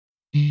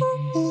I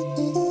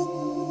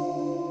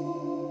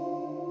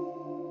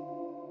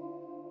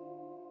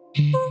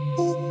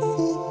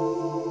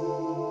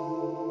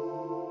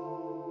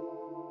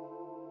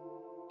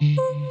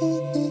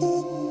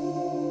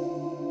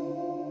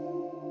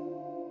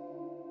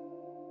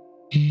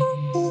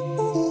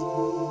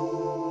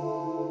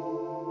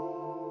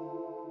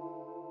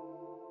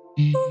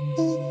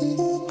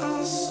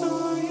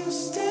saw you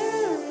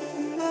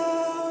staring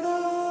out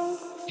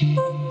of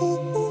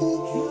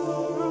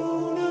your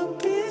own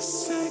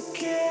abyss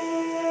again,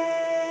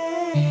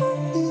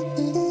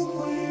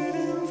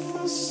 waiting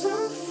for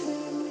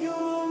something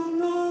you're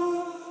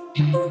not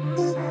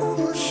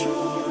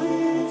sure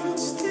even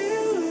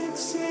still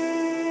exists.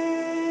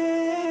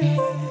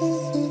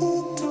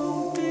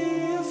 Don't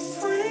be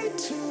afraid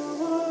to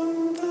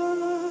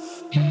wonder.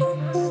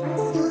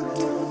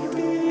 Don't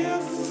be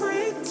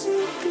afraid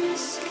to be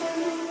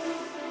scared.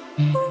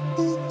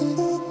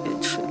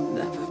 It should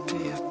never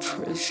be a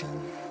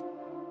prison.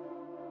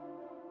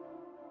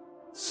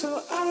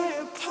 So I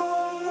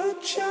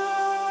apologize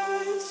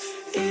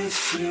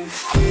if you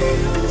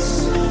feel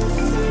something.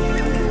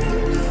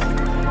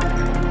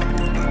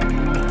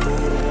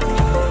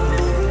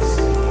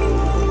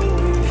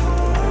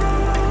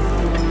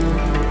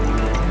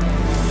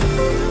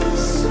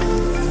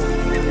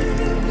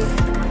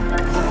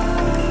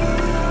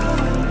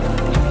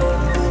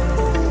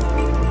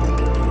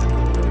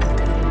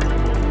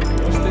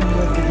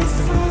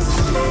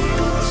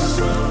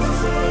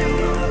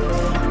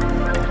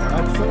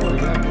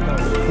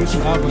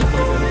 Guten Abend,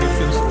 heute ein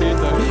bisschen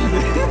später.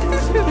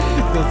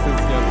 Das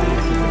ist ja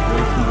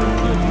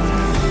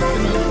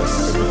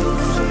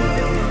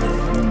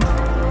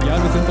ja,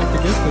 wir sind auf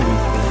der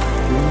Gästeliste.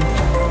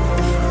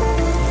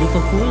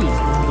 Super cool.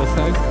 Das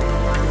heißt,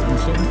 einen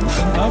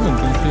schönen Abend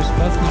und viel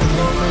Spaß mit dem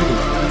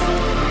Playlist.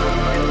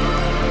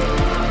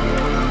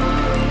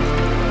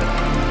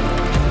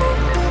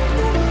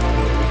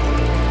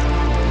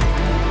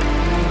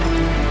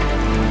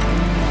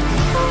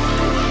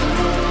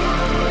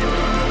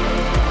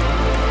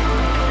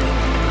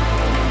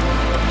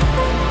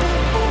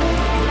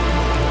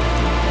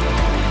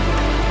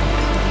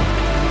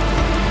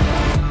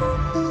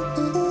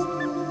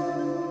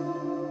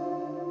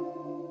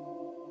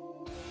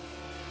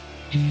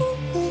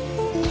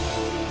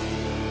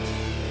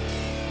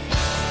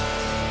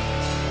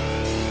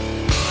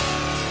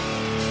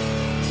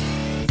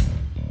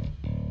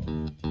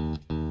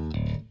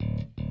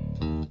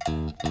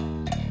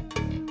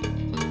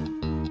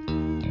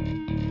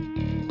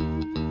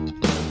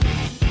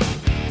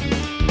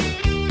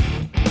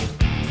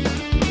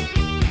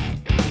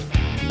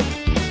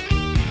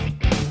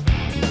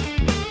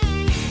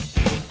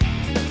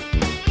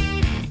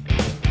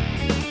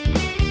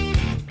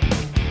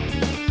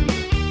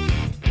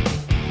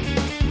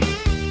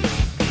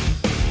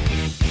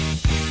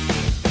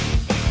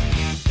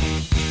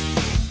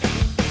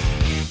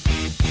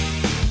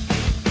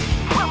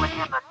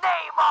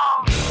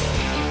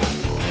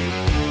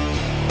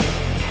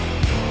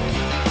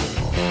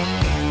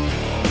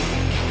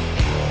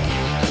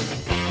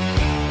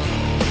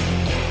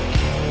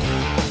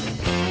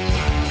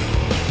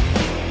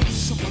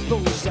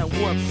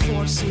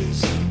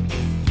 Forces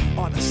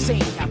are the same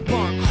that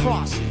burn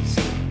crosses.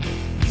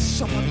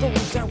 Some of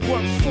those that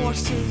work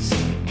forces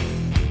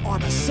are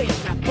the same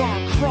that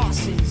burn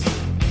crosses.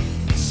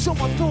 Some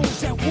of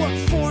those that work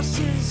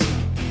forces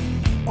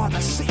are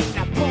the same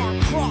that burn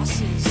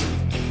crosses.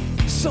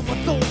 Some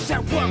of those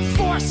that work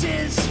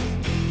forces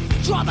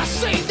are the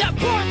same that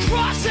burn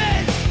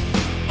crosses.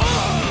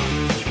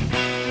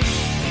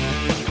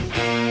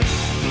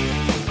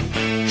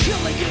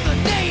 Killing in the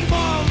name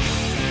of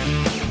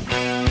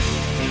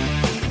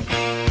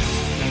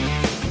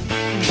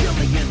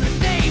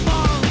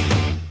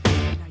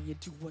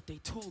do what they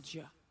told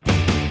ya.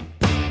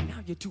 Now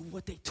you do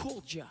what they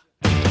told ya.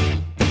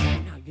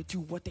 Now you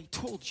do what they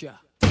told ya.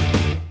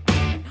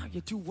 Now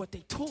you do what they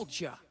told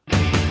ya.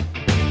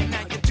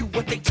 Now you do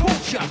what they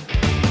told ya.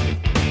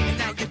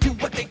 Now you do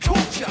what they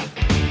told ya.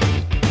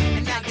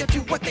 And now you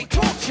do what they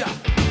told ya.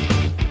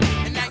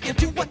 And now you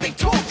do what they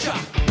told ya.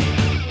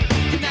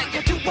 And now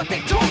you do what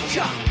they told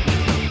ya.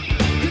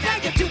 And now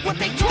you do what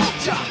they told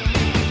ya.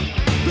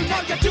 And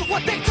now you do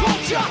what they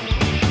told ya.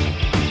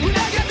 And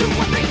now you do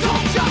what they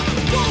told ya.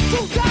 Those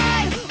who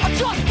died are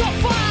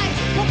justified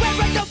for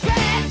wearing the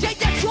badge and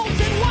your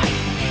chosen white.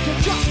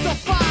 You're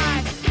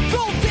justified.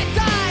 Those that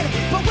died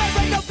for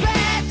wearing the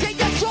badge and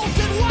your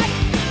chosen white.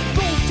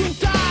 Those who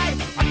died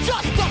are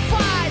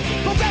justified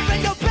for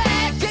wearing the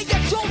badge and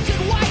your chosen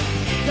white.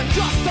 You're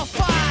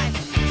justified.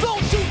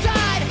 Those who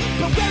died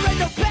for wearing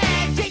the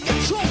badge and your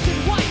chosen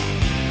white.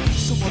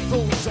 Some of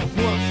those that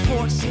work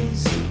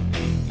forces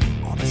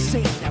are the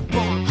same that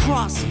burn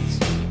crosses.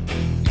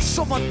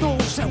 Some of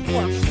those that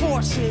work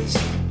forces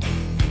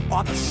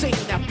are the same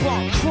that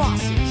burn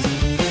crosses.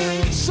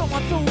 Some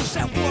of those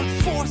that work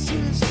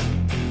forces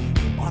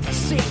are the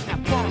same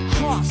that burn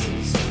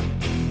crosses.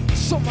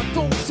 Some of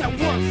those that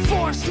work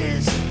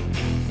forces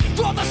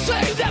are the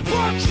same that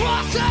burn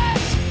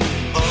crosses.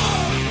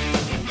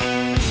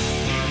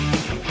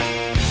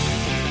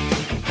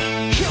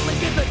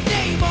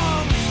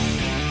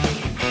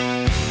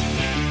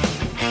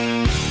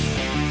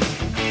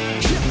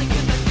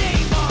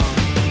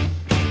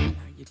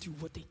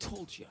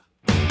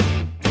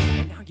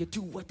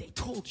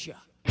 told you.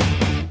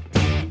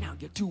 And now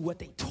you do what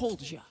they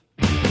told you.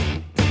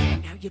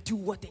 And now you do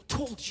what they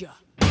told you.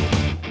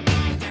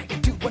 And now you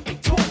do what they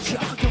told you.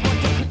 Now you're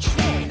under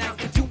control. And now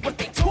you do what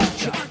they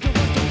told you. Now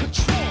you're under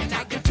control. And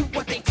now you do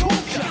what they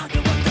told you. Now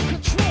you're under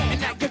control.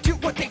 And now you do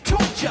what they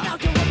told you. Now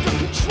you're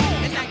under control.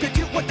 And now you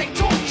do what they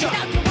told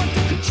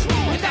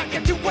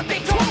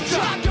you.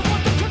 Now you're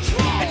under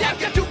control. And now you do what they told you. Now you're under control. And now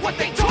you do what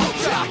they told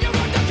you. Now you're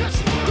under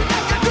control. And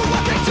now you do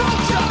what they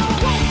told you.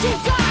 Those who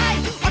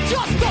died are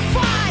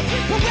justified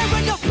for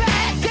wearing the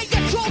badge. They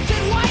get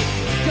chosen white.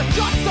 You're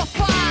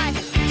justified.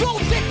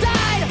 Those that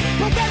died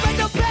for wearing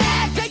the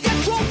badge. They get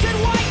chosen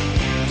white.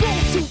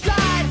 Those who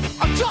died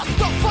are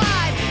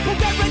justified for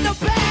wearing the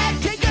badge.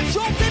 They get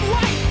chosen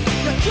white.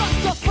 You're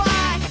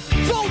justified.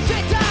 Those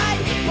that died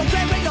for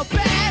wearing the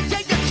badge.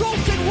 They get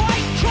chosen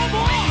white. Come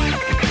on.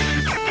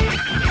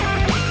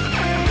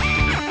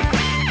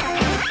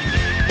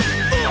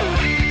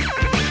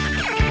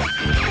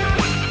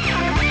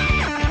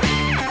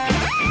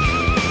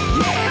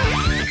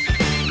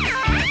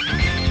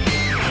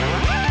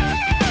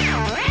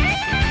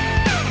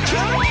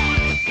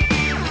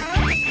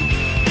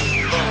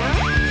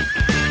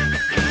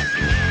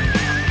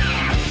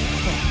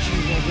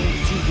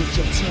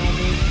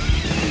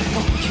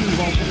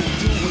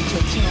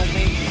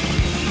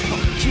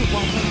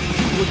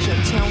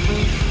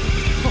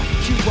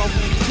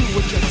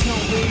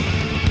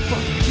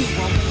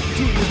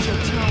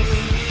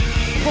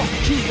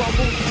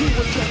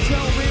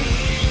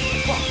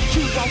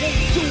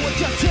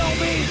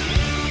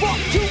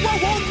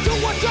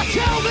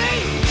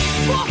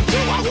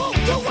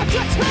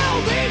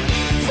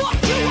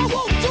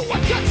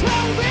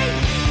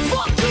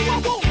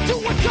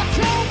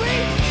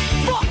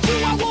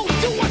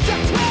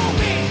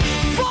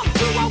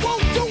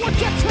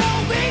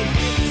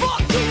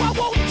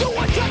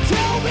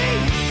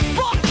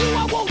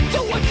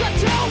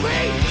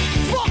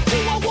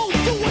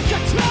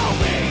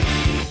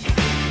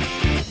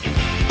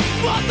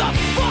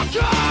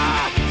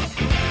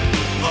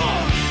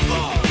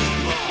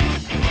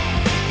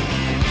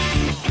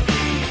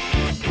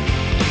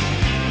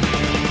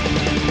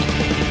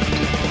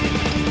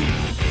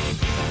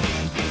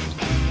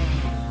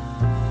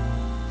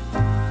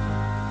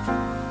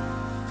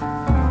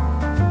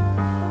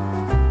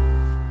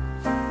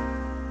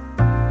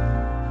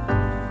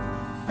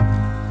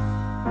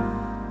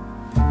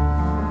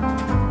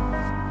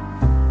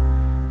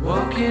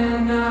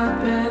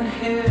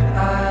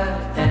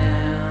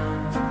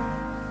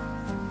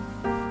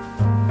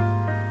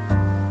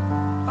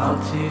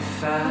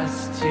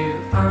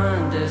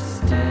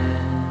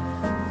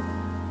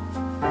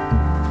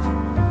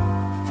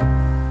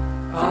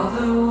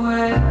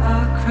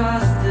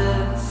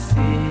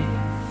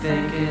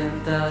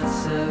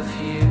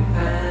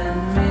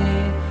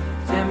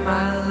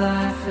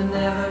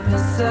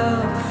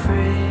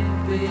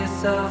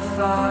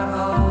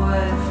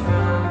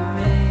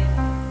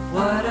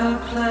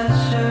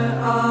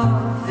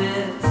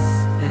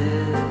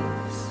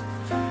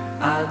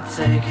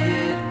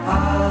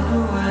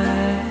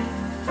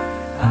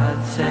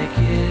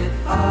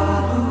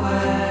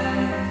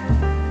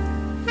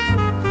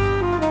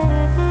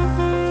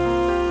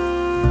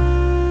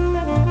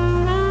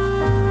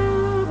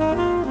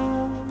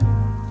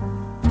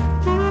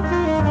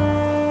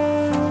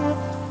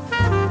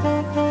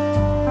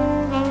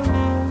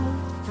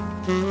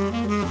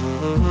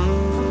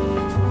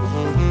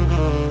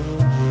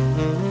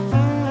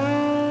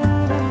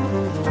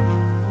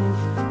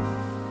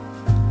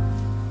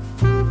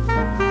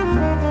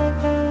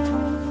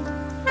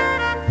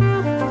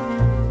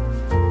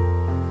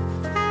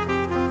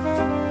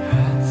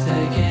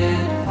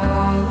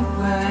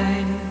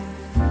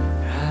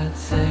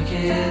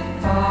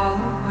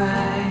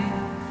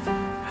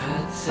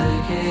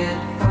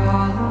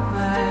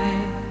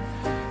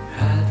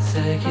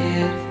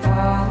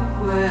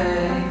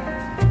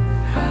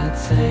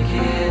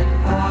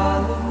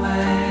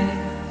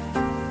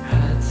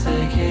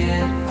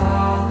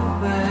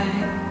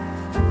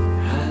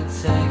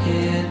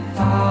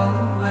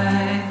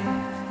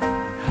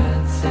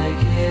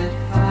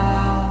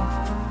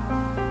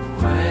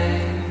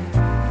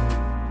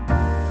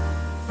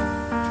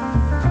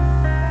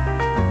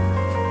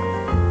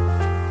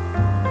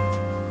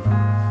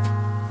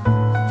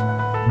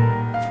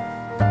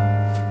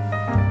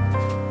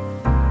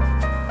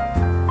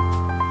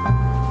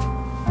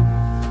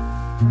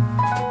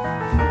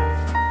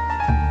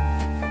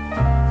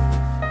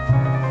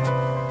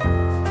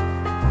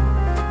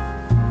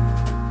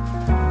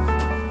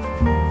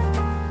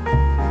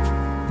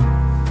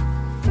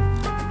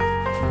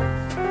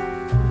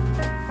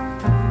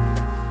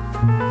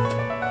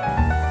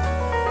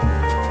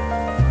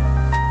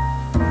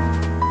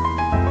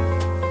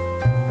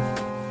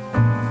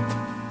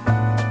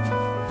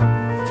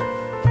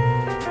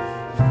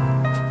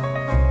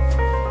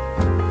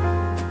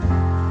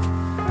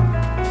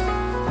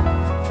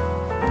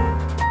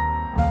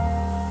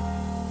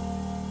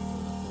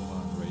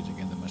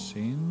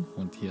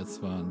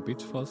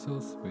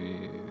 Fossils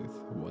with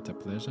What a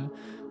Pleasure.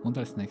 Und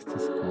als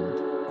nächstes kommt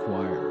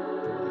Choir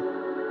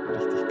Boy.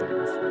 Richtig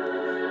geiles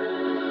Lied.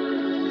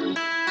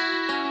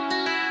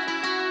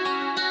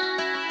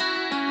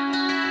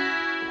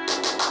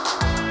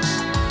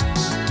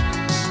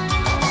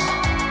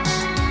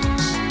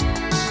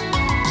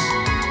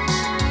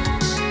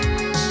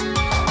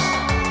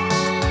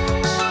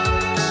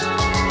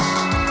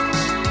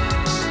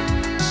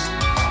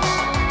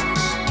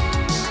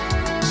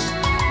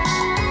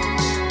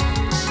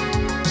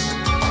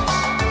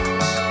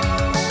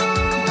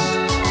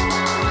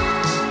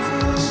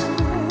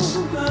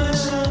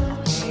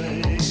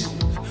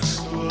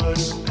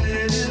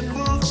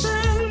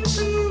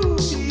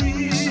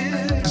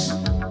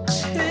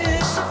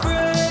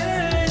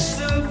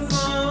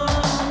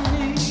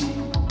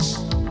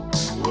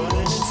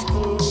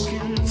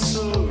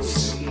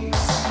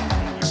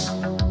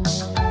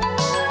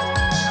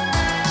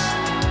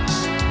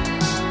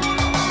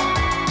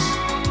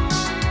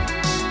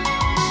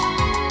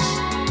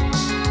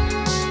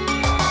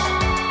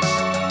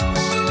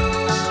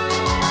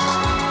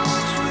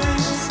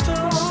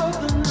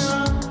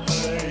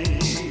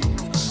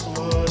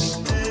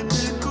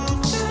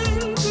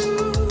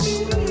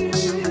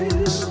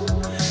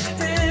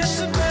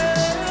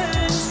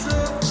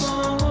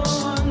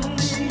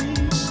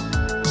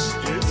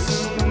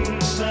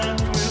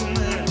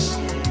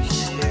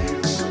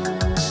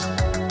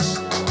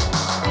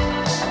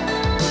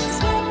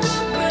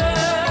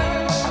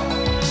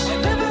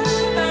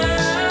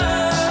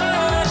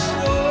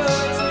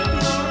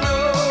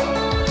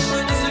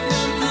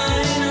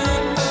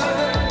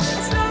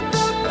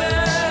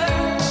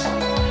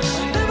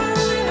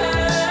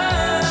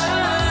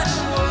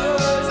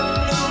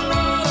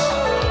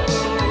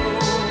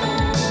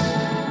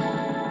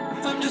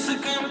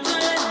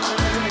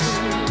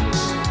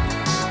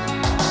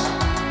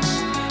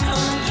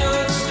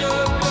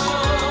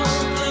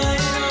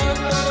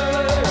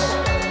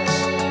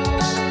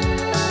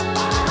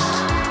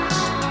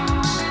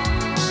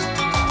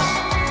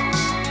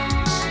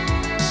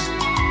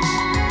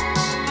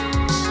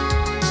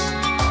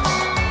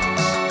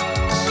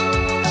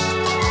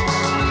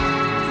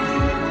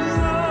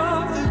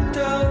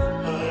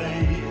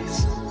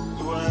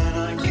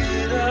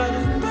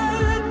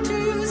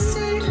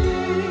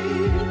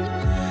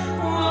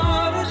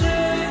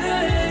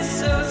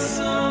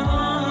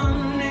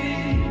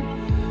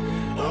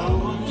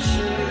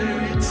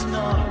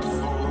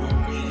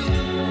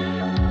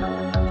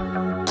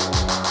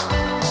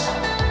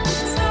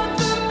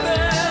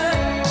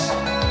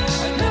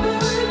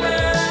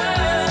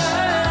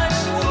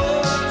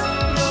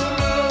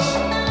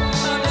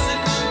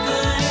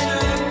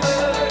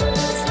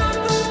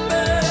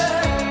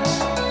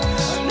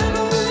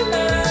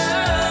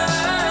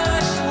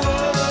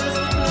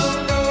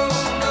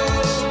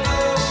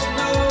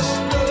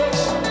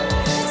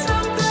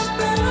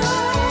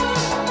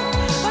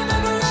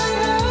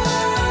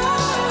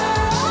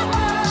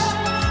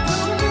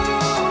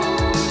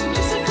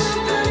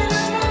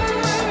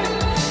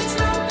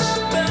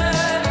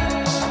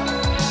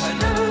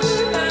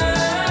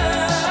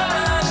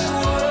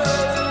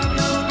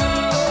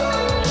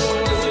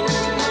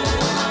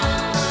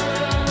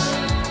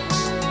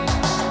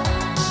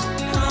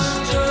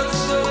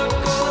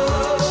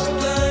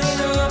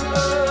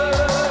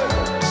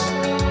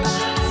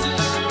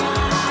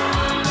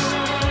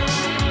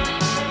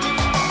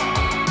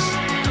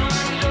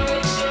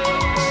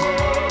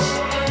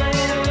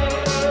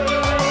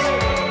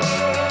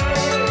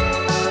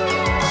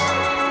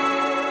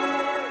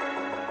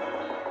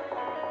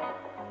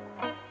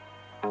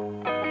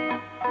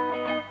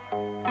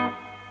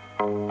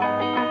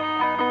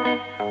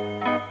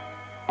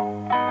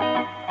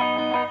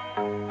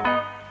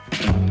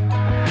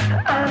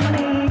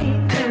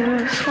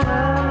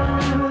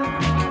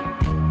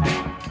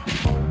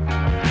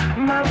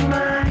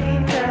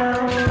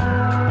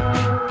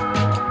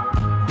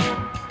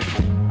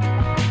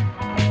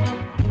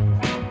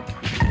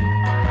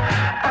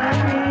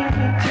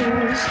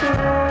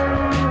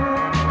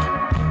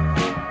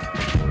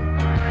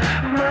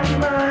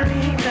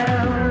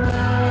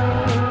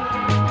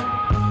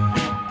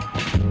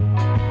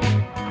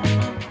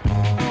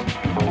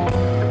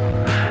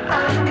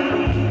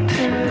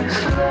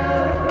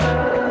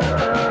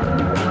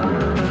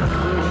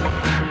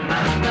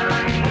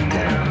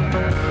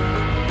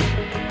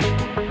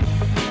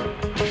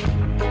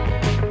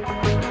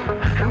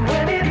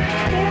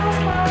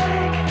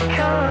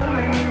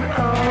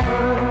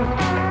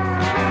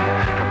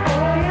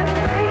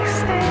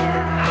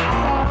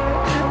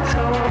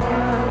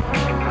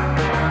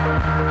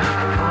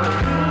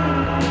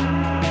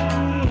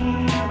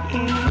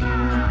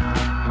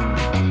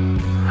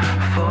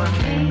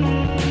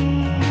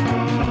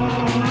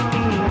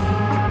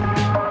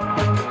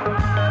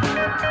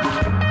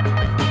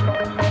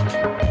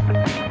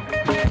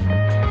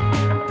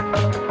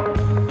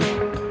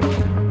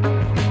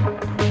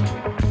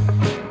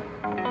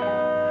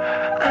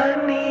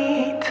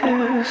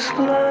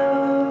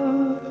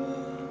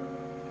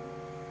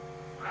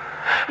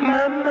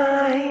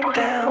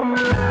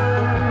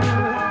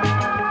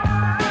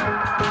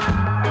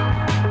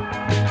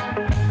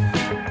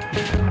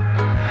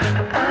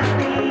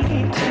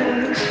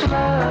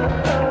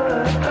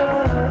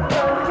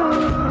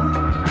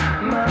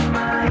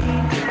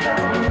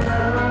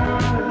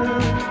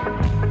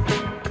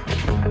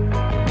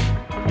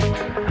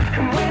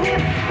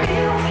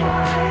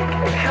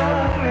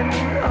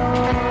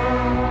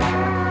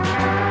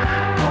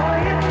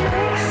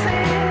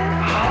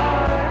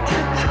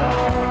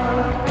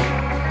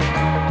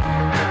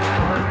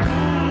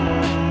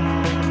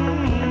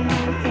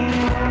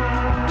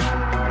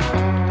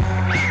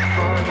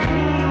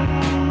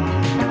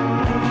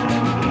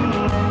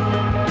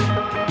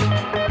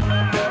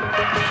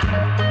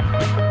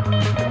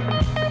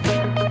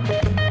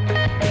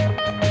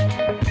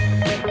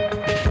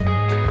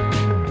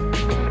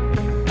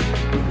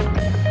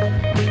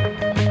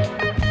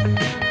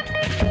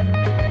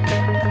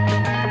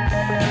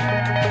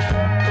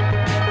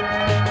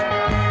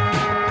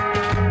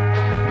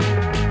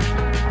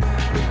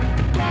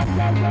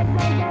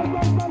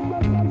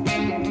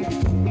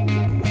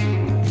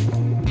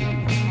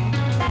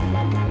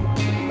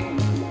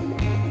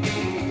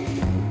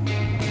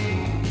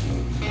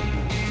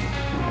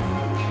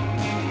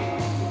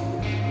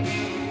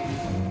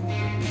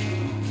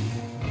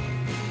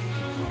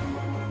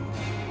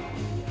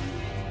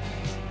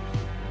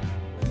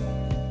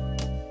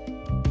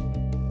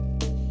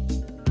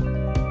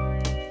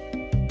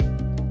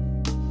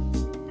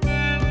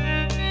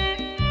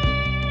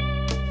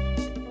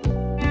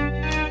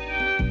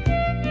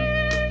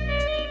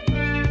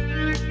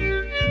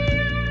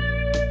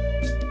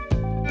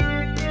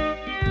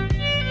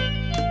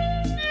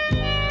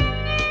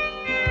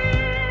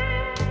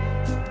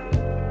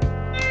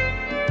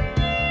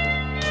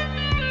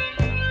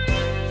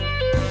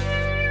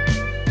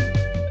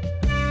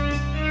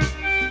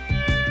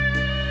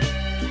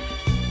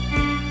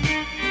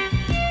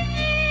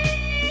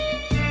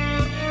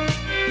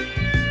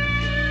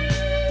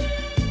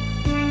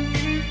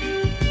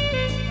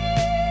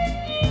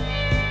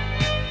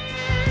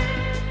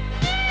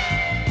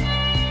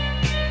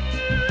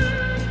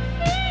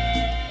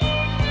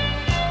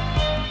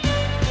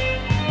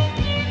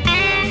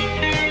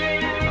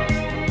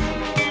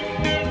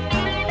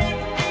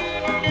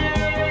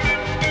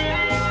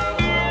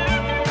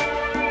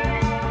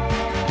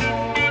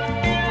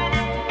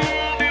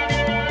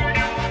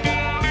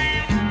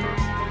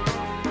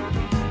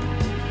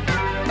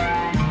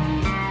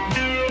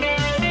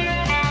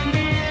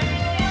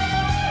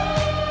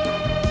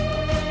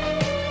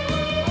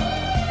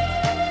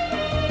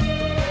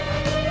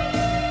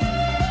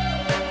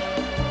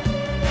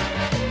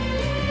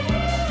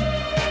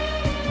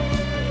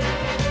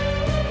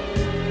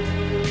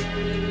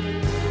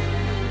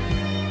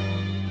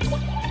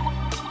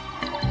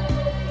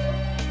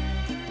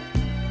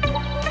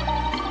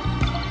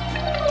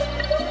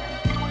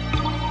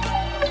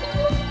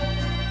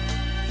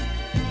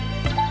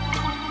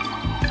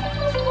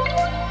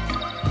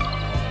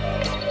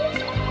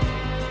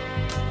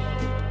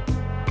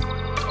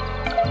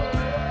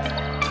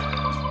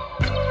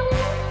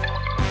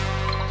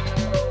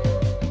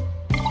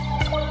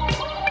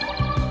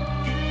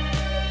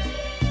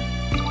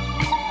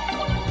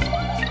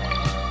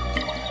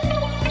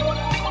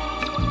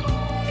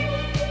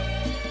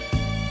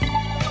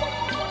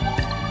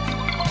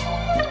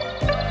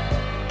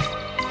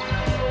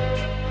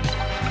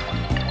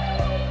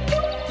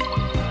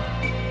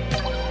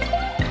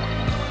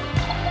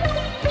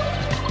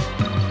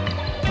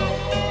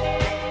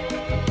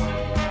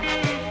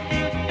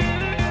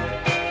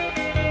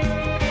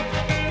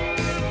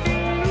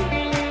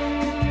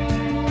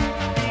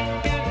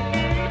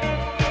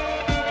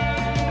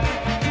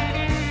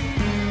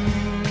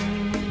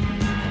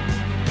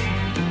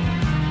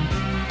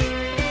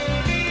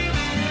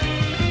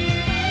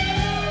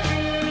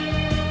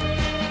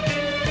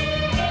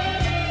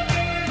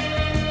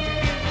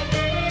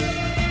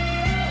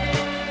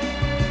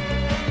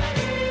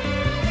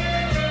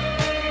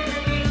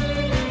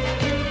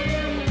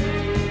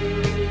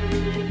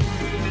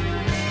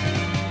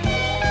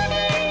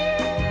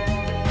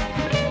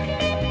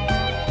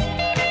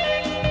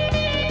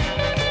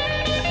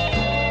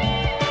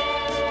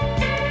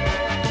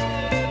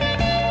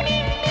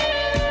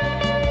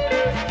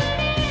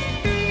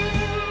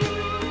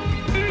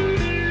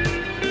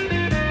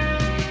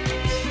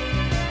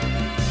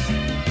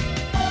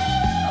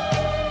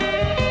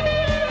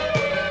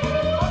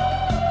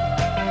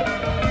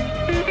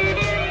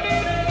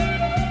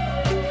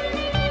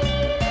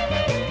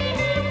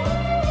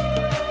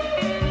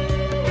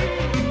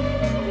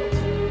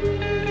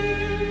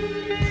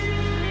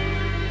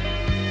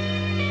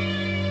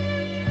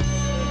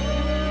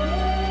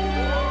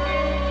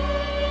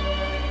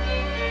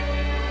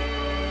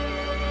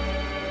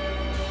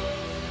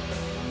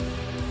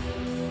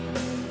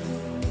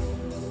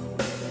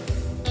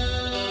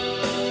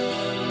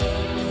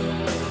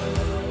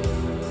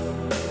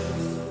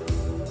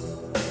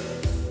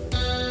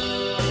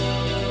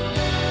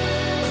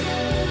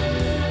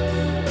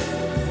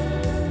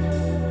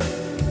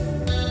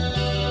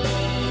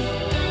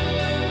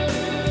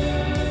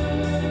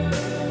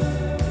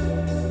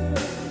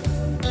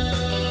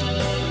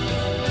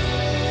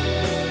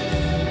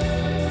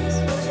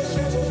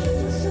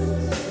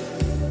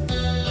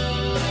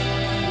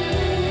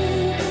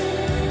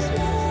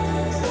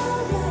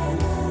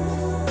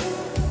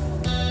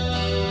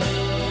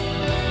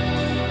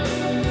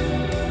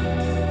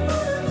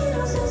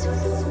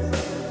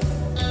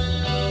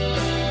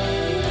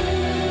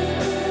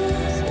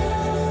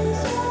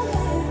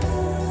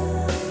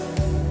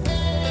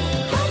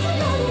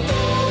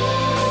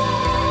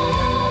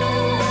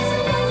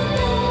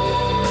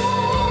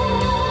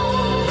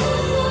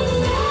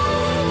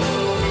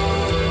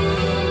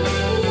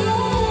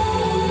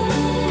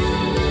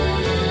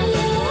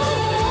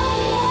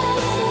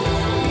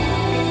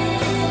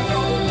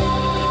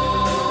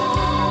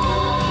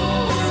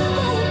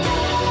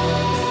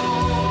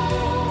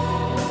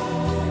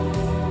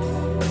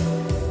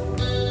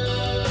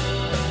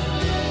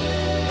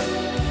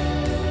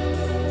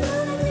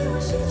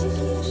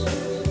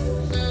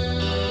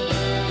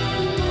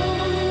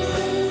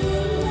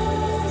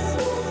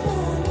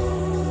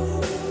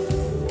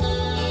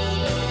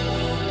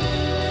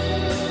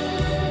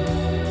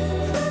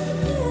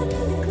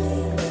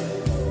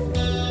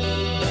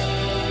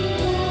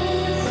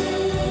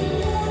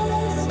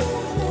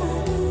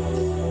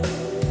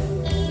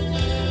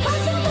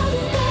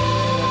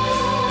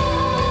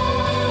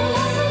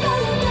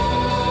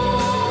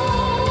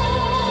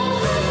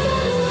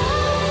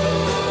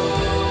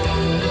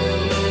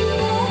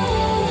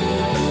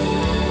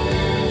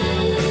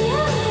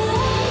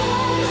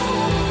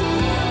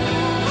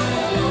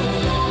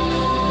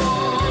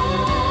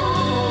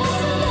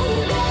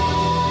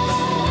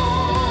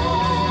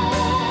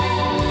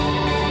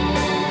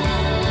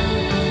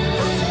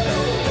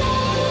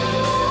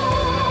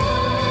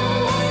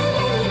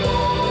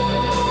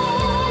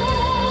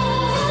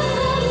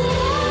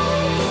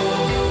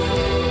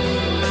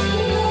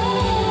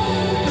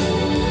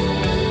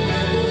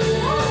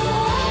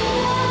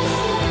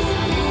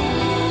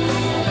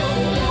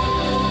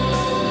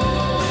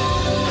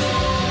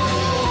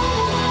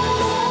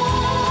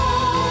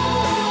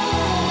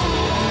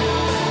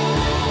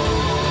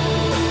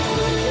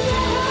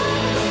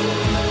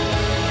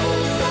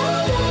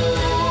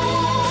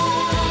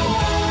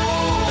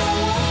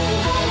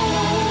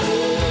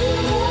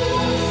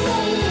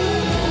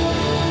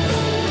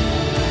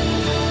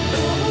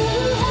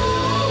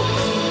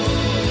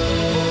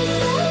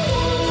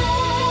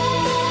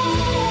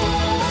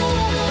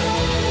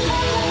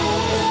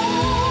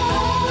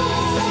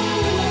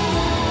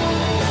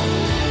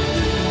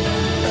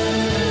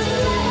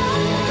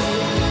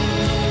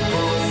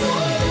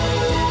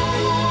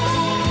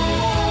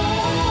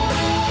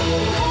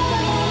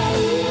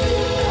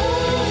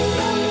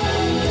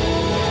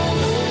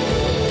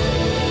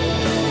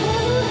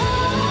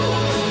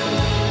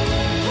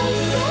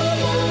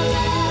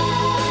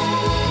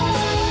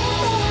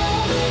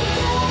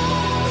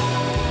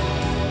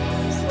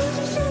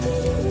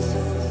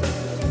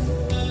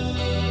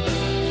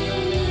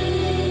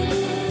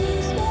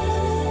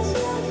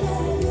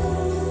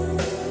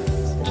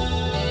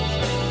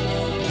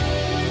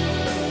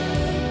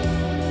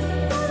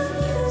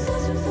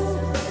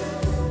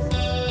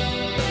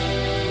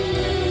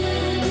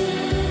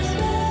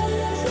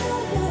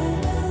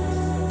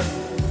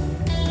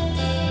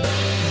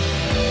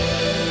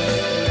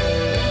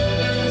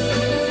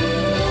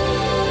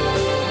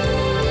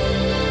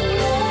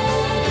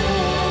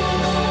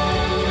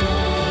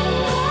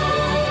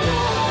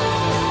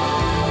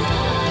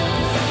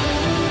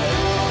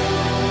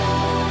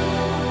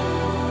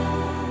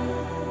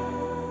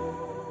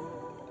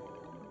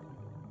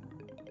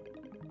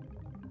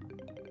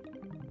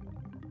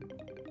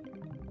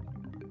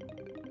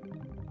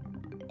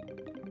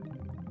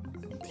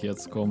 Und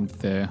jetzt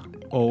kommt The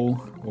O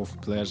of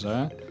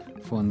Pleasure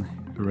von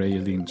Ray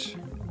Lynch.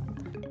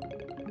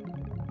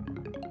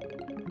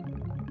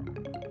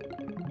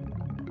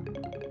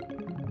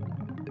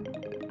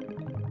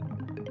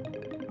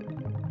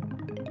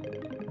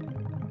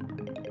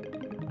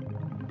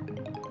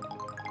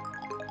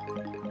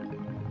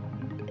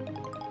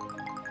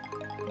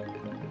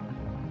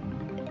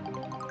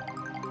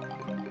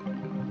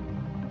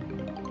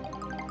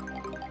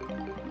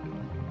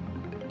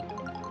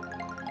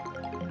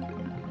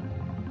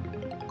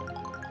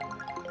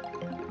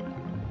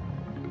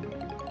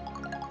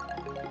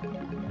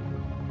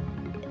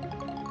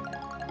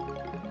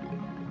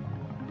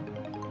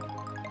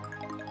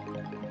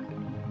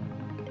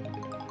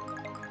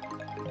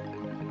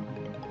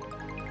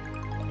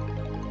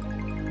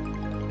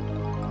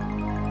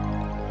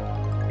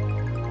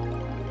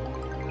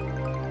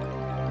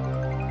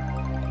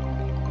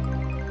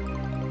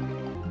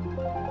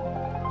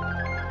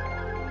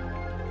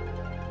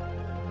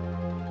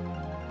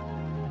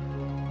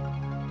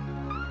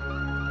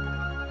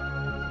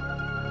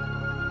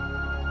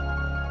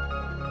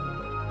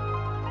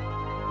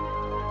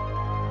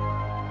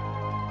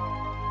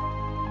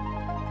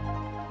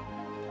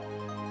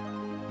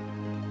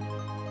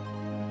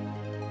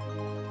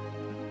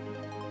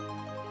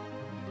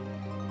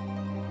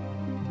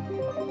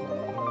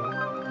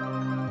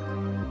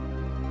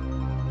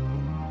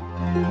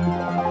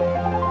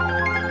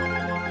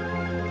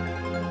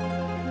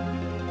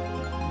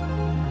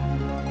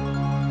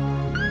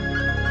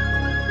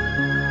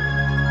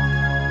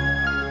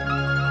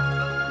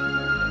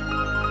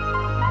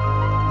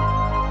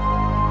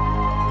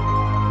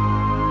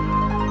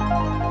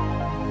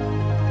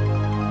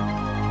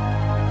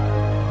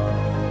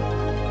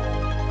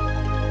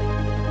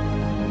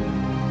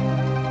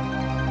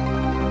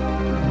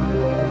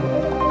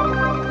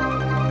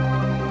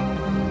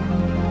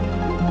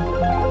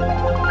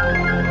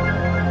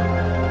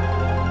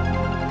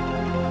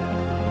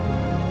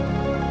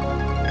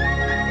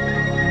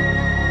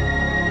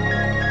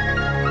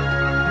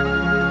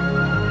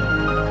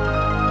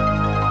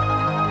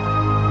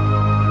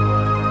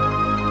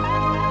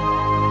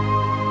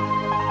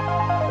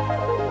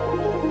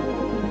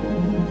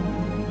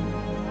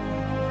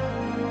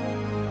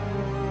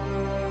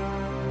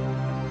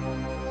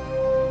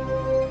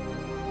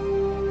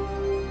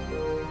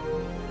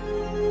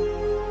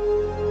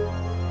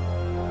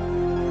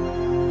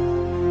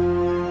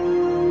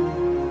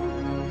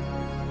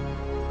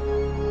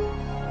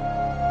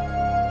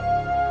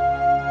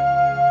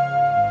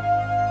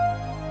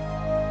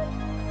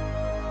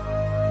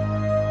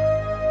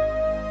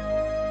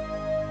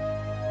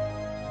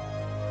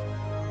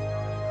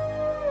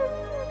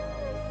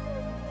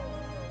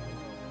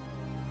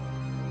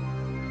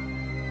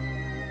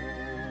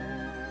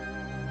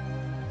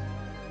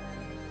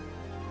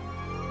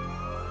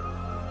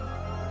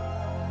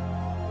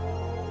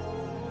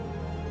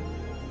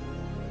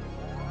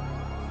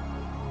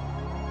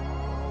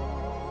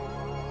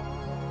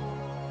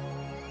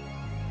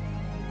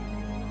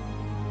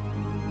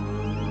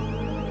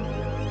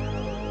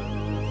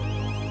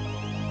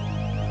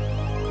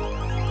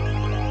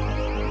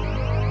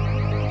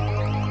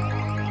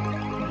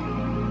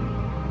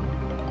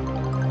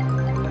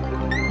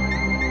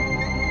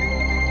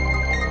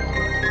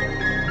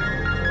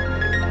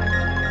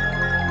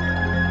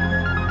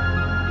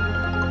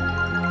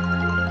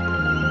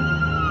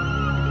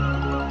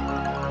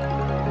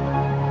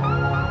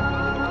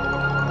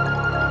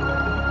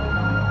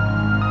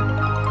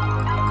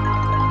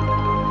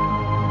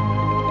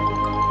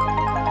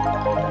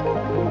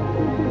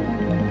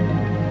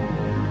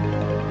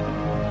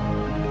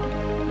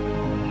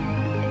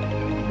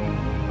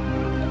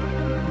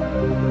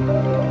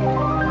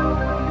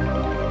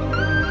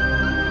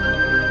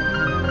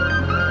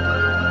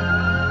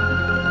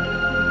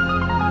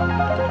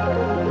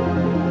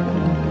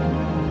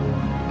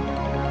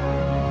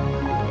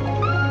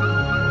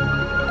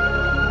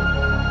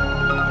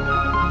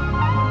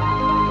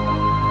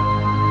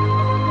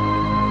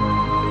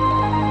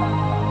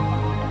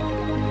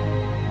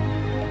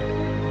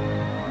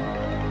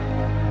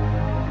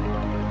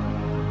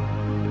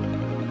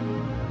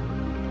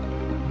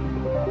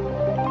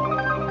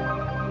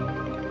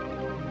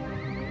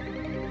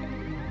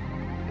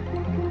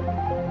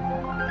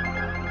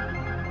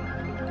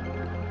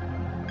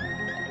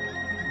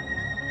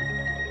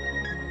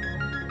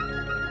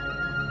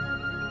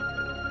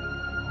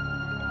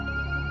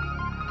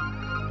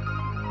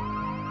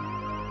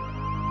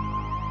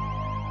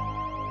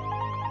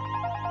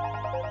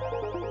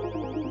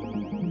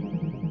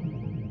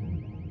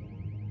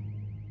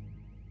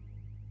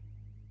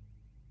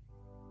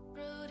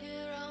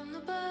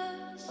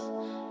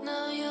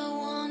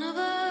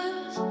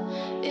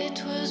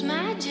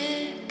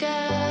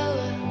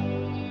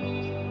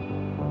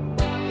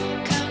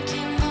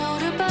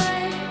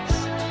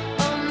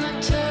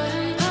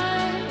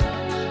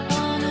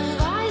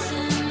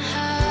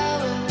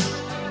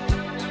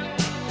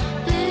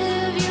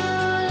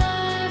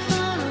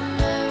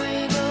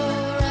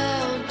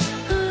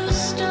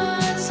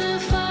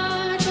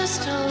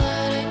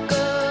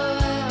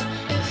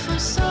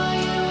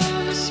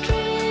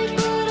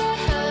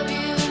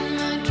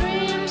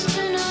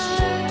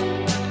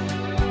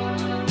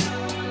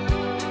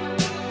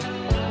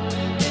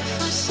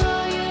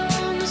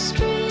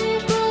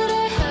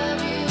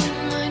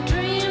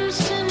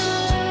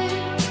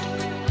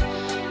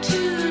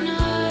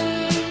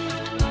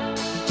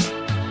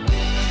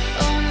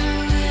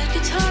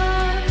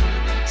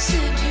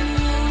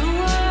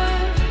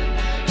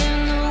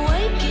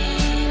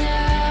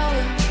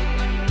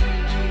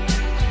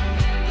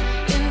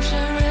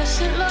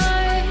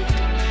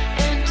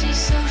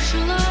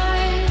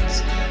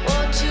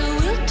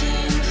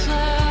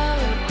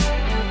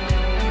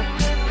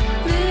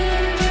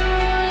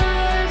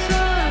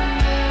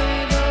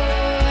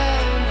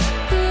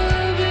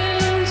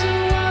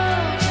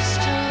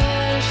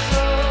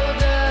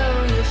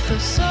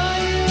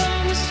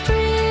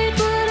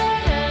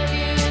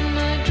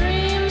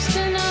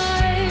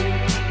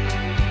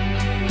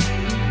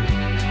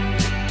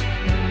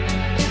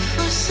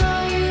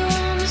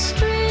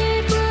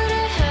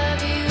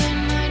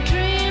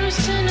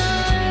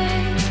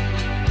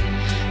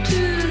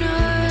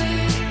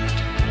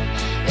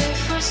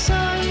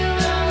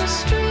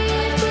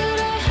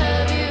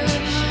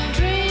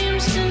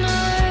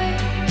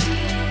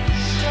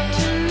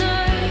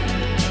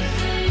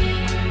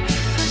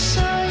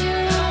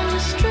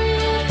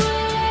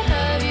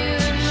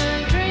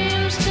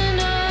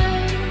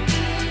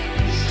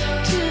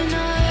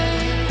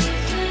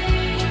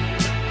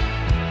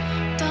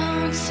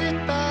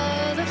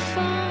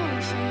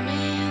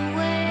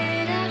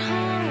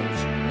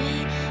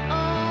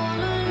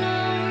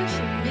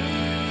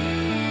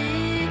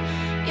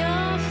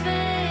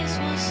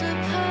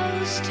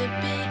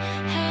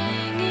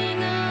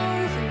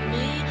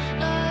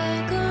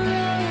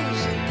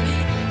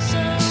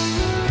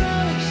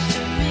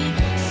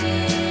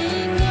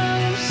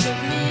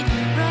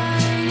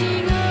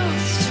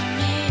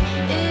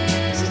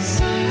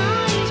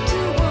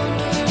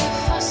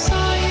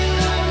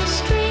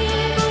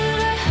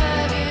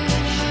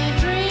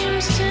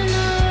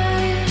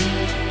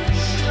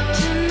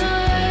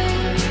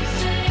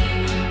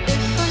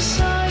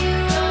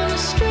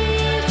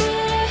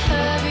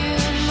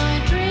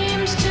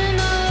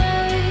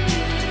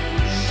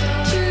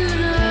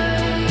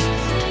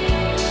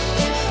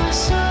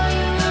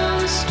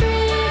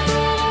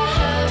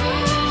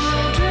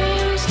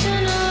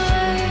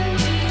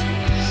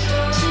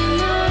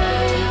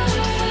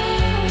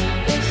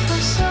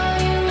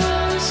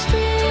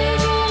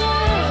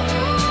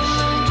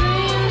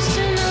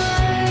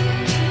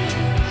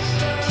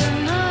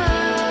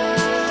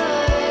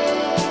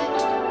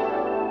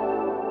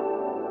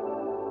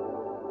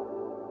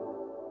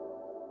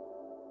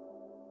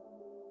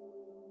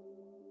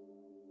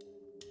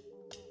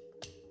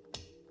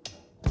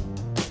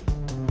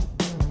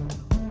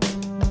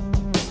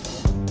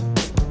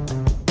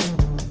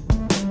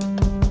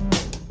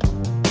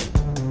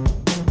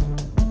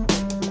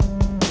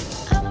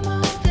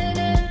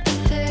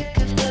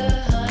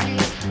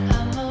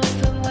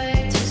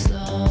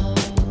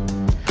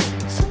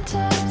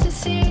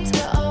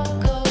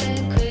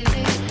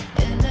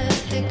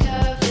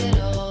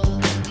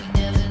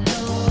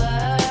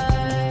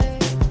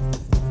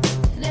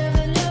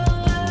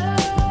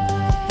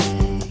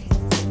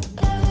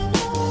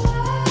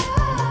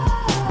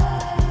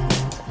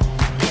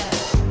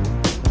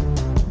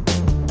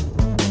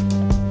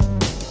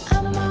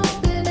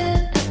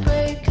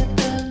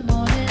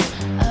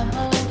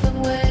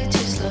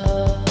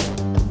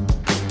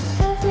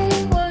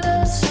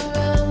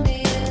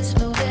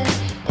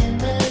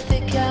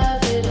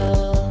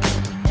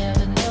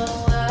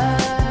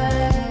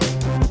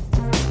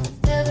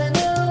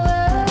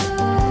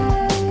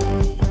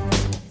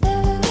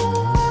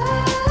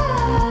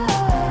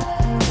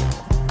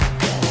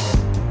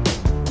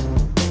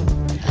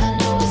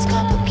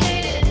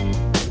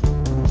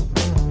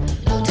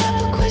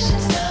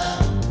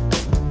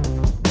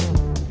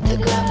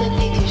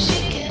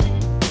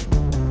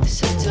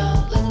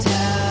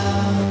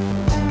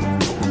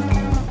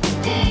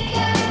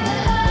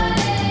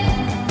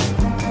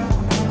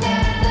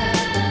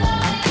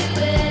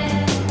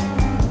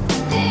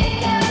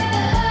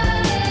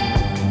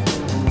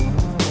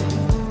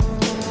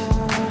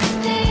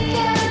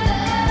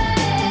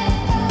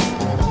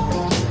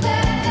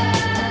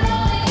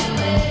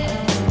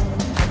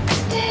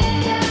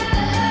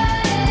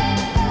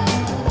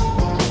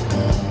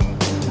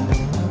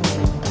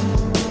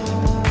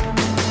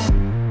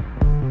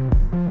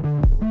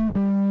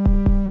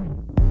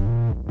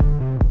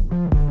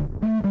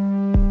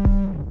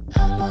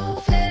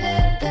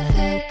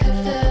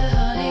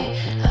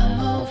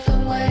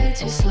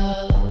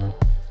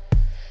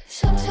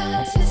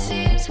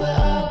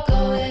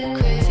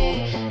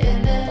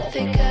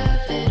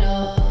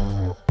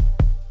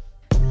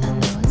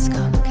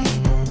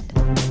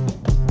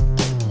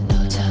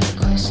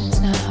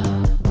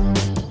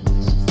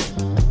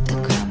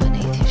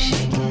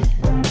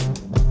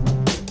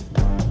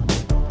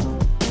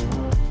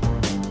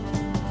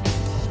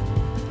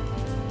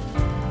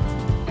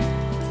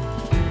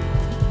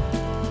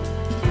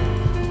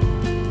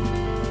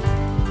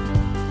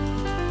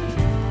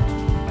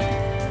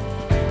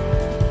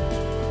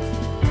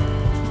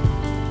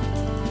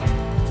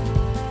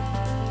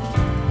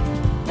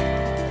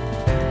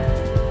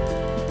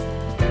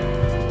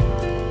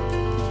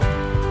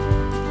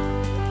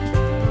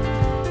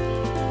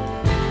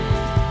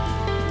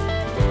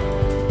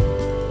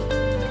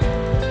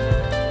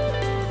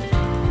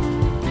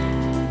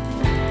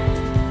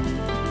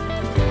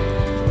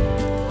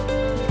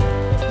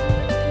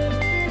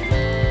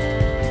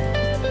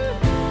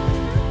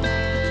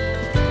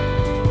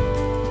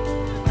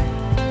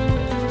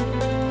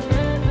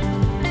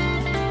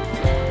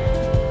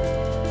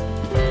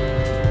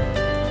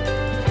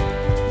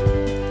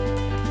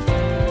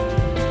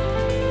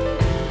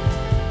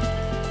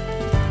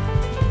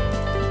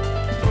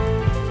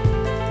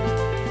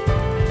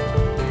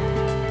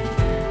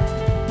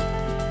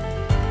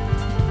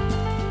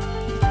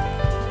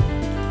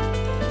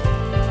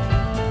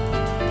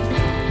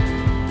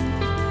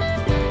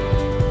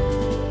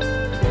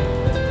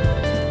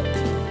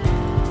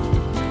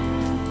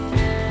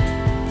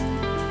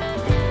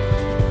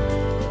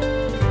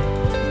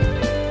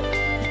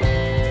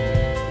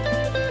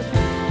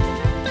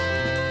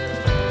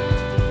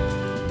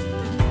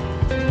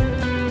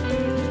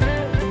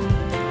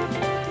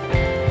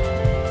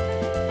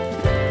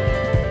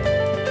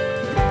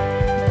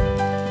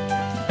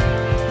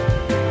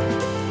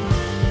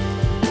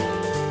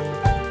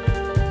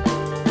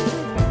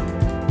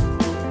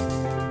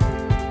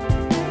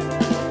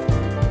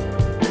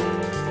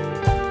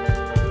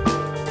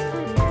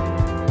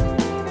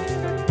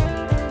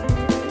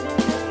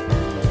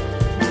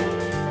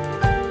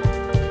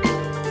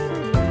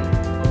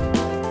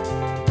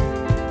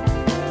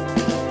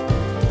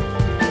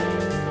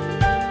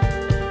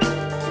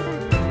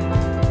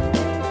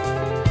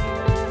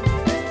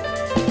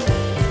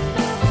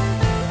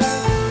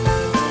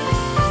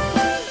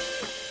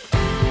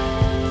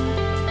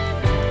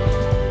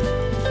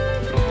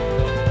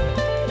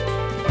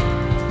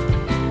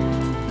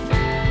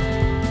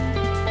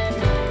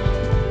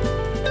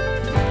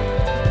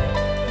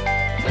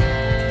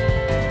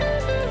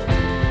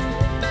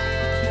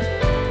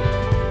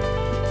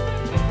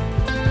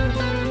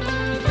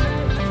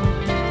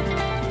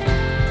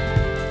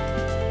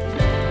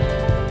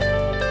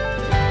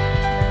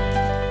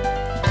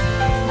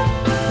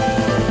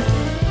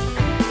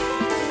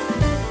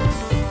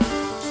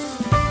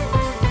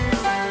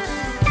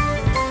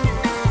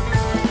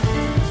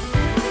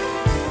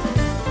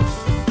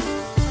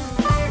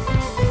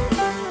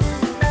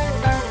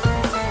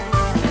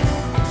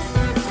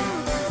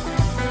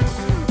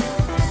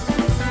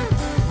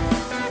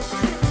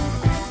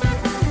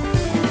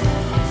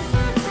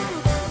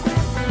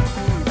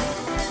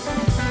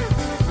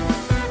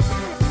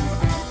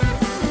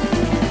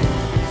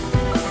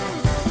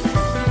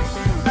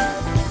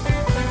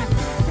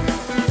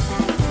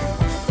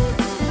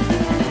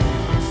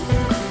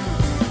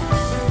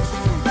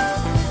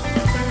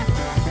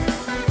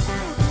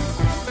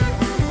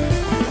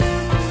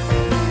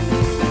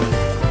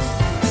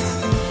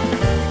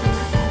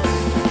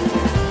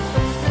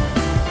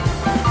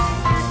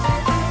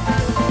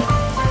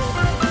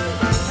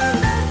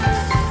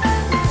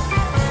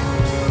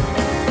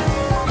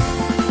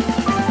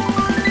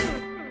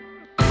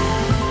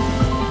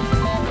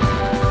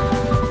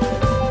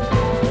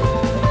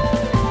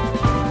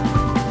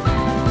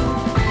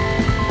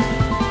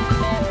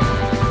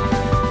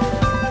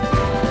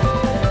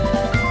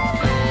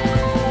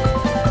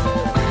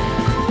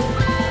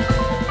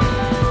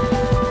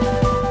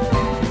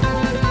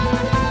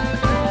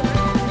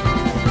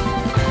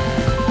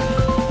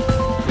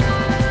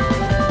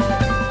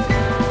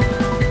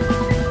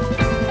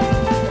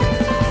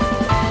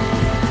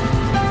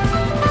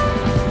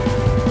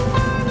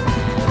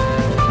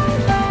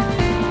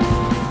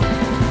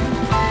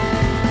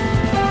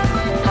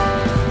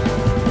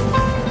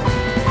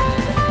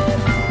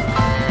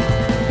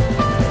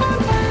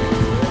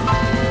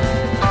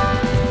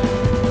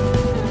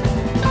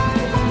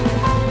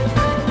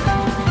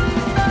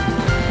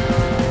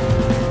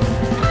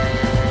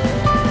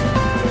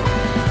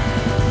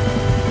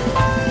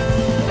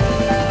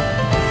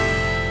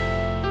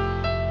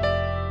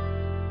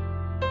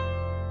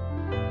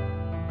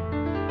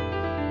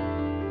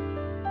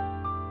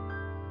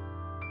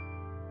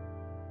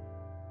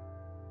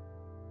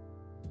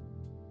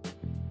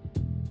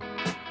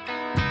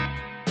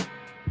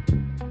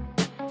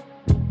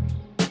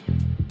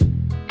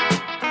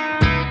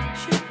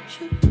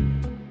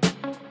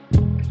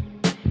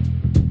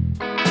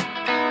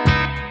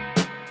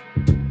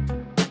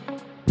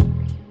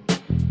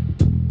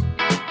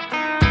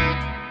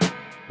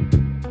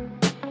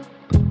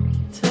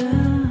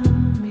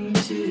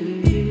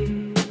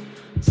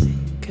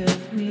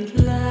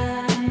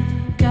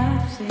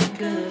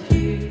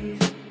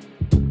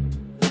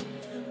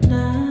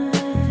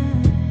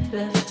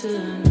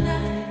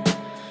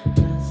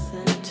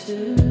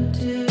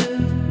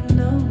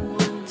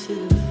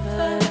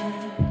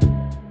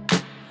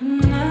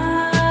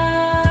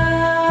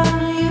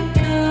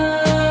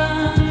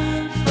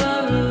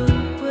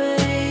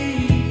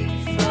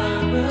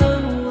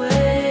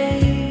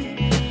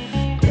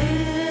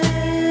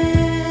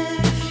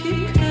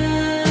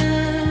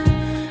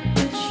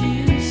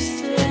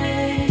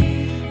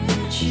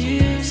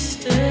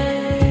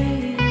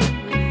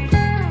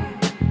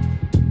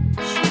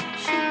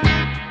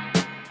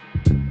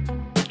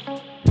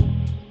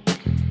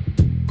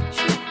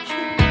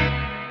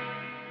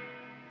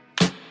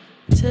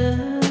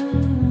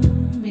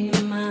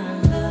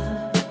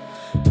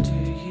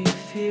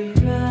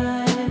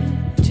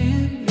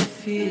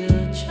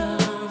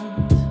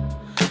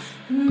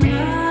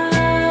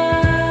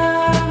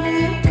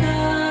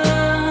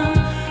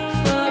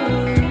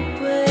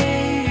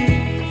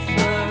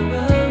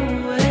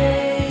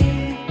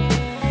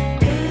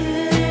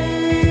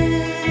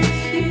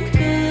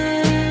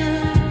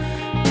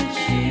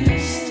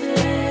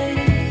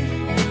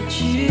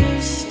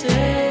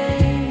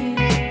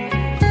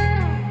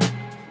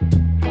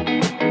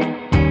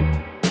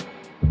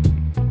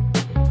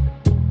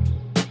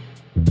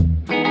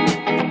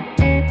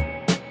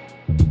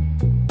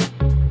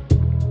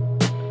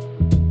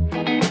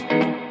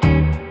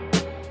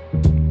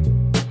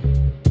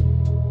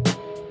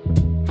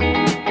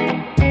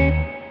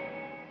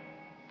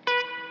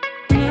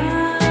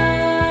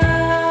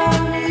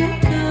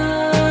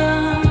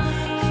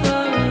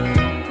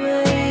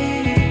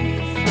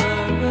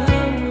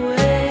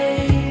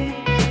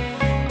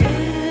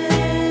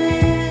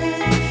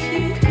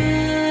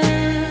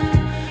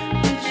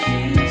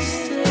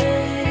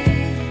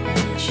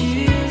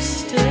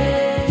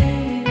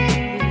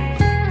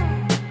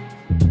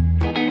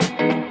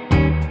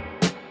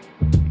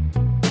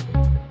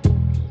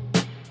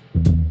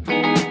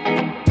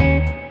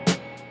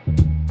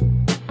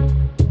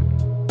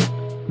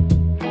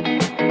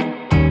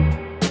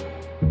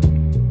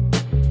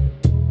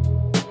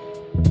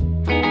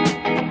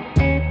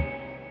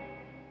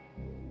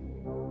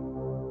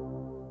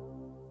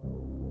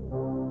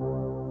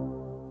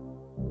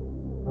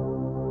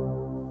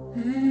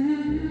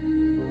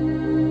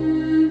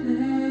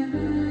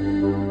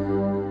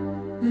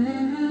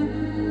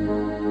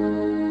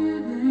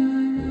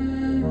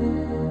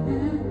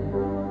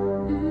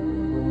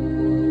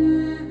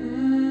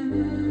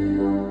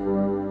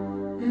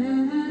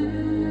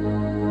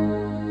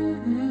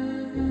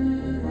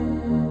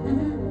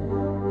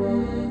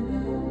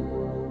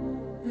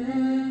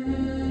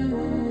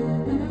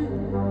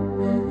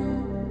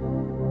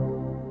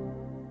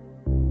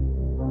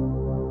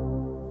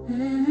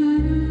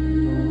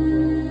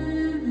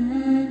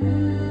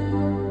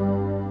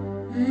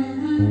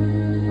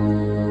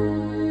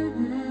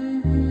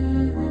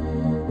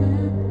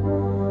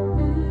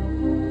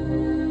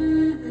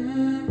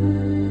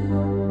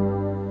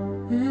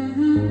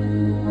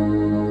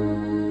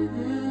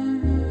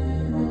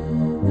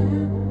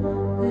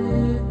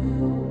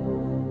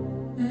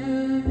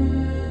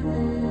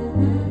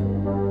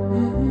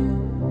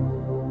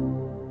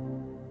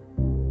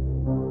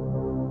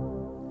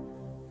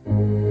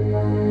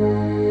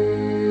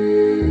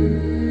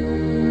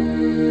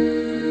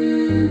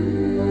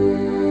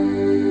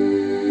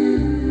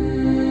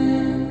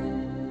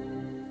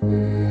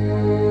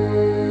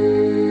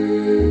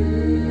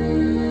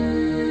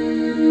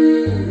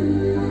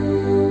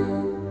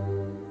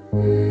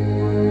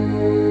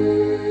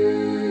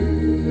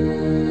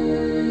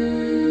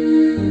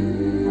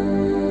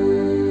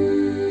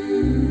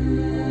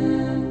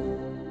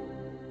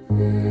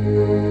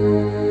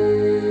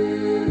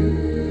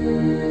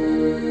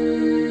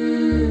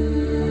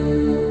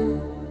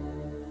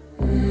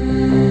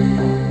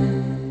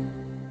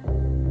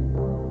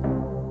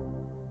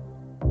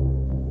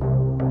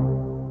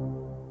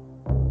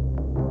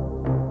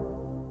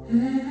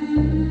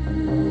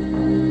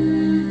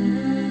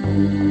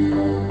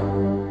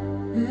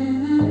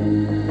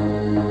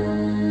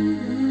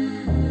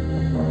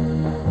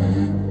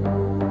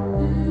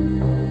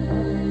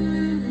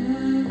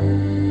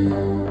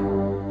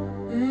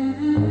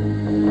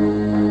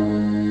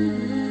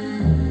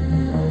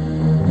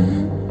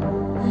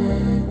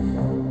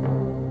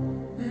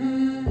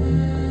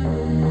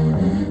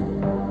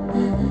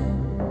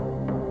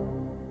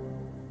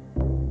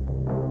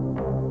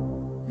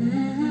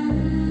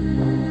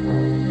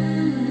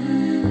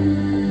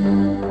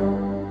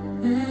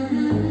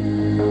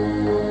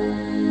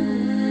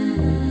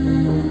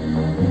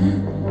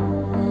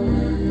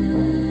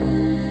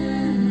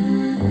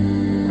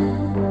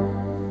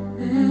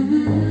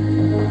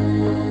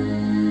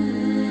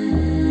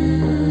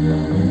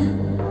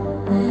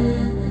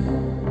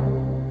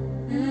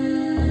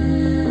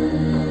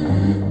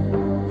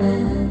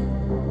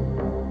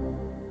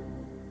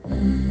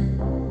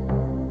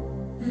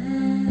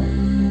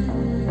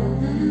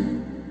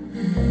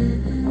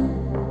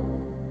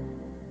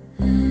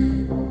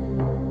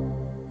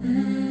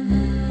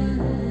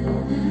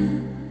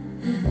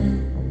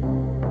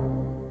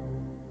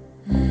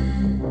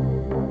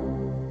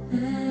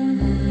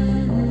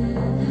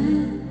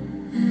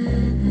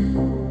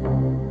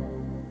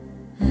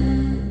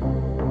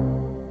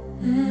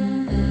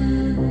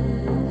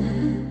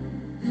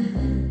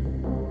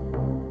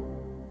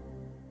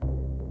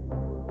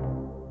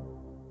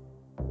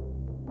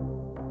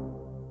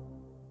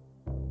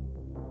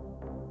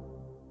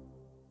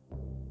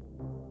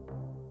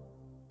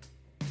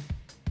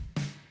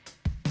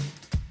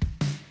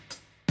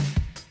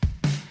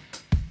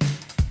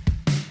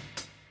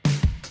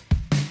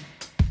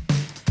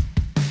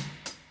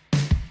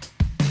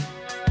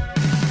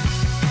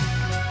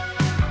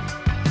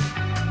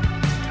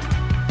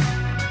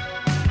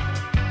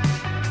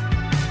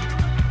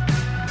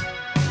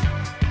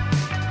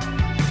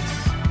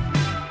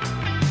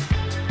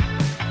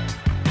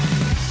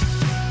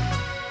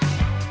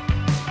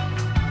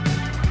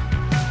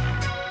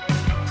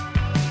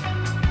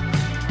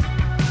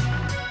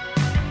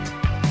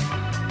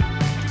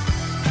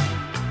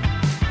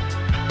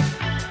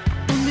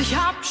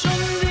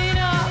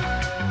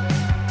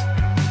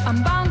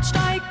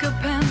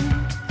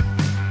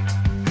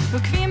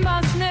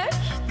 weiß nichts,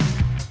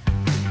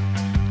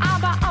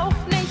 aber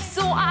auch nicht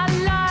so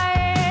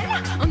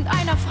allein. Und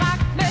einer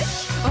fragt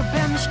mich, ob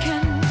er mich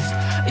kennt.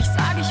 Ich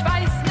sag, ich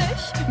weiß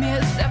nicht, mir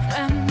ist er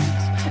fremd.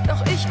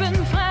 Doch ich bin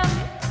fremd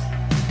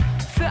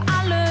für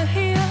alle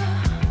hier.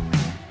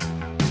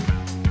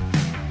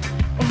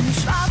 Und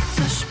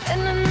schwarze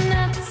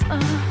Spinnennetze,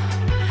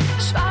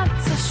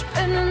 schwarze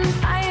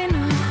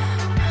Spinnenbeine,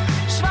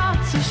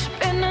 schwarze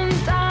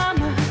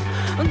Spinnendame.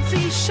 Und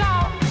sie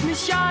schaut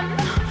mich an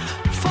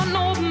von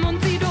oben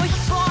und sie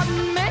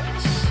durchbohren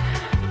mich.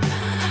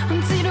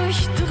 Und sie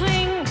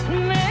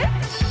durchdringt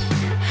mich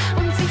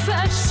und sie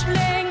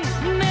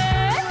verschlingt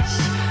mich,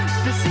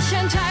 bis ich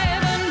ein Teil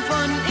bin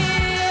von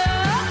ihr.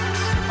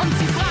 Und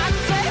sie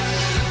fragt sich,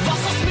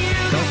 was aus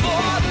mir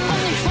geworden?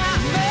 Und ich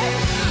frag mich,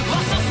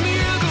 was aus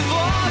mir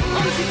geworden?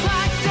 Und sie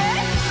fragt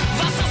sich,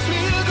 was aus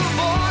mir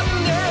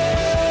geworden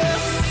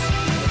ist.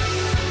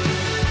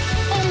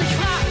 Und ich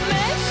frag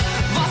mich,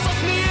 was aus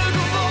mir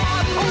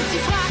geworden? Und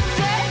sie fragt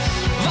sich,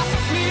 was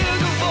aus mir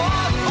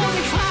geworden? Und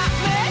ich frag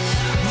mich,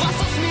 was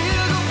aus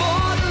mir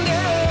geworden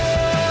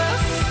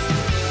ist.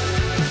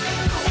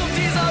 Und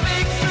dieser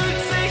Weg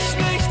fühlt sich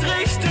nicht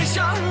richtig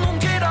an. Und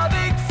jeder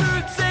Weg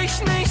fühlt sich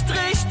nicht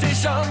richtig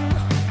an.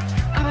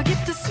 Aber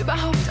gibt es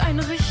überhaupt ein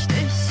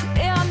richtig,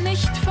 eher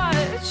nicht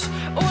falsch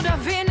oder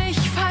wenig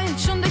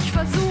falsch? Und ich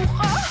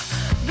versuche,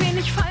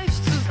 wenig falsch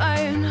zu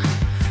sein,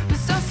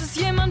 bis das es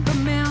jemand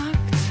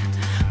bemerkt.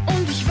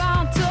 Und ich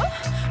warte,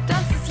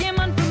 dass es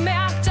jemand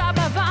bemerkt.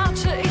 Aber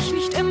warte ich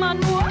nicht immer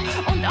nur?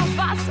 Und auf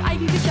was?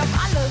 Eigentlich auf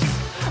alles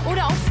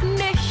oder auf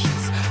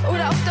nichts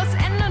oder auf das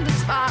Ende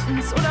des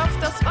Wartens oder auf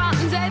das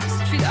Warten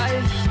selbst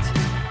vielleicht.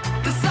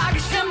 Das sag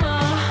ich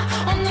immer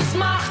und es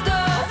macht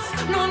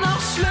es nur noch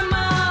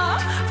schlimmer.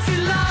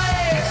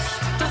 Vielleicht,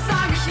 das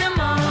sag ich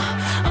immer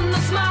und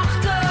es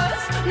macht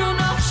es nur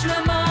noch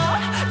schlimmer.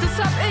 Das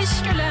hab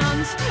ich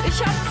gelernt, ich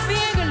hab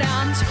viel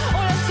gelernt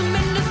oder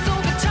zumindest so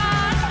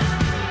getan.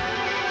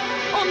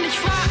 Und ich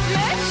frag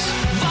mich,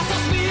 was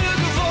aus mir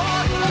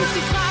geworden? Und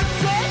sie fragt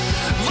sich,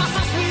 was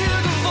aus mir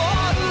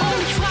geworden? Und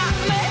ich frag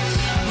mich,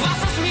 was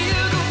aus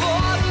mir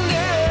geworden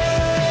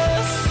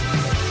ist.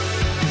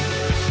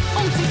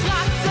 Und sie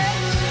fragt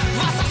sich,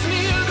 was aus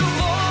mir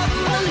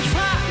geworden? Und ich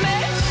frag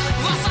mich,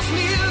 was aus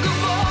mir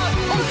geworden?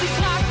 Und sie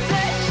fragt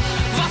sich,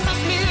 was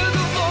aus mir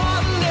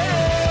geworden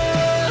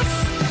ist.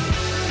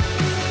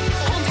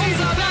 Und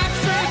dieser Weg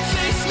fühlt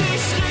sich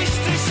nicht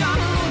richtig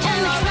an. Und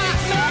dieser Weg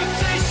fühlt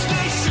sich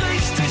nicht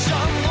richtig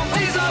an. Und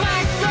dieser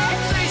Weg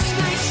fühlt sich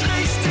nicht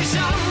richtig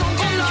an.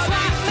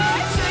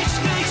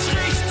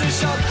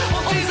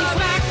 Und dieser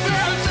Weg fühlt sich nicht richtig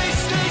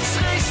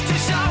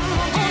an.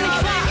 Und dieser Weg fühlt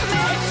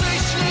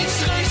sich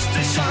nicht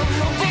richtig an. Und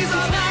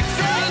dieser Weg fühlt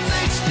sich nicht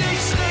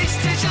richtig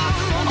an.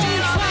 Und dieser Weg fühlt sich nicht richtig an. Und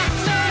dieser Weg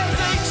fühlt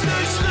sich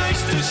nicht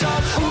richtig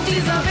an. Und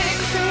dieser Weg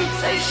fühlt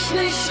sich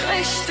nicht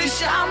richtig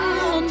an.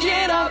 Und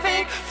jeder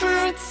Weg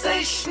fühlt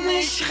sich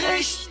nicht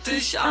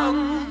richtig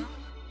an.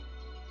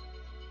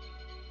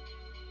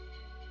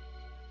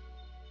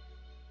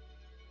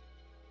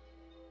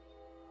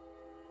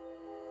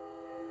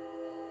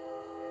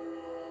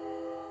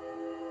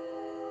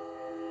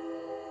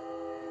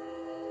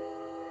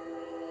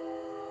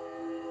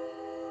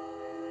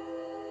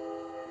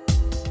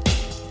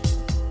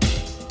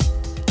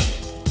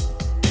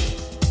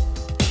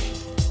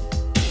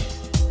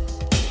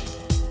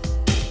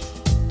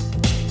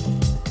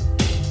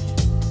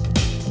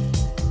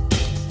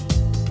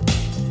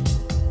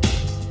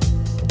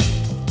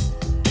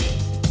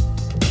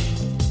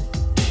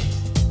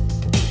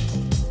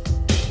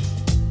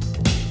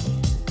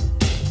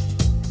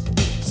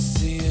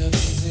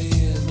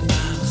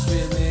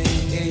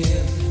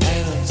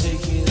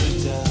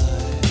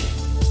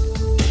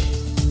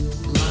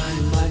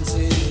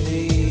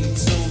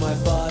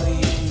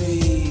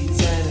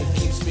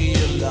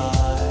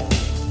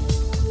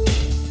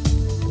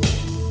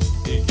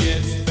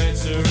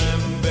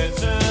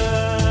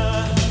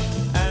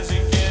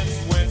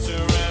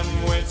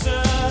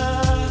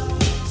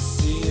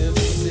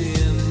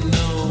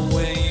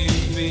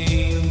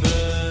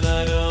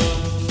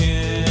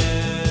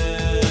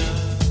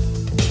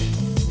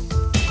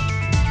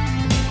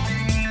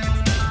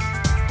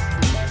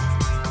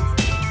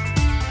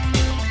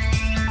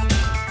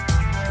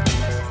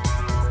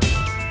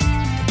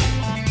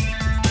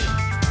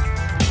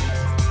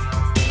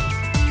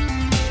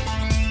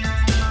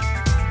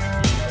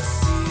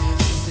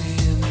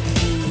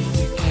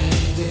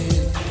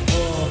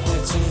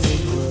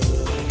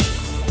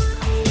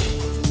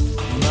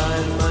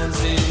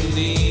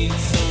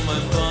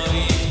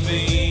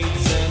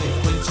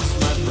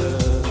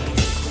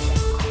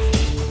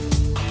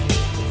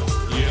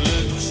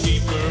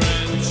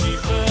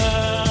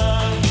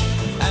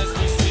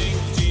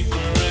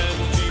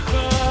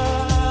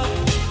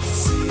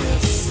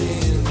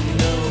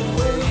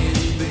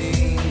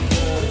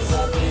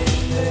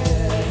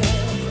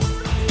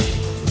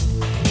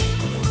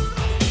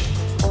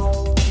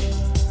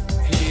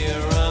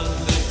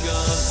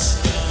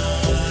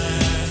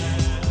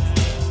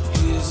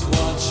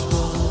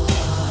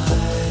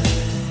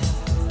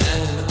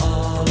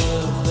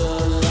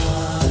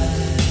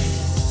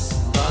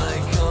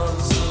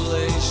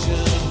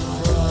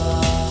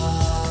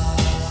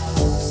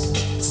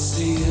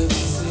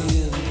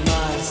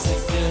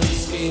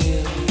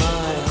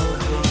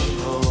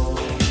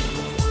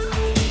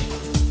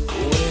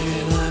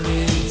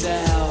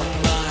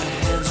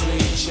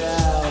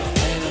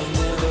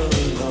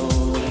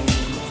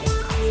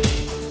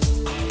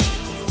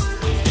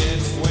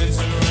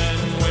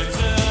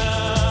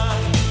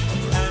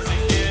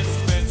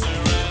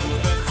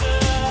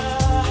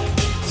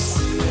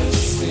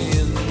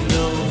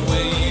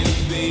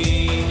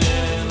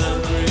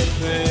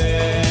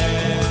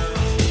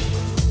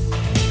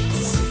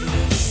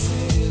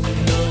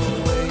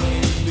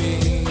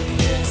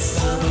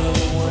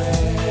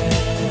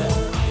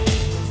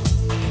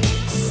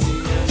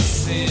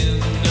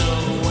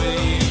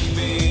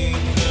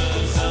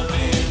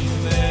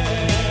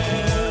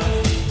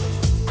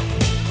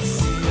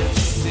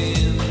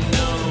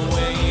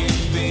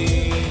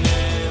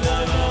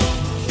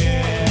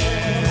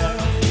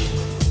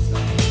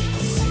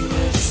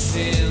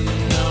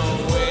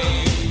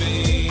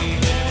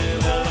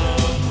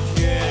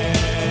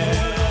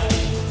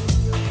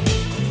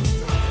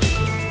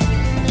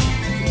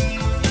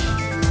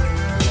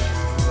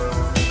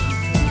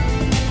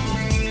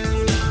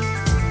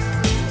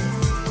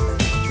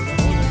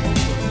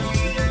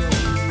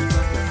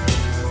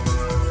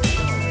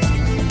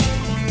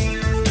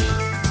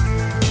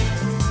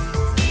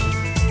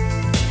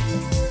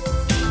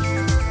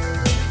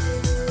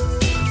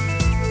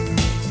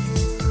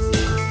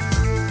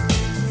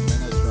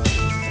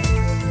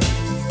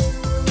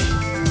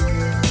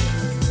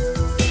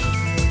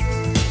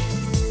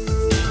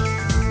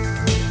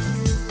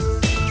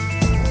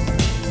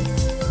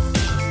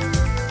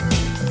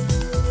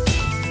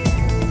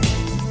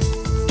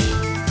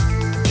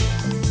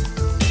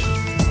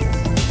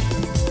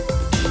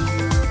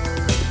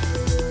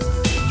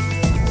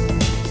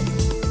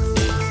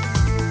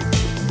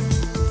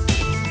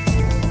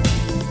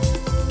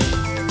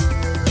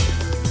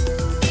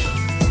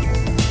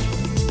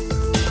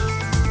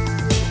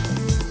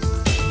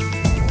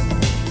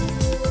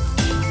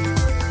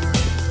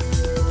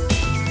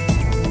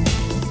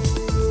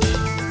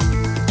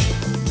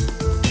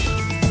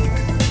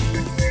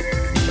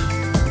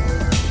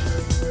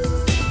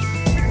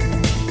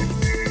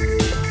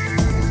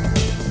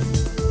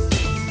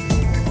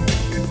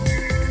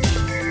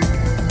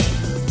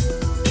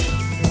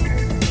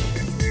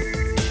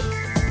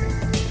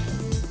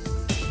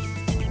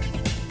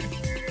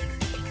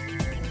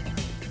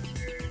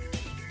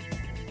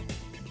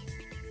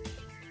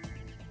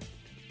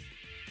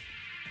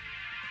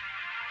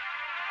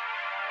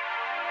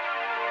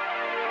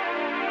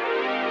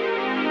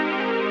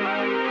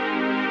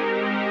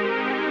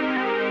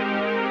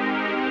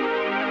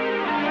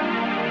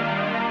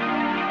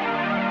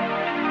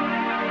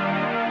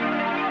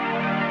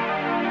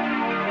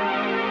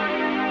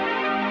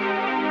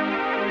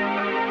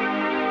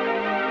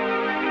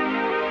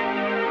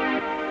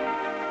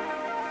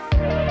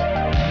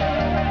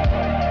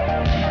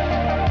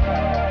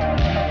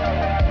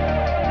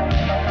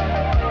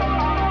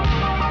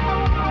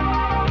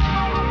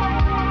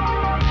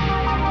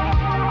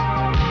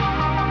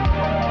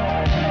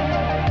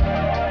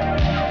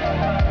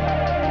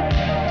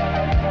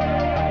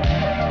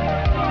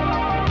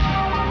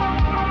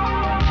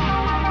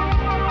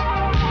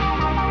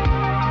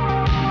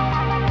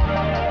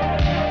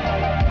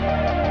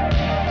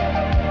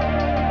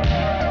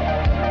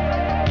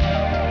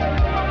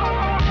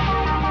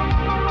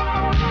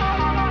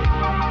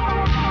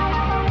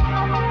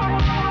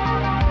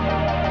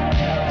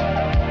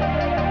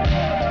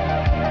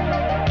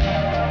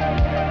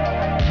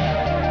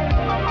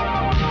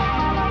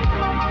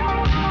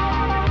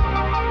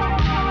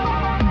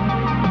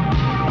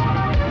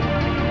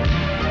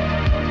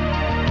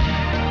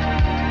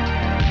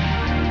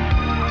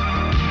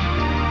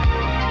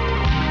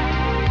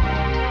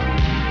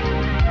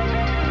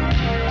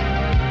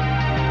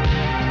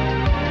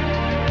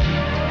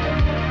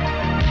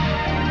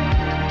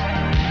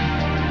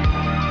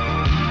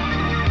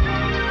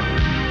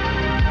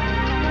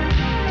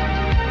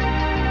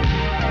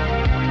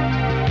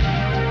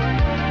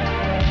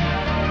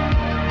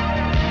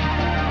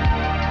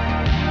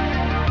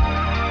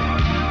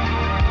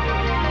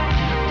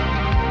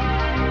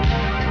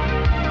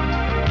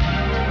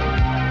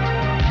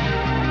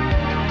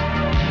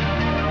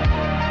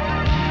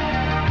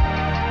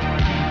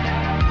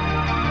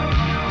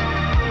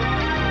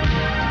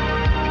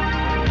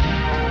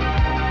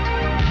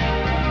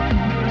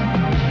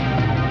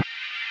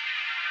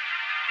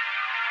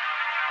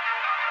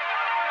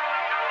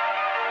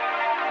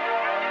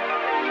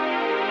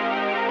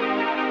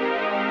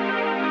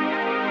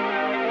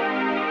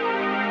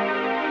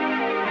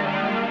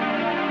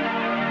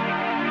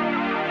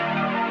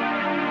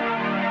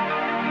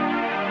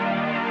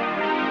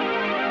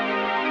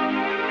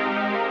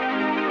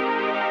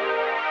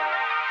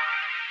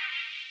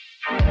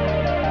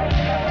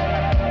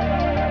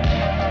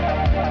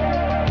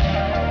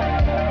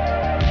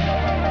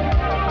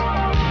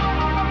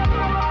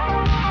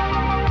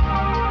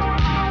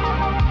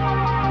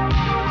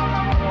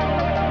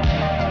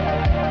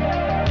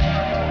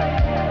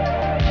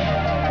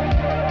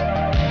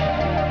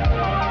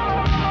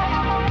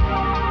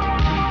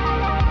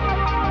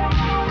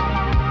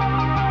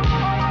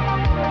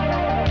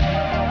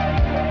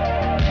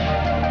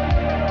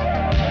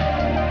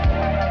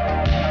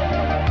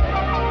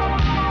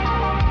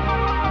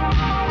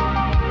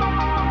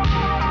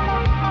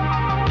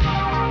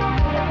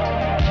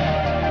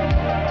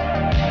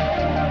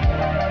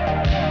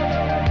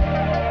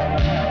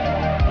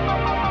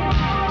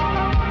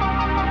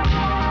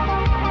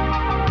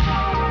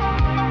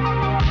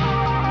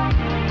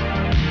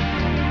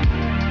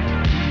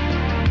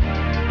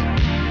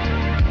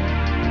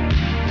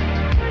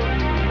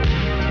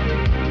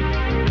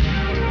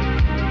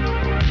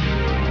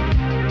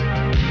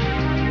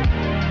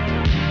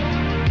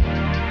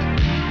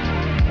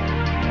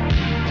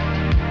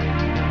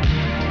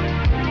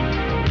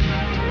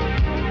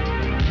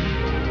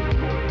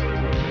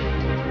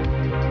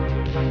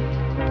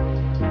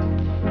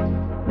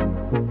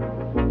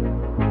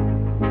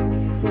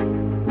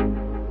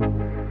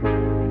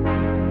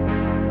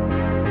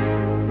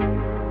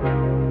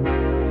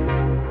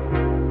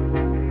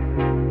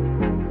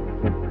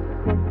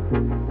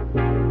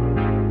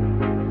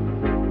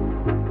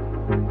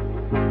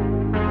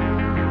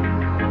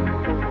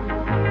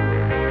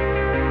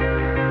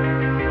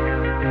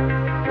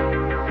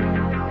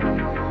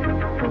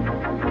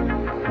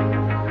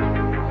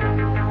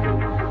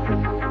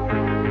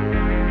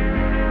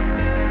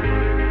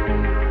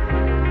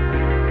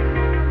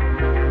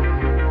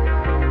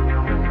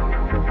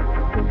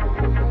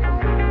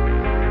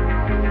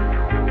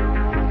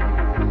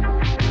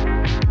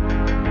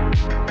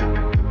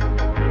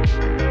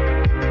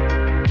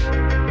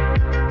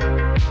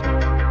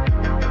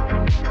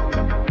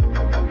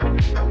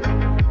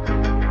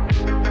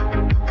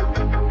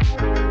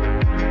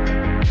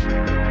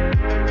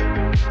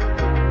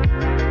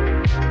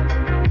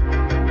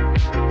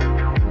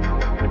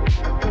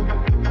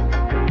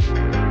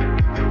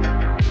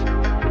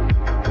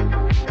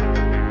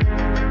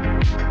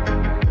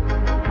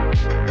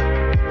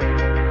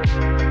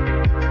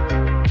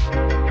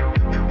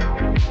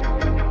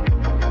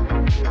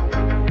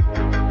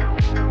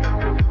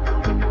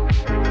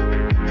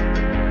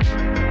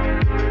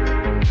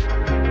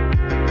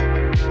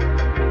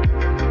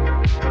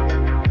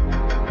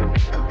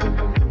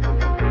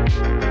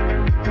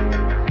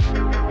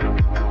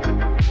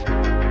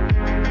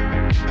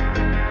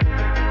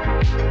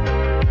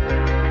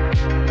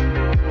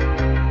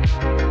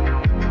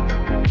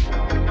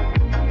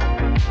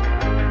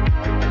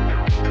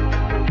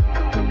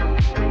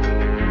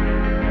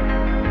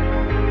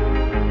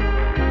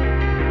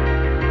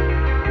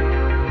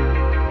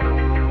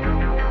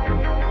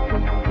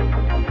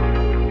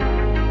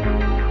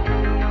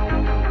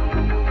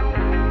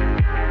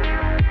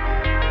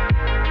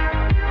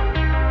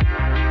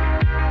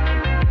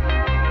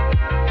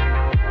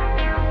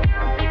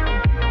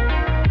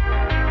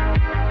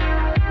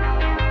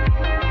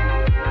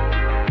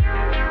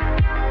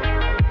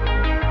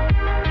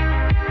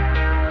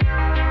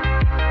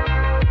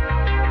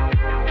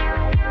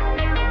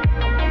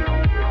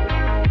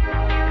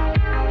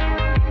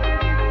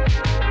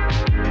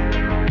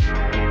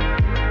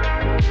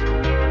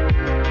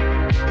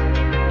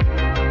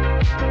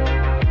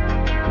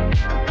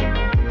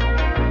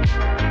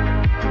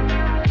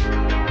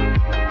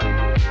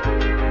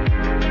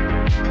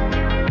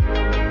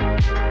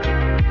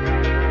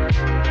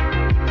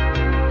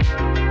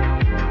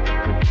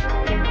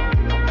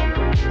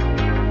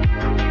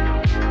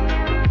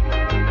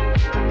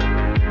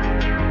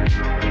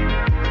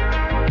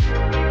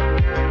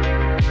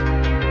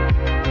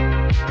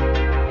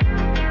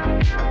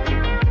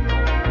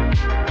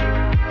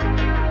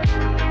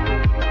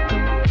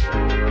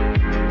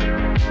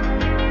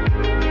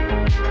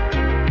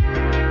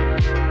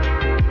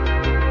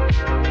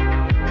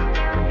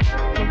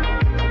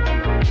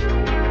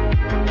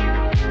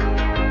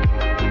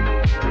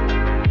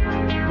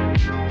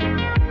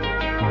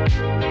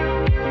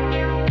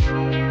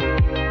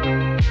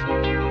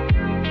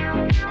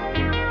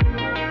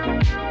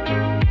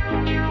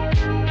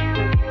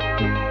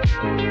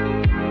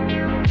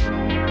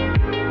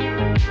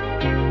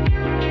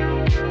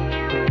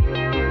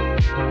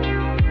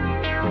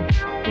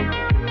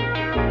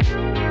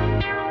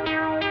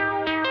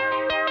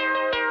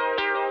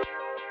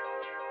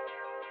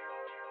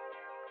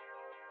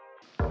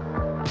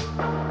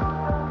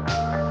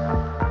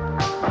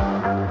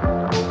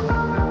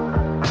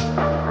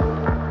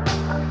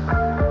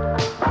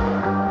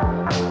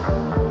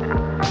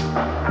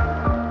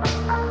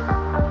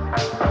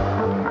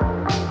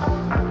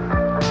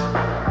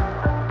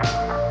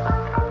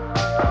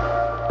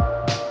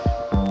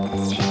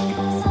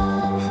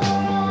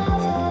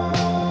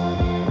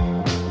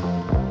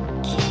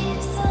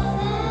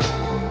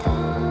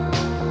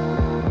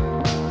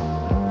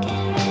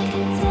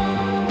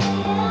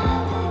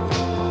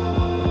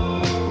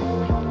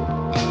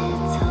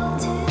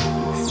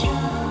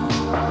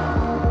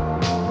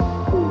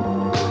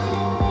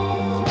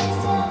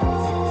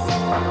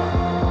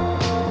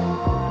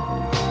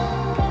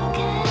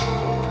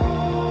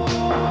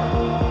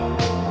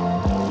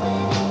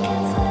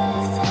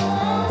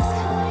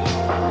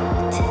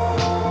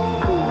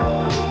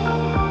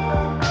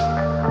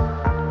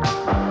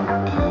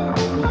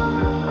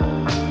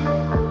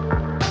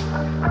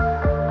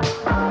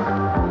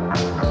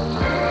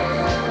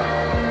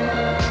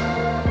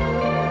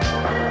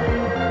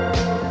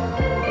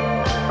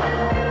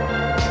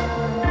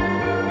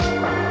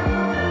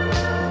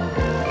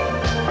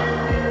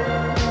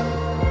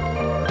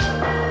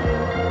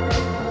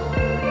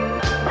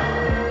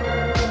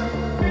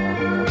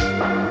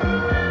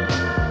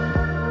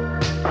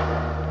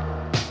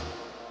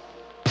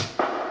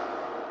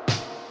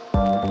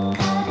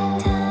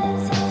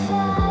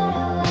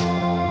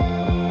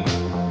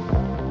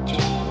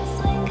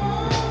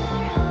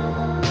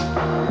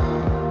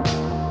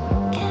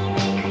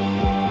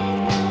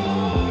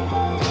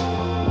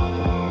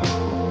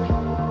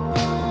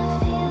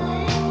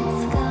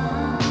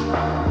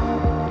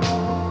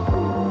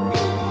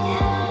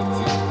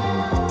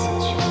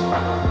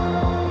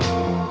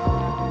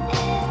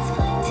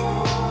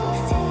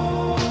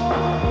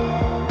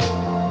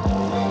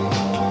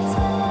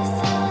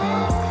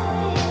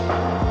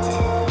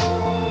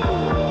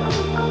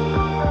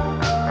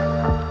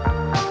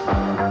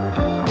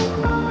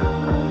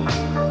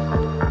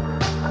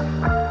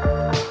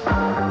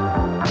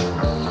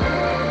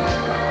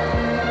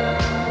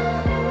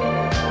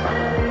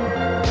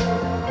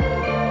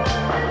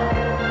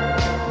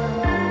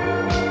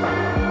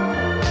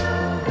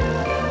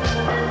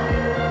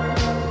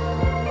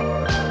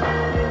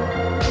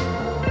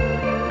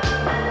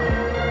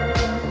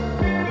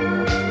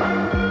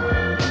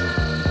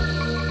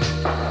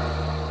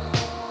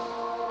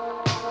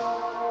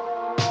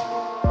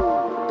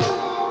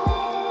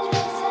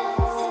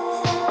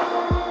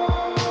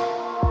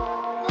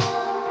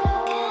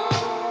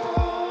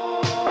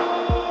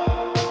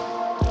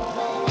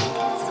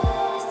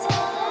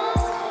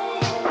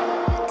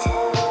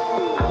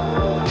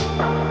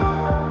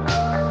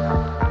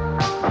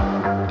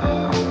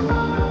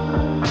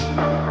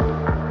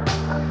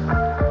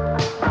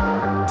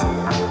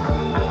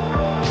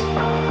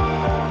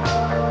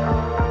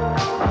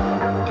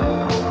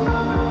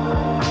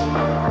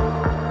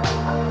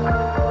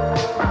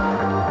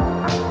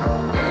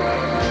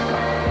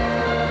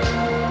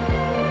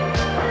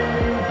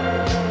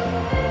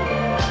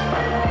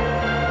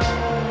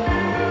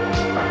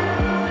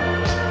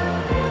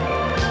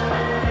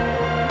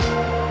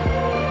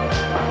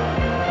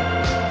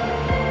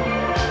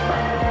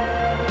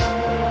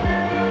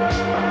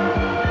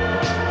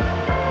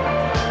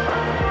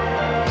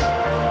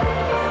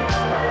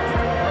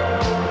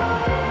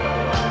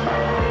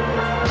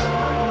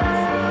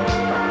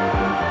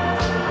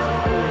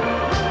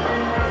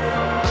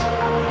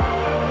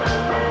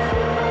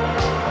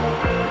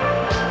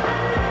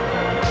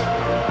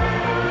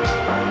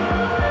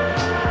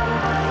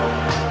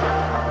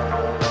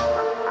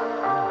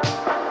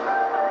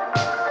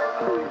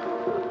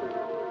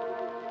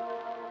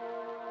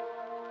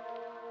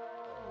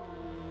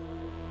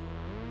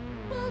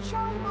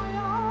 печаль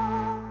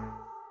моя.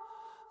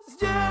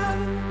 Здесь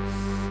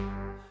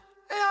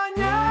я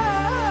не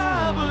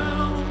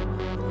был,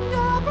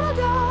 не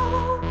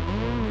бродил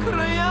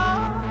края,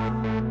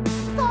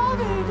 кто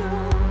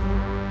видел,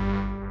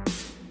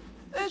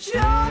 и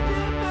чья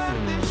теперь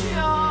ты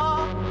чья?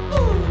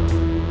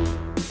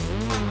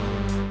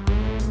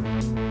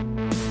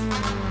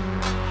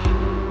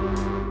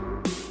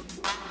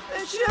 И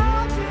чья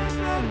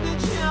теперь ты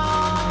чья?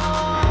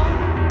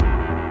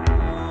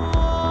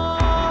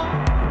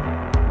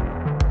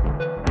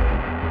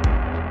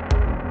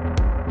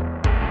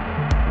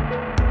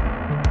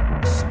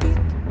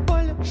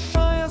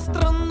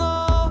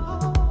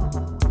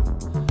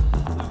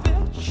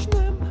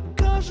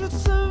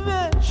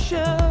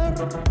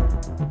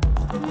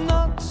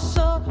 Над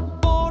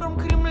собором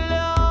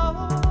Кремля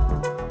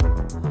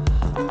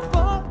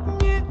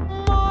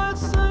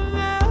поднимается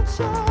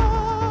ветер.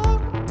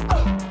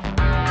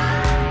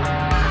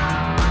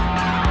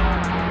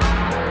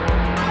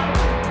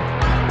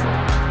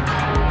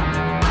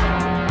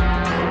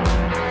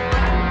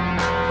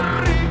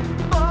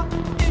 Рыба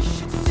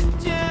ищет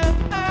сетей,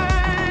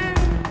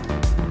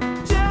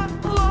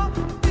 тело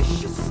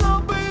ищет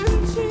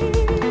событий.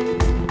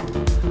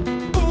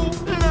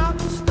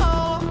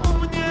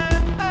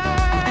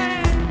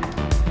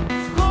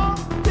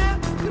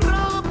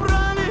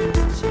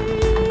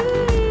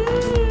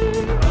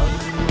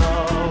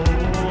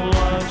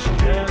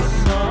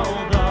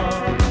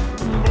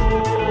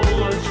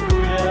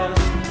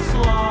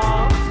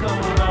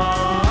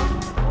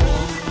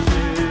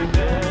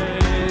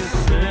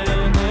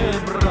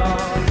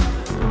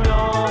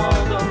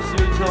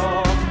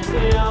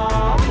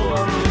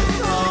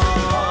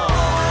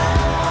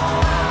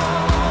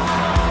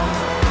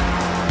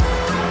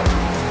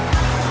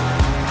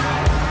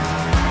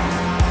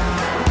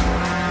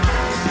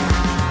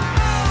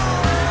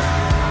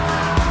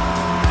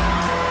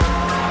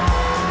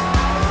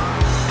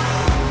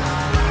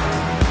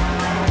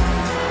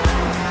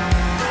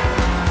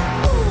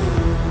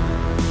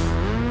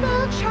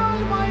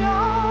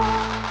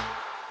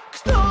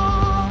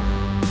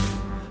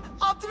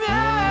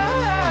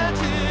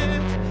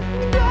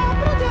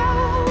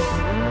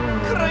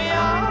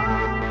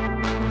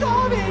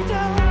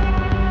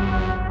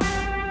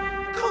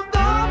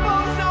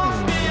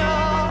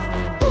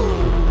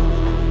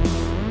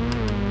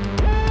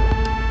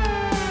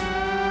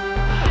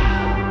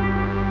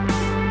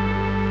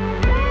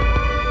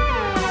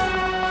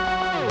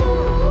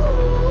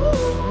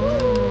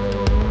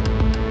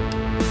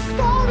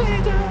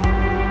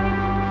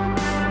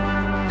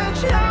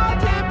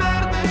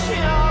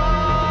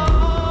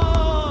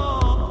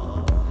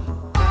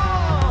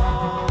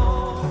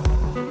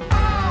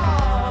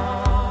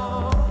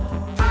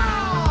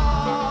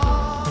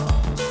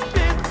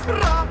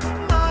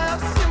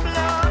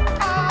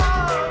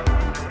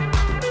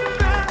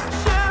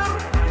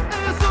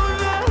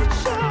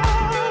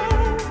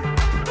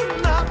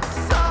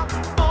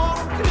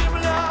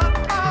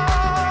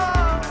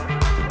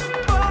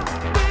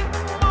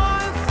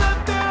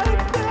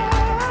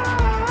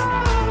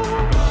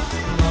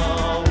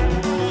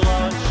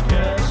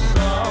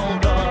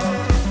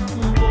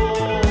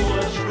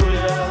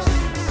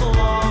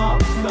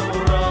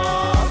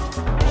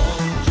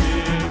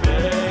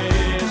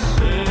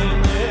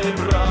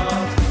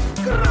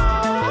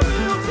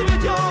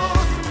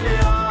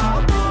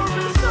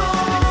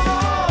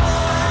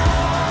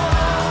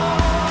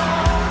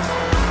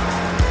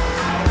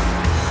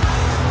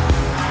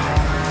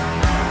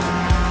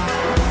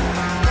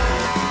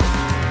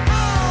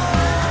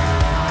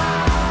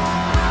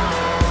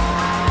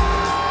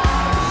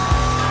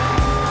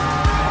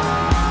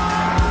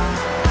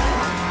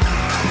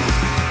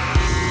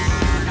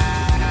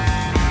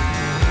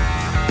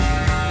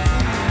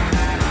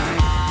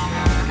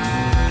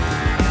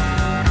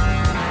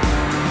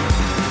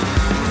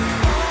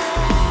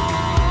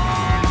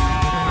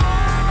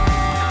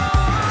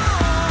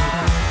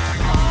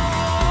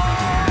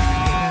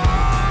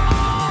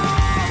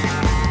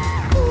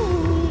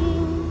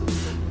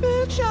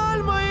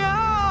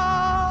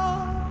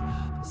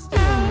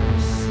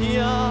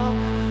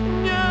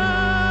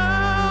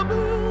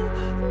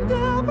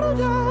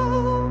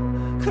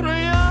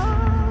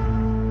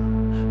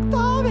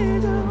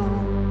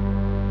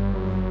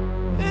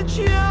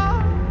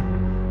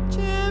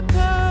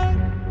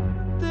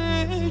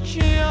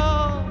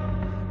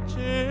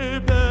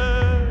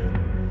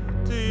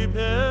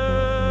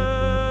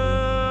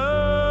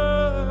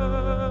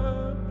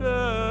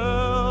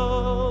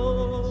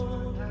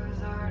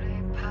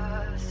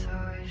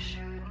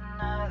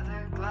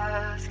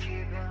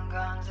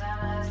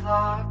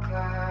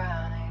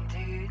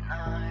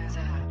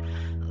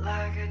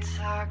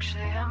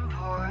 Actually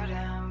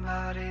important,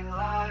 but he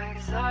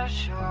likes that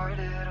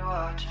shorted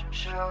watch. I'm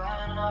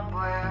showing up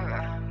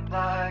wearing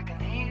black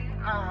and he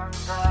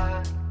knows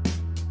that.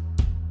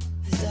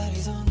 His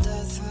daddy's on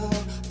death row,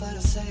 but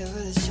I'll say it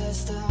with his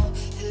chest out.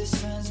 His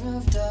friends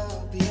moved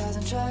out, he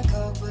hasn't tried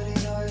coke, but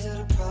he's always had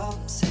a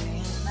problem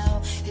saying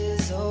now.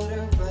 His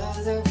older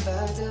brother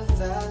back to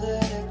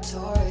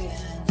valedictorian.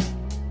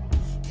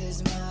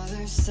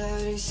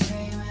 that he's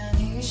screaming,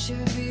 he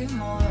should be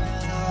more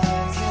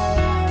like him.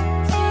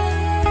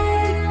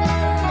 In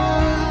my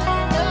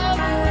mind, I'll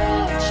be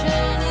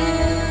watching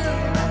you.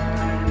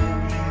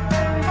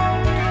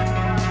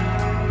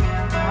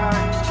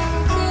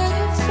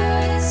 Couldn't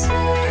face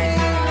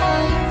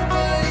life,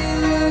 but you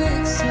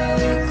look so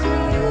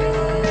cool.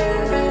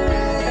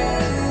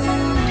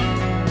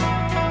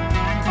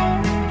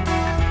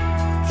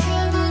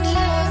 Can't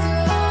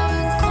Jagger on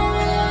a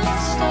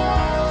cornerstone.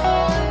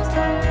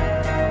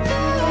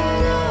 What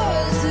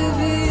was the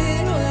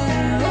beat when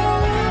no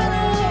one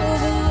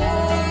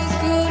always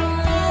could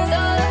run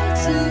up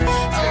to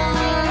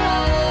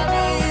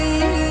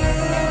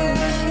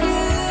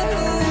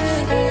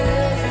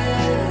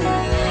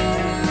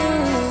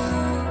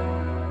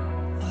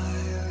I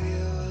owe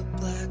you a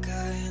black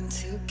eye and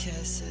 2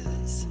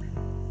 kisses.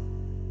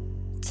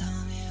 Tell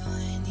me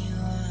when you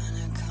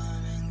wanna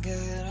come and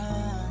get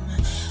home.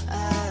 I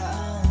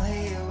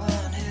only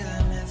want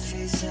him if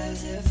he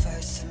says it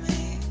first to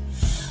me.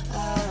 I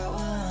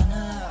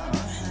want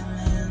him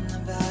in the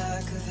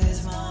back of his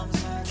mom's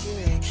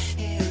Mercury.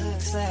 He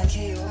looks like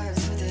he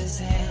works with his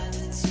hands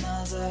and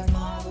smells like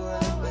Marlboro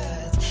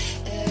Reds.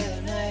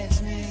 It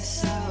makes me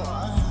so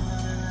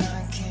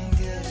I can't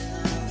get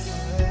enough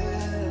of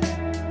it.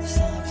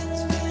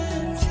 Something's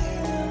been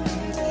feeling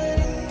weird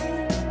lately.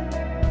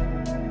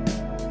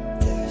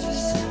 There's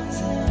just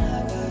something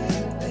about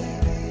you,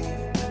 baby.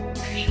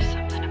 There's just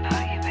something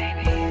about you,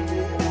 baby. Maybe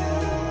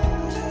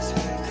I'll just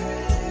be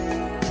crazy.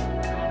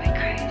 I'll be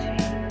crazy.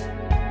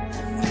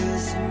 And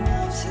piss him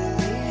off till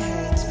he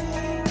hates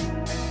me.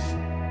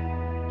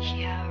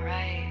 Yeah,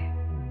 right.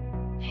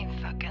 He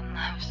fucking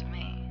loves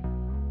me.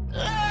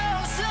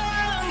 Love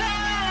some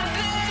bad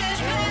bitch,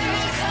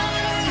 baby, come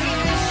and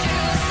get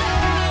you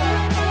some.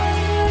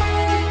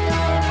 In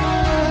my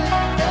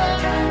mind,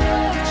 I'm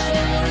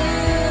watching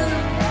you.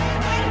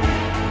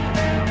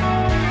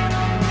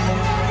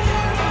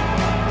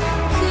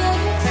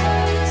 Couldn't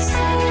face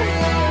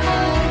life,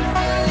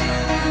 but you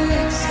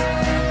look so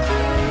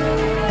cool.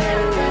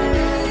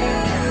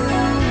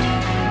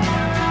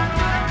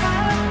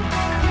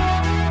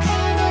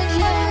 Can't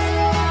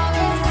Jagger on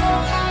a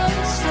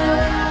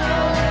cornerstone.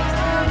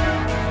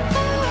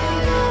 What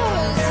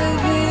was the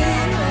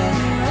beat when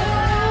no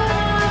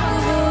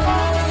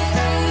one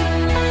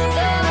could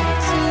run up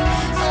to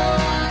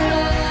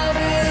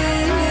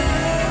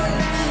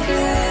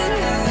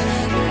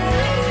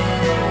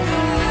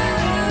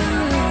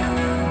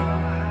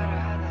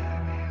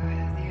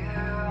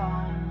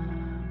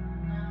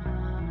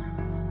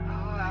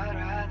I'd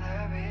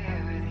rather be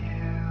with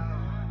you.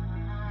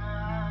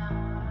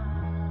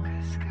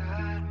 'Cause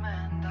good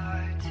men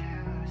die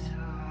too, so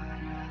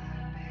I'd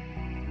rather be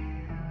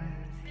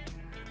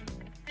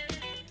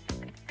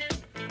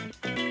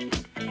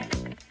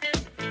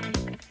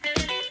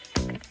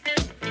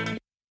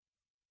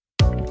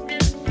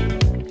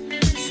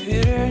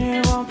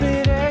Сиреневом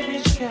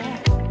передничке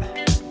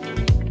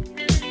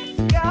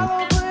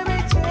голубыми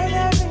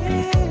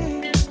тенями,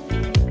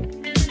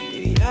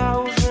 и я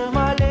уже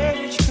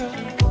маленечко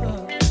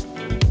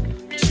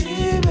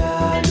тебя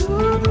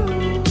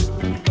люблю.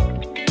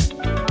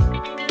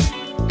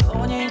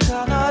 Тоненько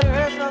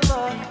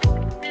нарезала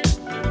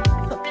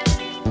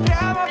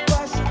прямо по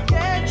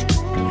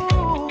сердечку.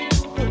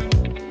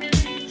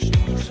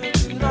 Что же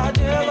ты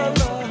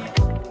наделала?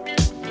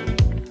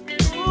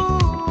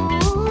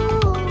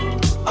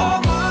 Oh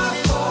my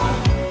God.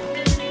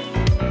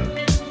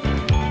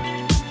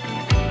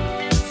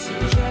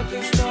 Сюжет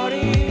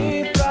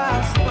истории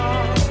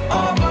простой.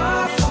 Oh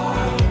my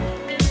God.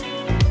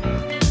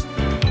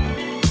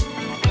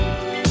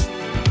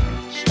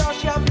 Что ж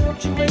я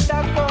влюбчивый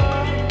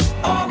такой?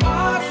 Oh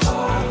my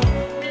God.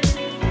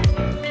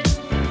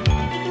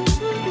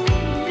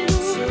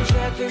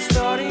 Сюжет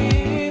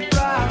истории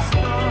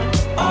простой.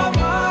 Oh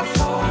my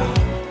God.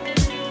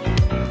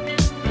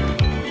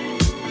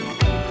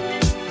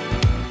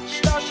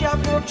 Что ж я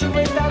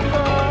влюбчивый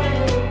такой?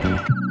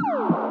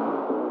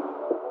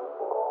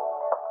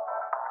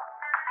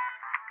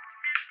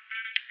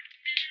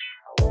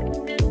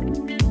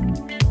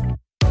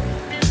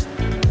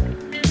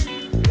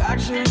 Как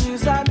же не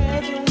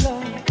заметила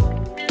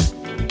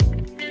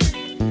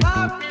на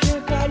руке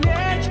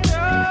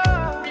колечко.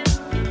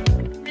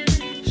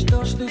 Что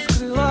ж ты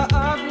скрыла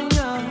от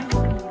меня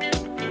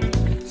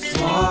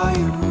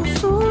свою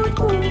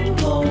судьбу?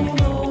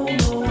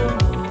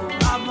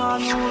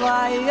 Обманула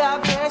и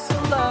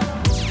обвесила.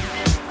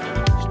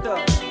 Что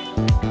ж,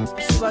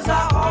 спасибо за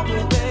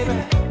опыт, baby.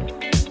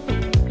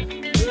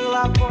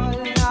 Было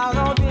больно,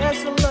 но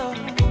весело.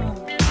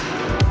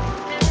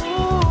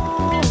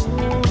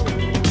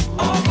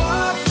 Oh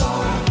my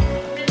God.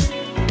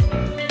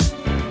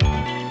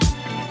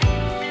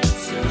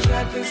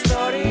 Сюжет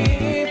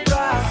истории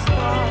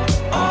простой.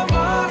 Oh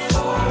my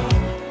God.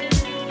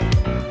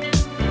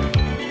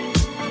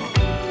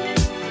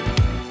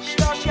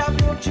 Что ж я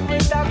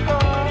влюбчивый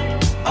такой?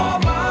 Oh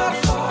my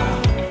God.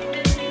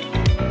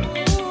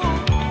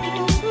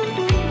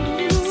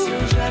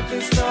 Сюжет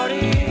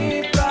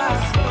истории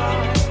простой.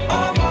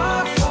 Oh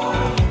my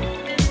God.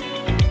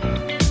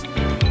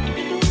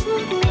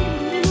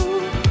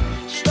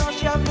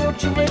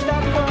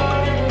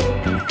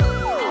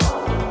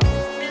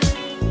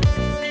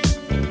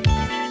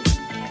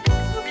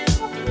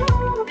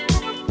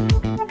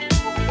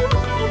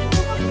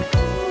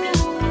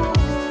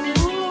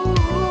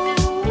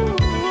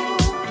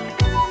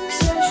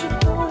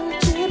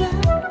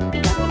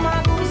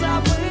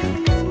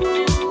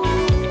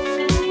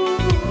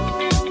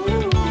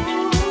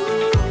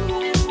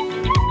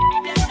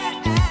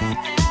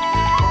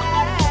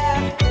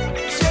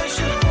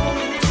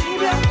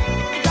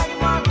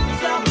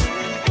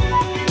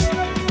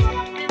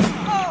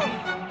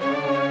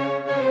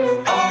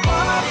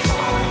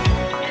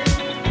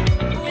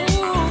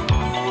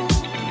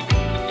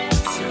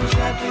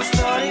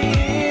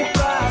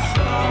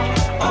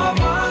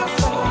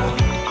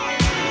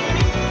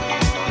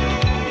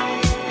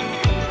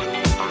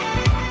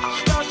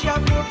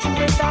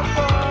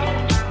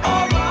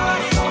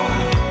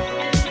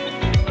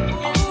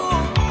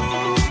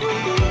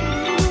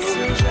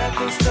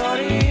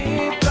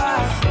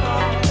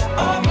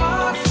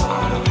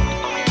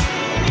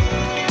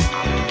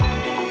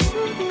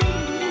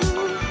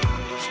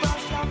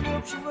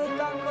 jouer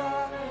d'accord.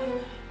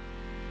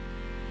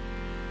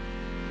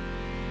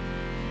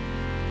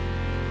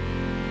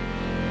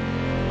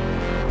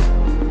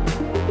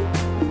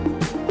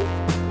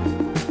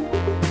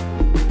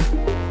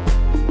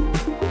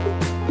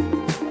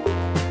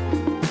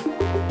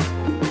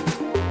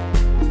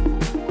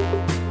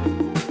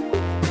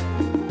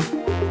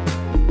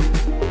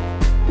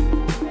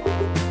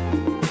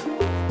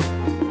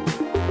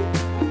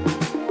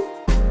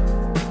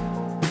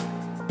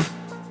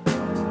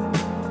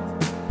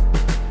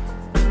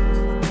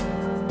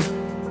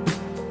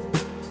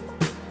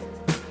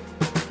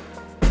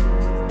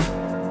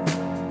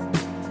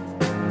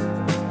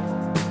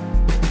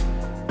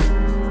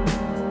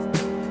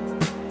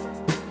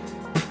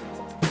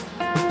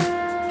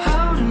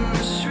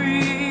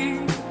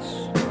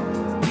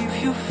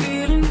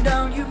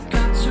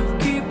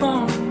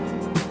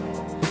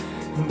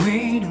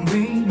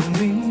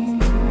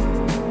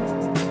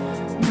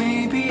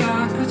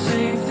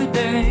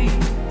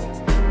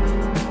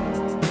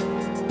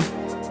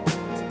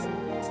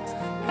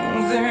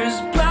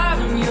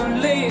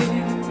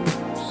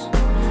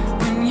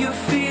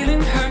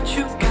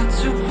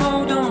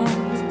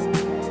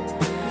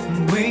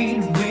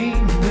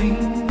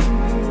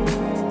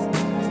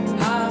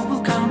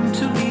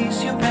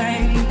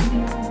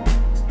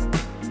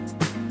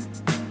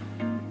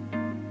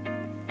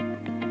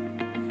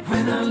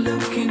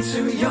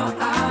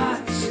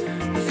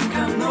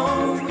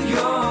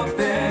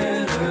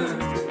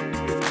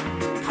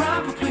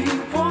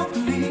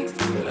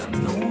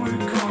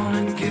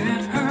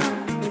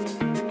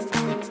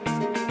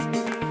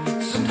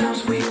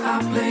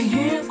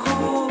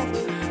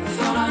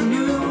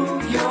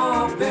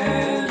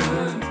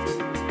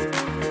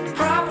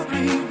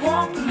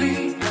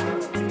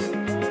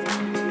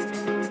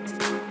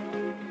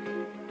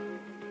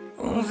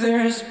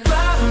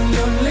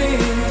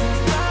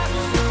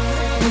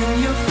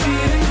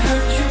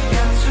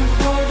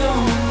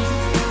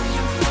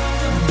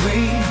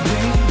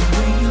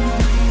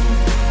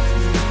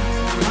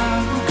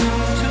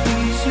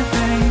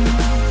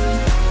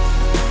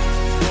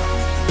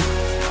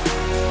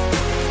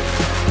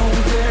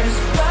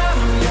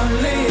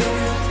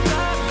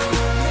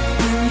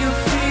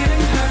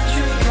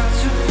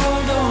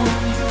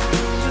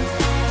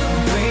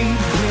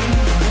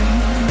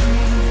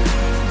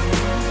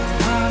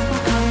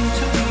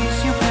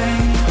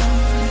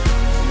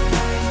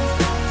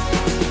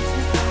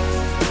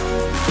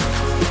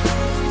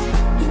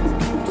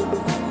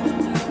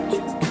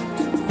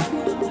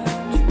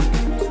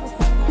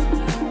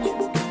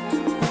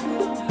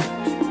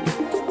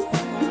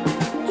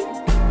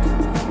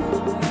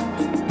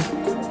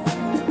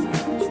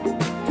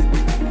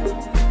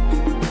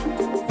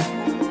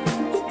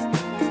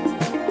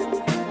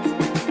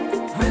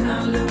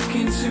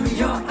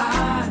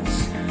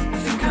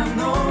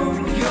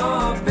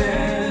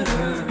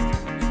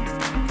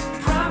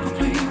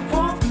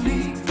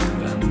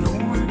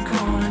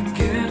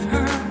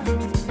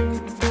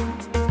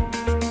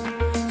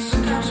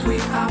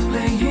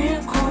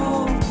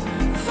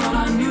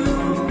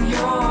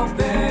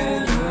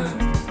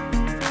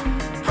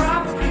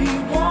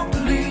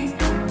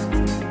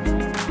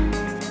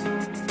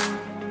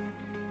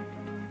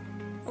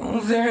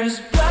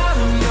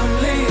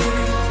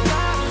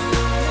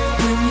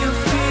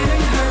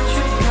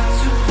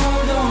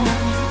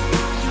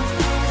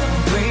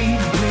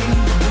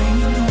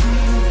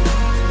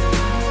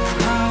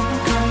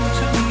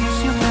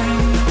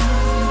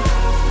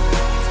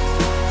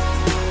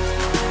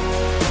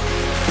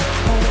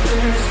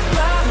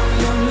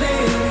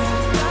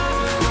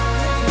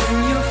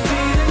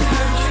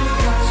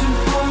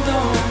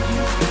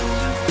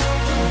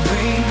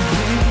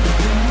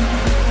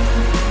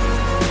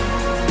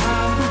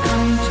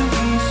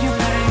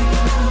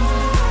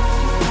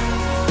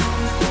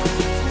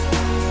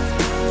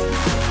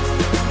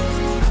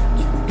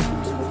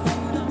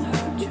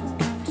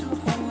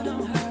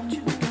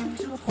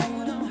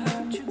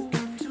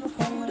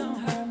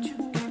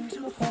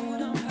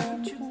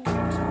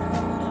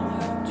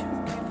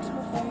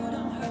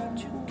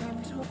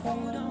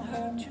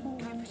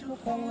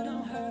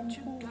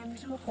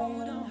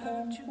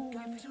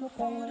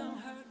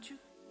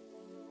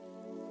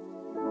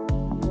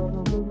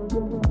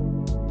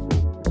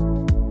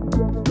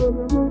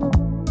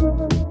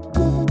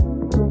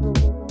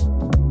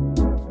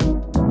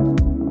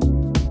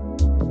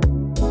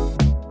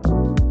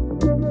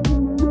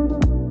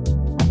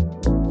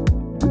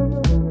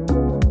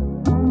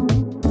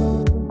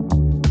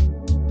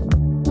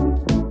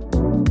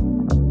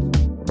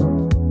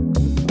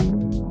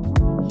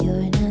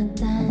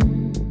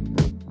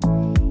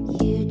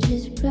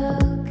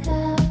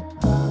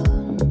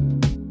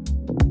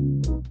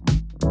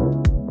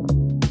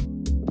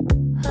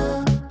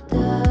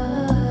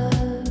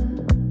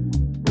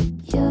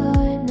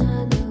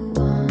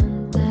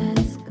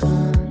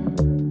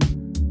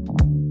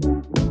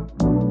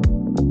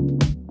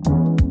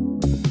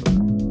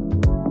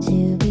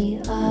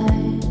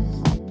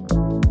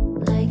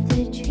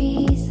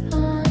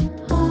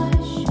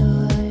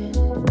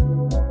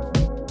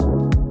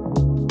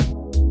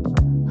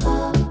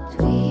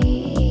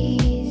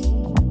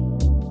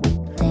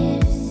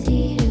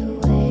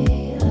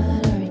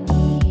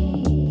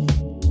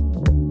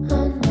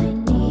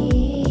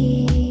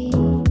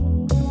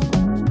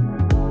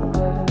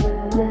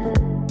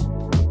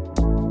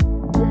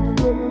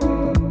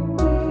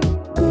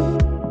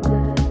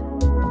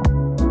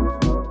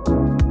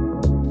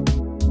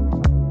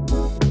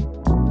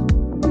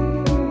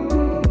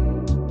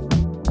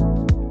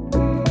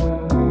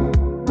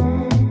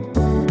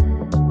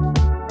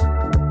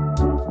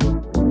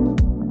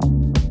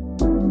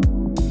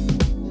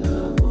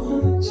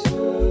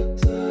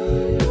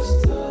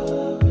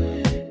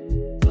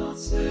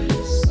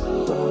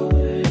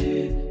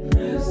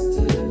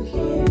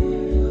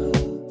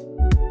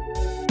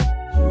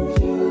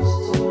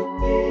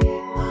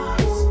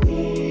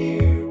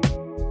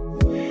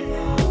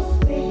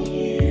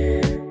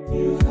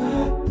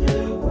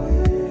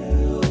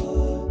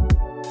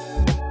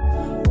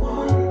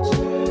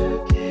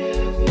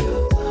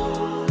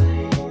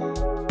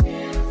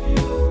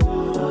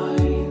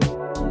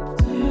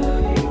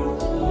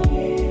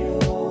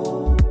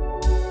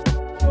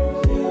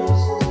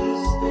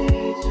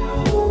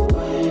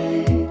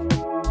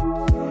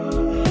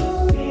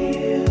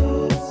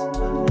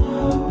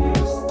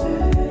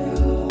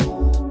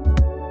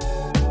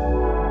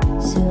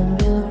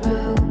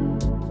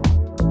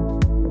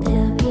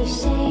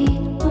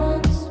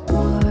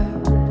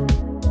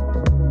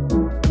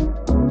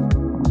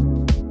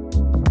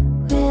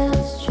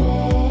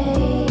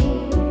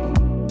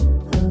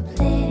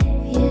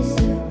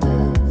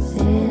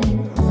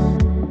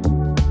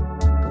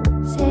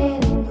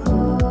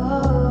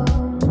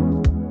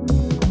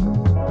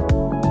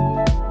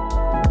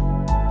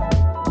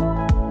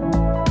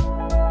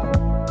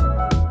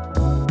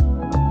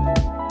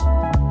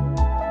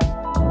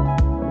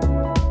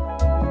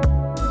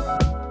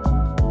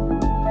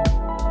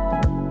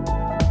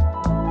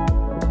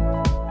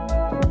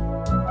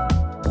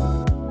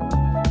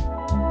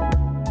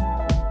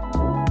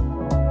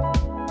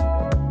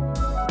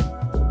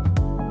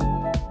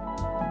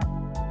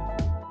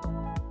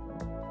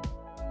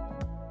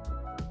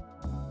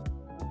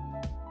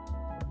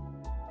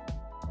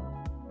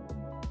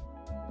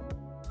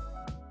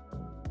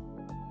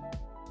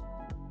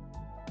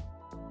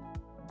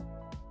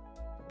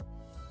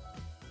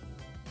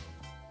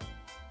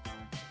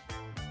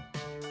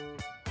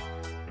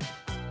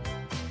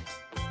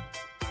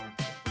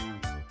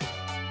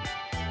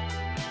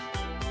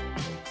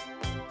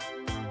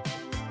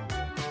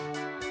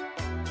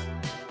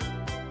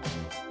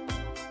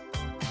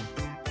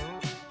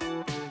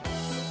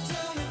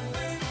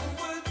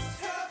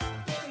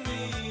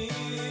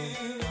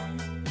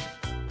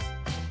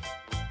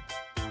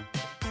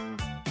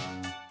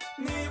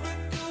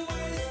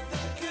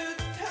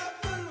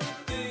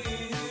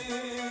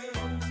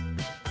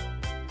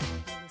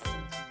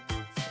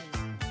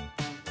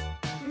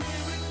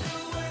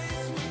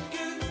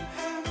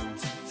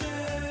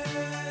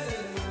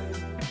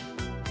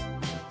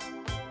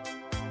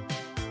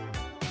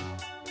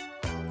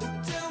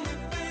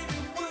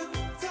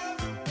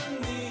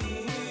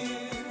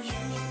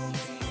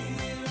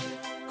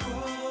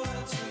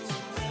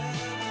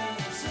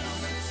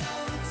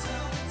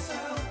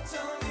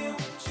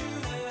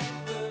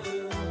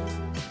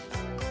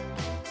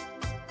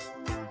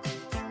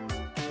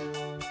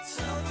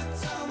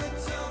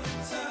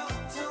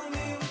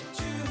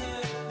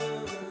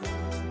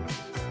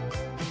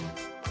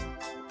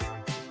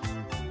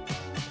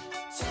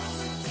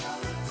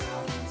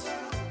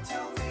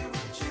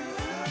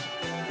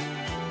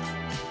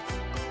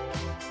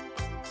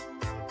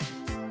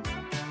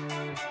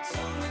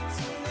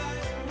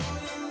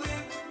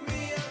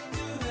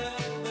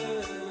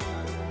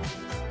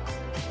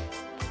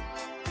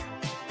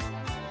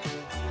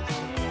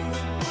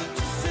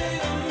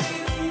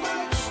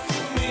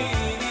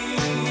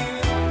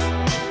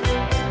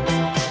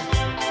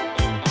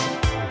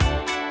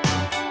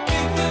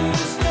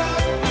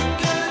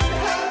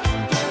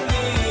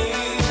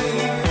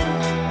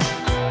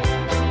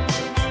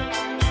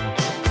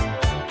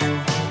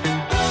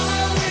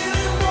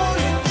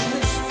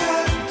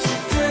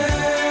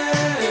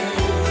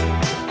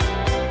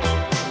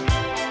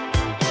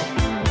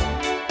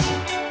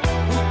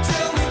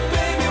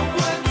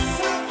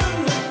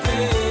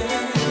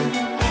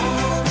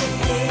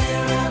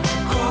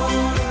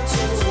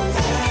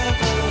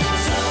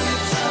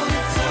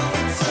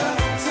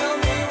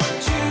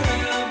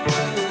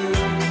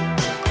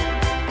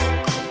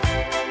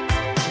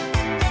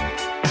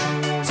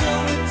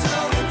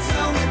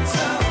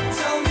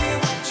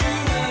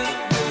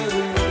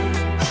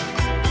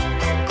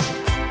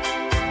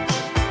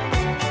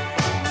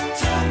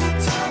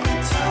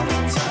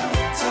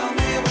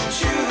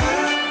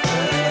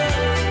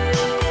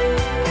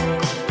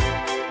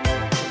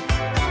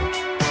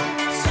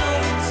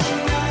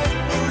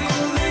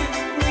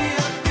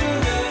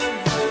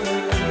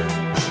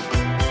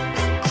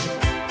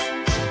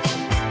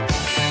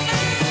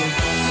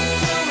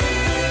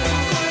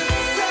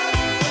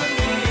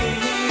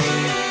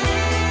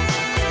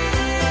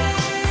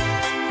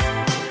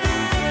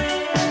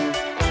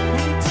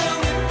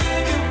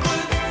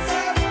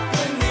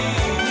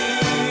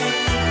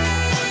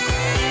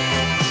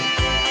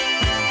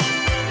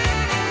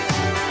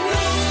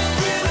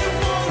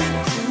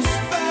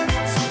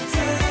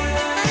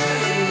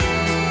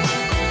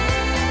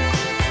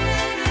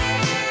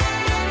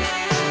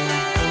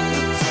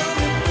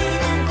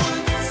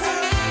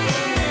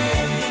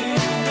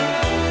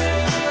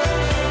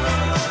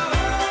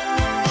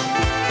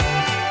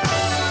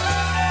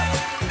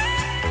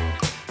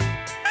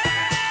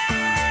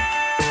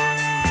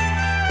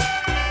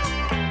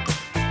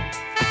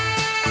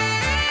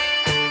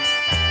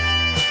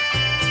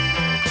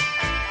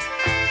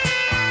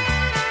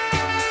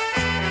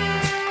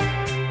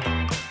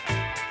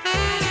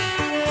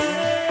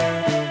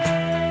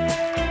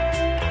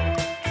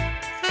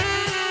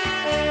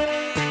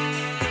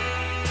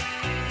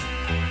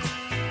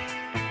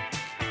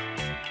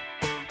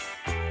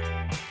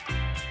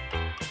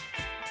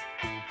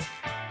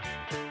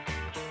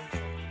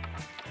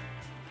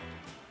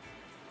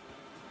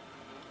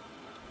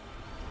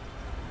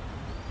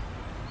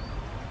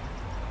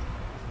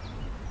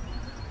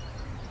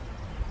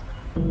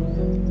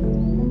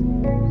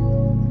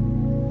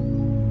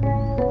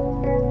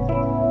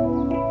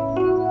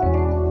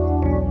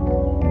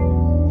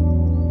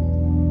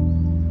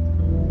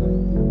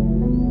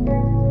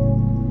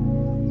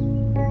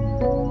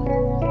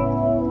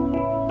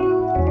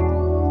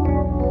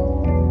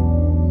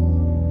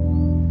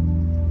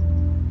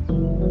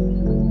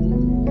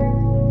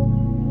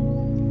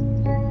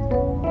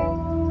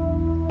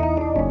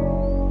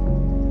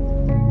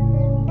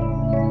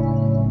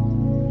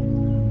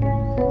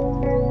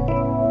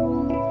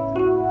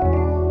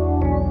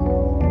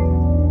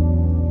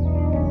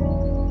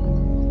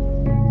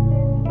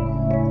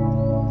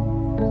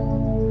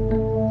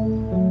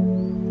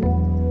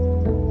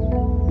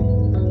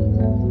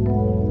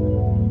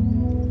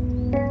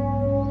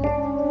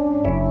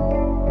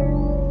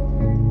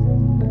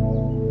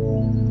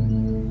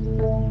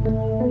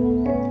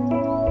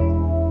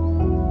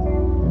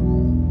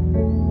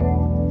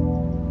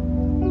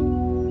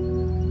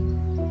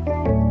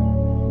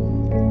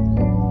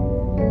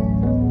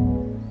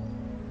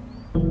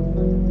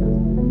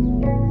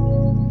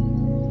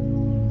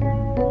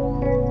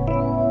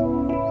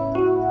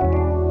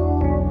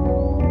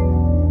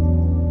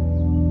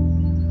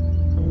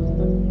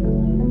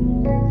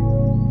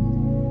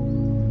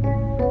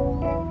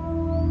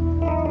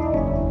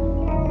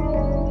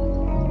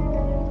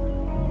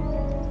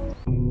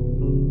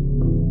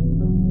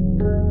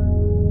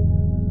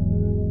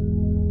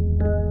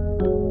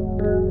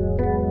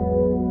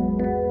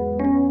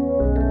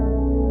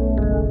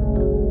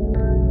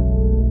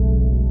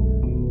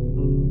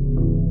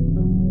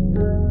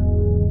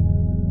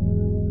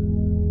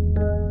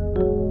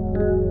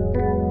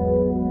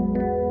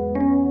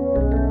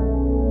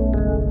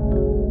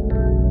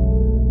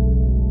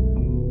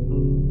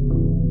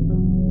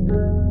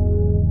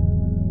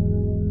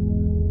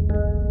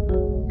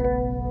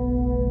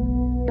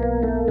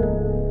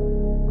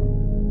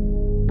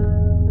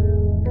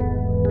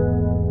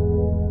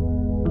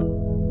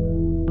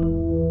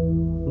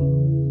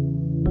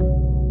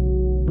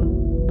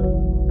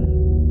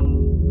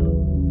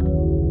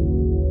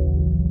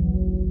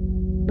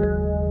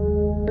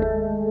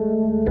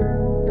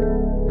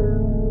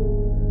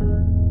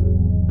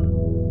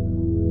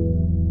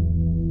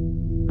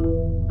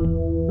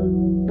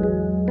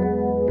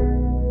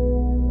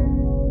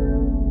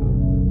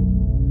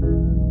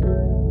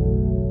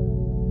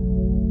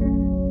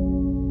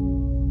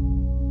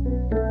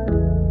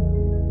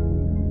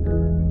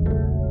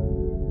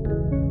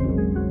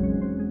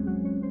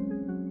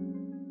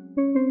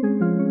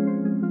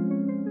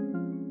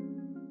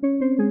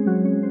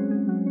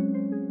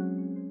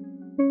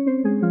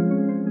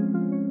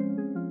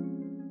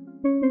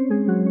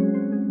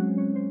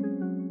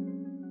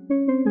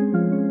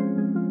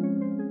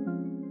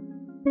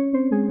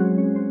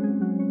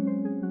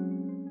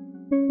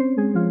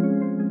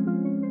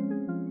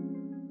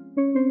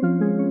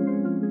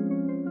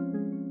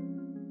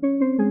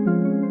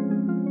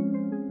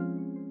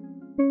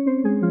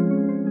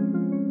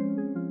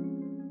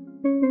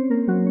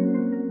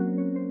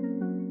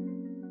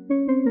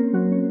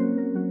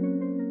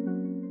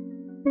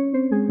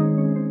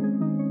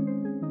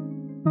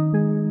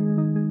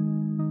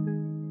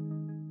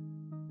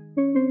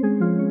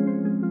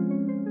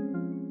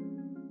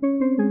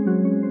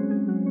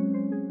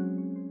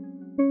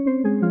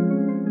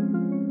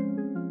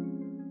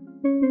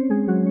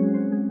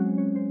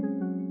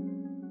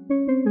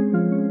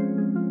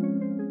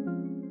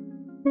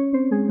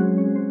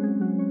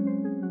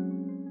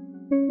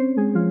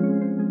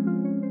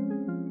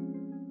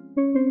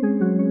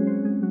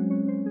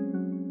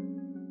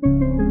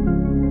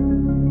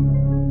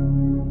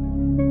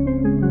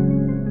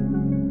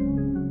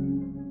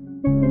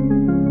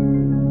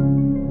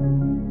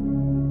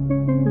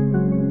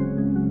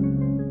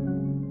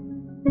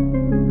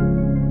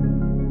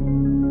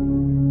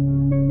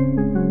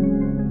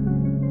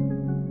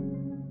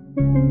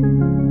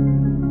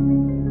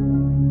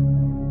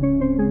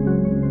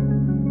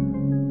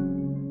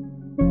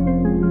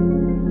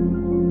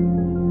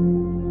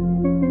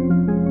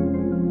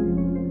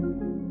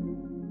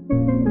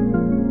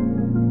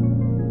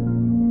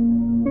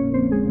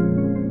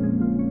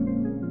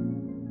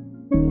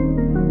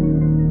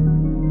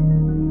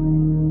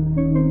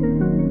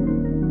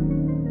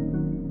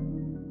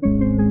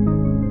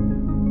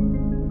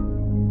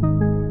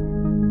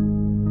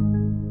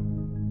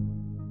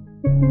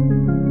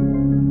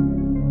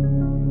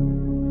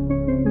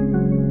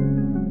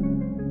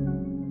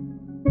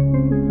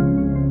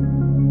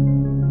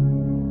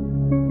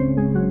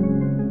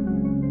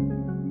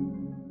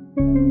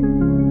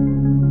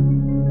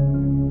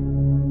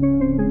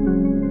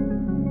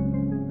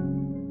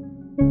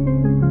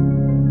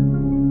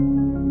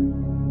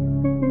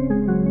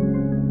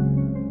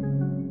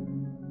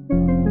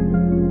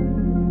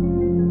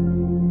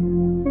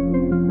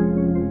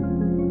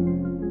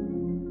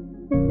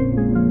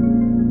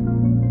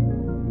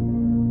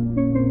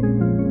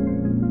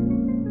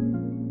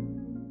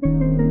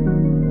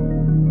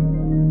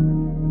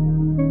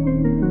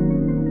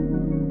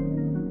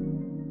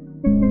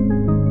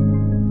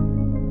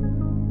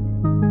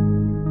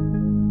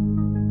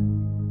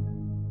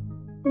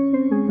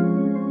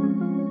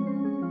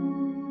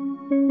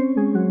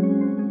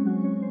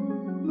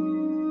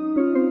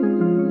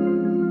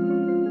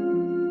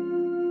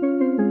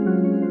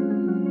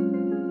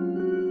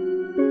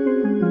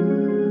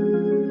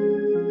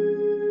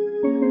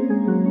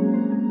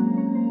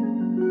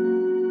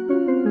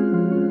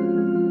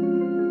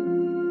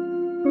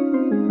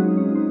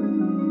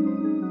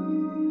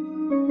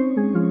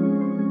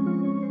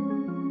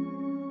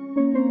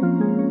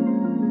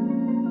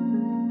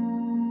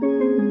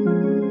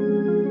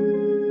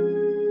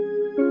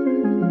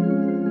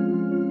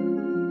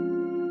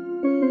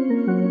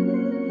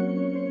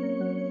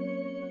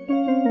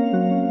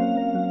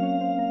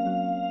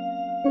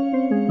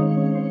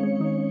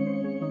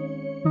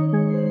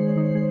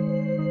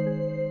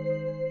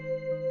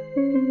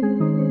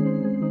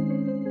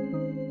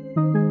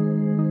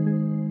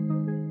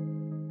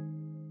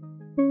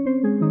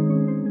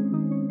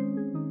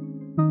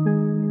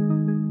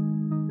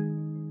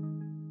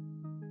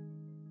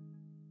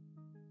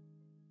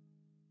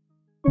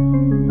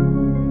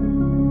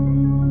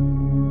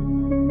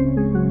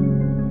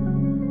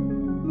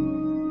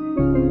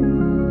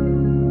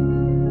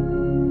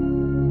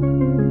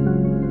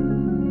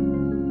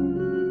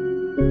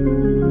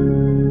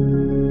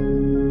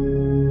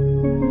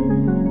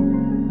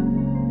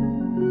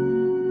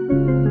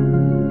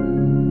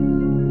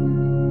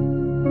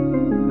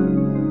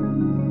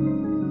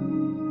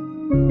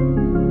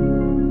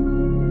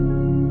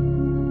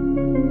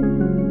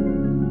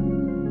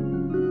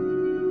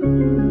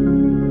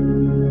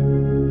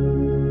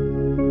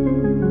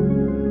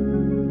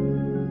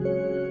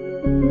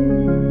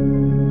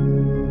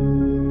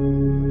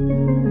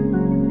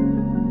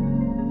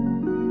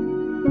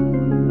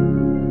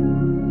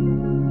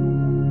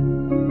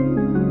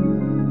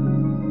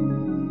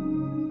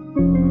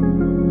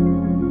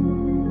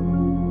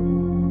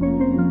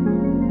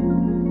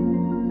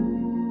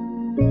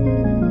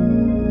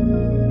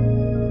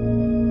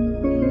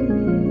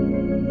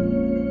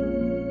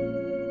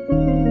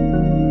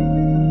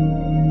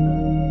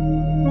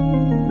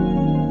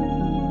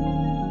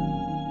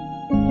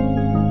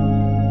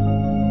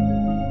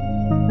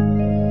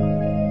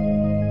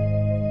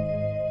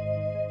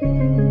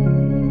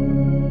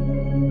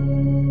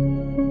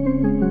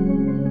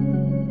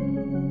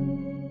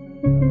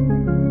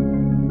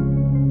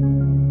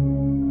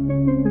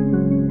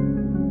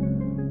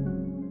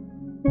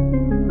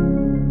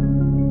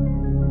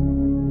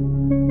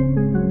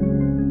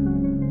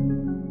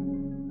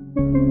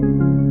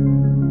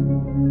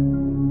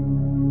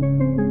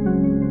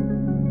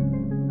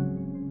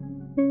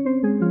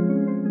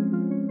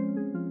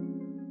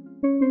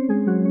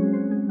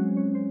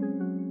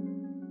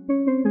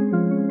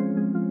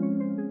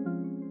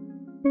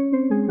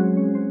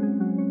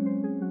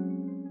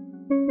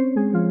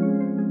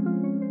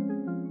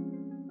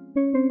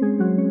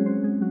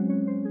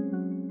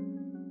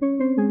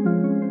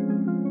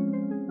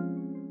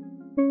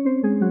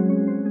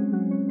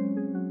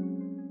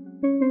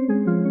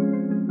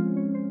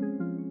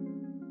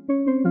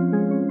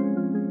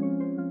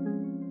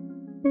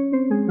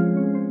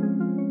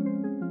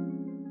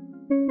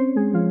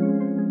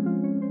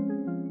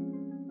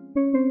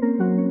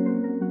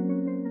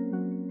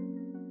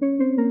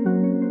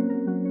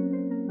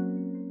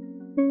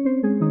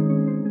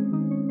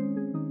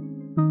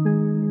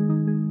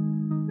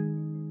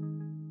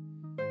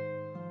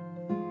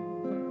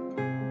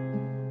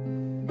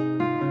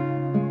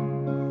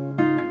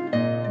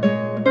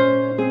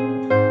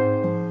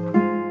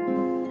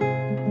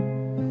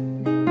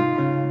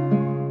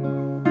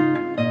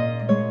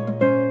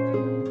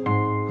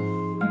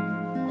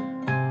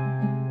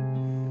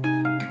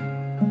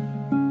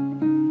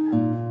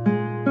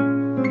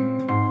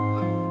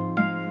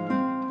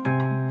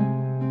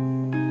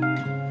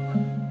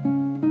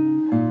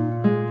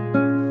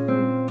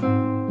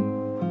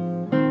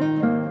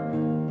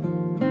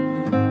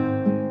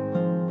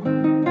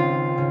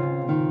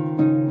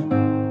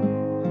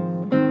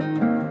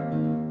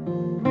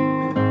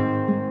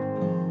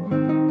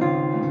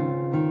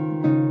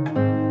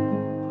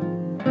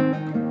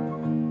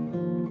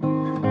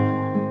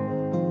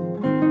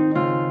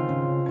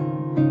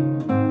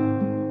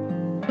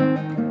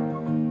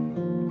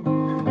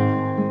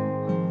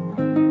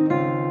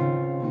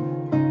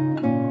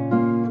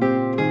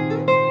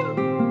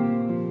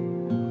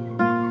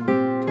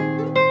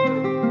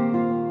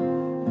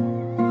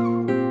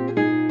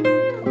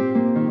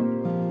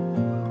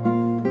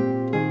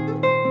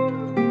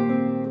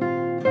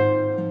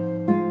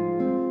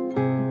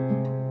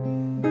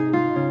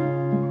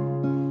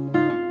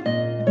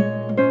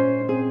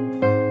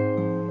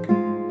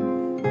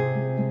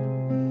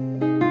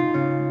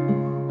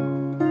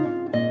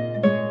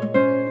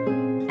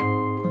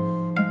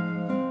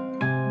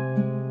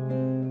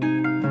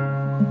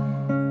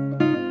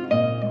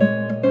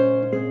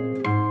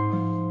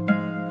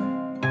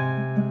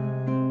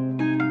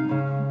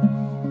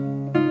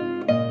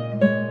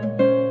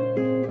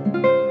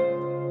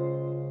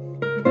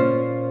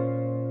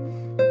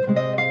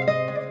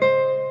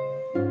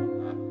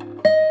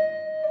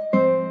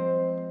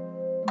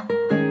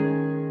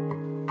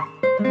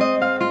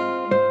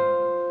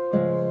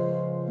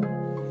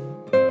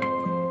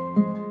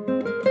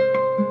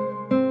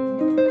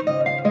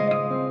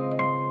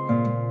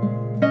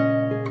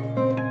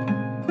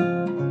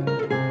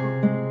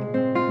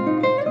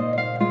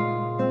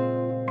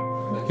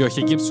 euch,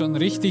 hier gibt es schon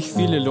richtig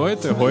viele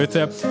Leute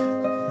heute.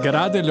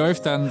 Gerade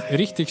läuft ein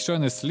richtig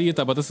schönes Lied,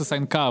 aber das ist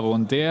ein Cover.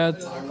 Und der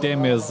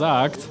mir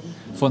sagt,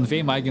 von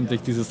wem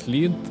eigentlich dieses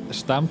Lied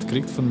stammt,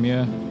 kriegt von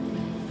mir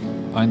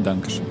ein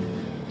Dankeschön.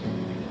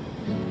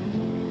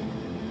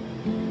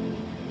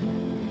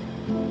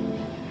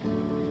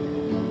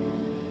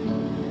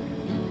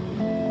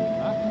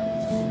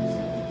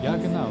 Ja,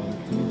 genau.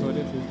 Die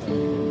Toilette ist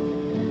da.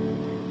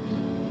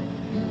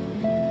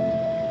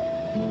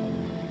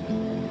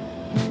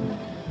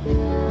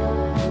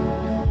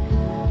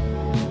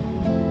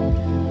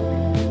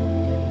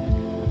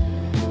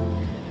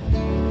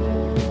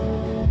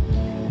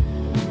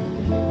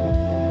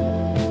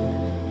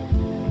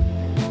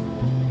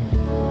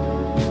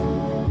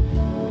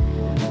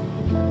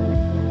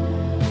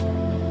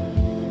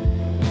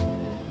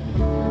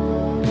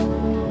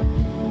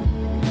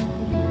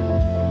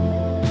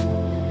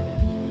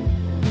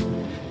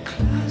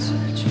 Clouds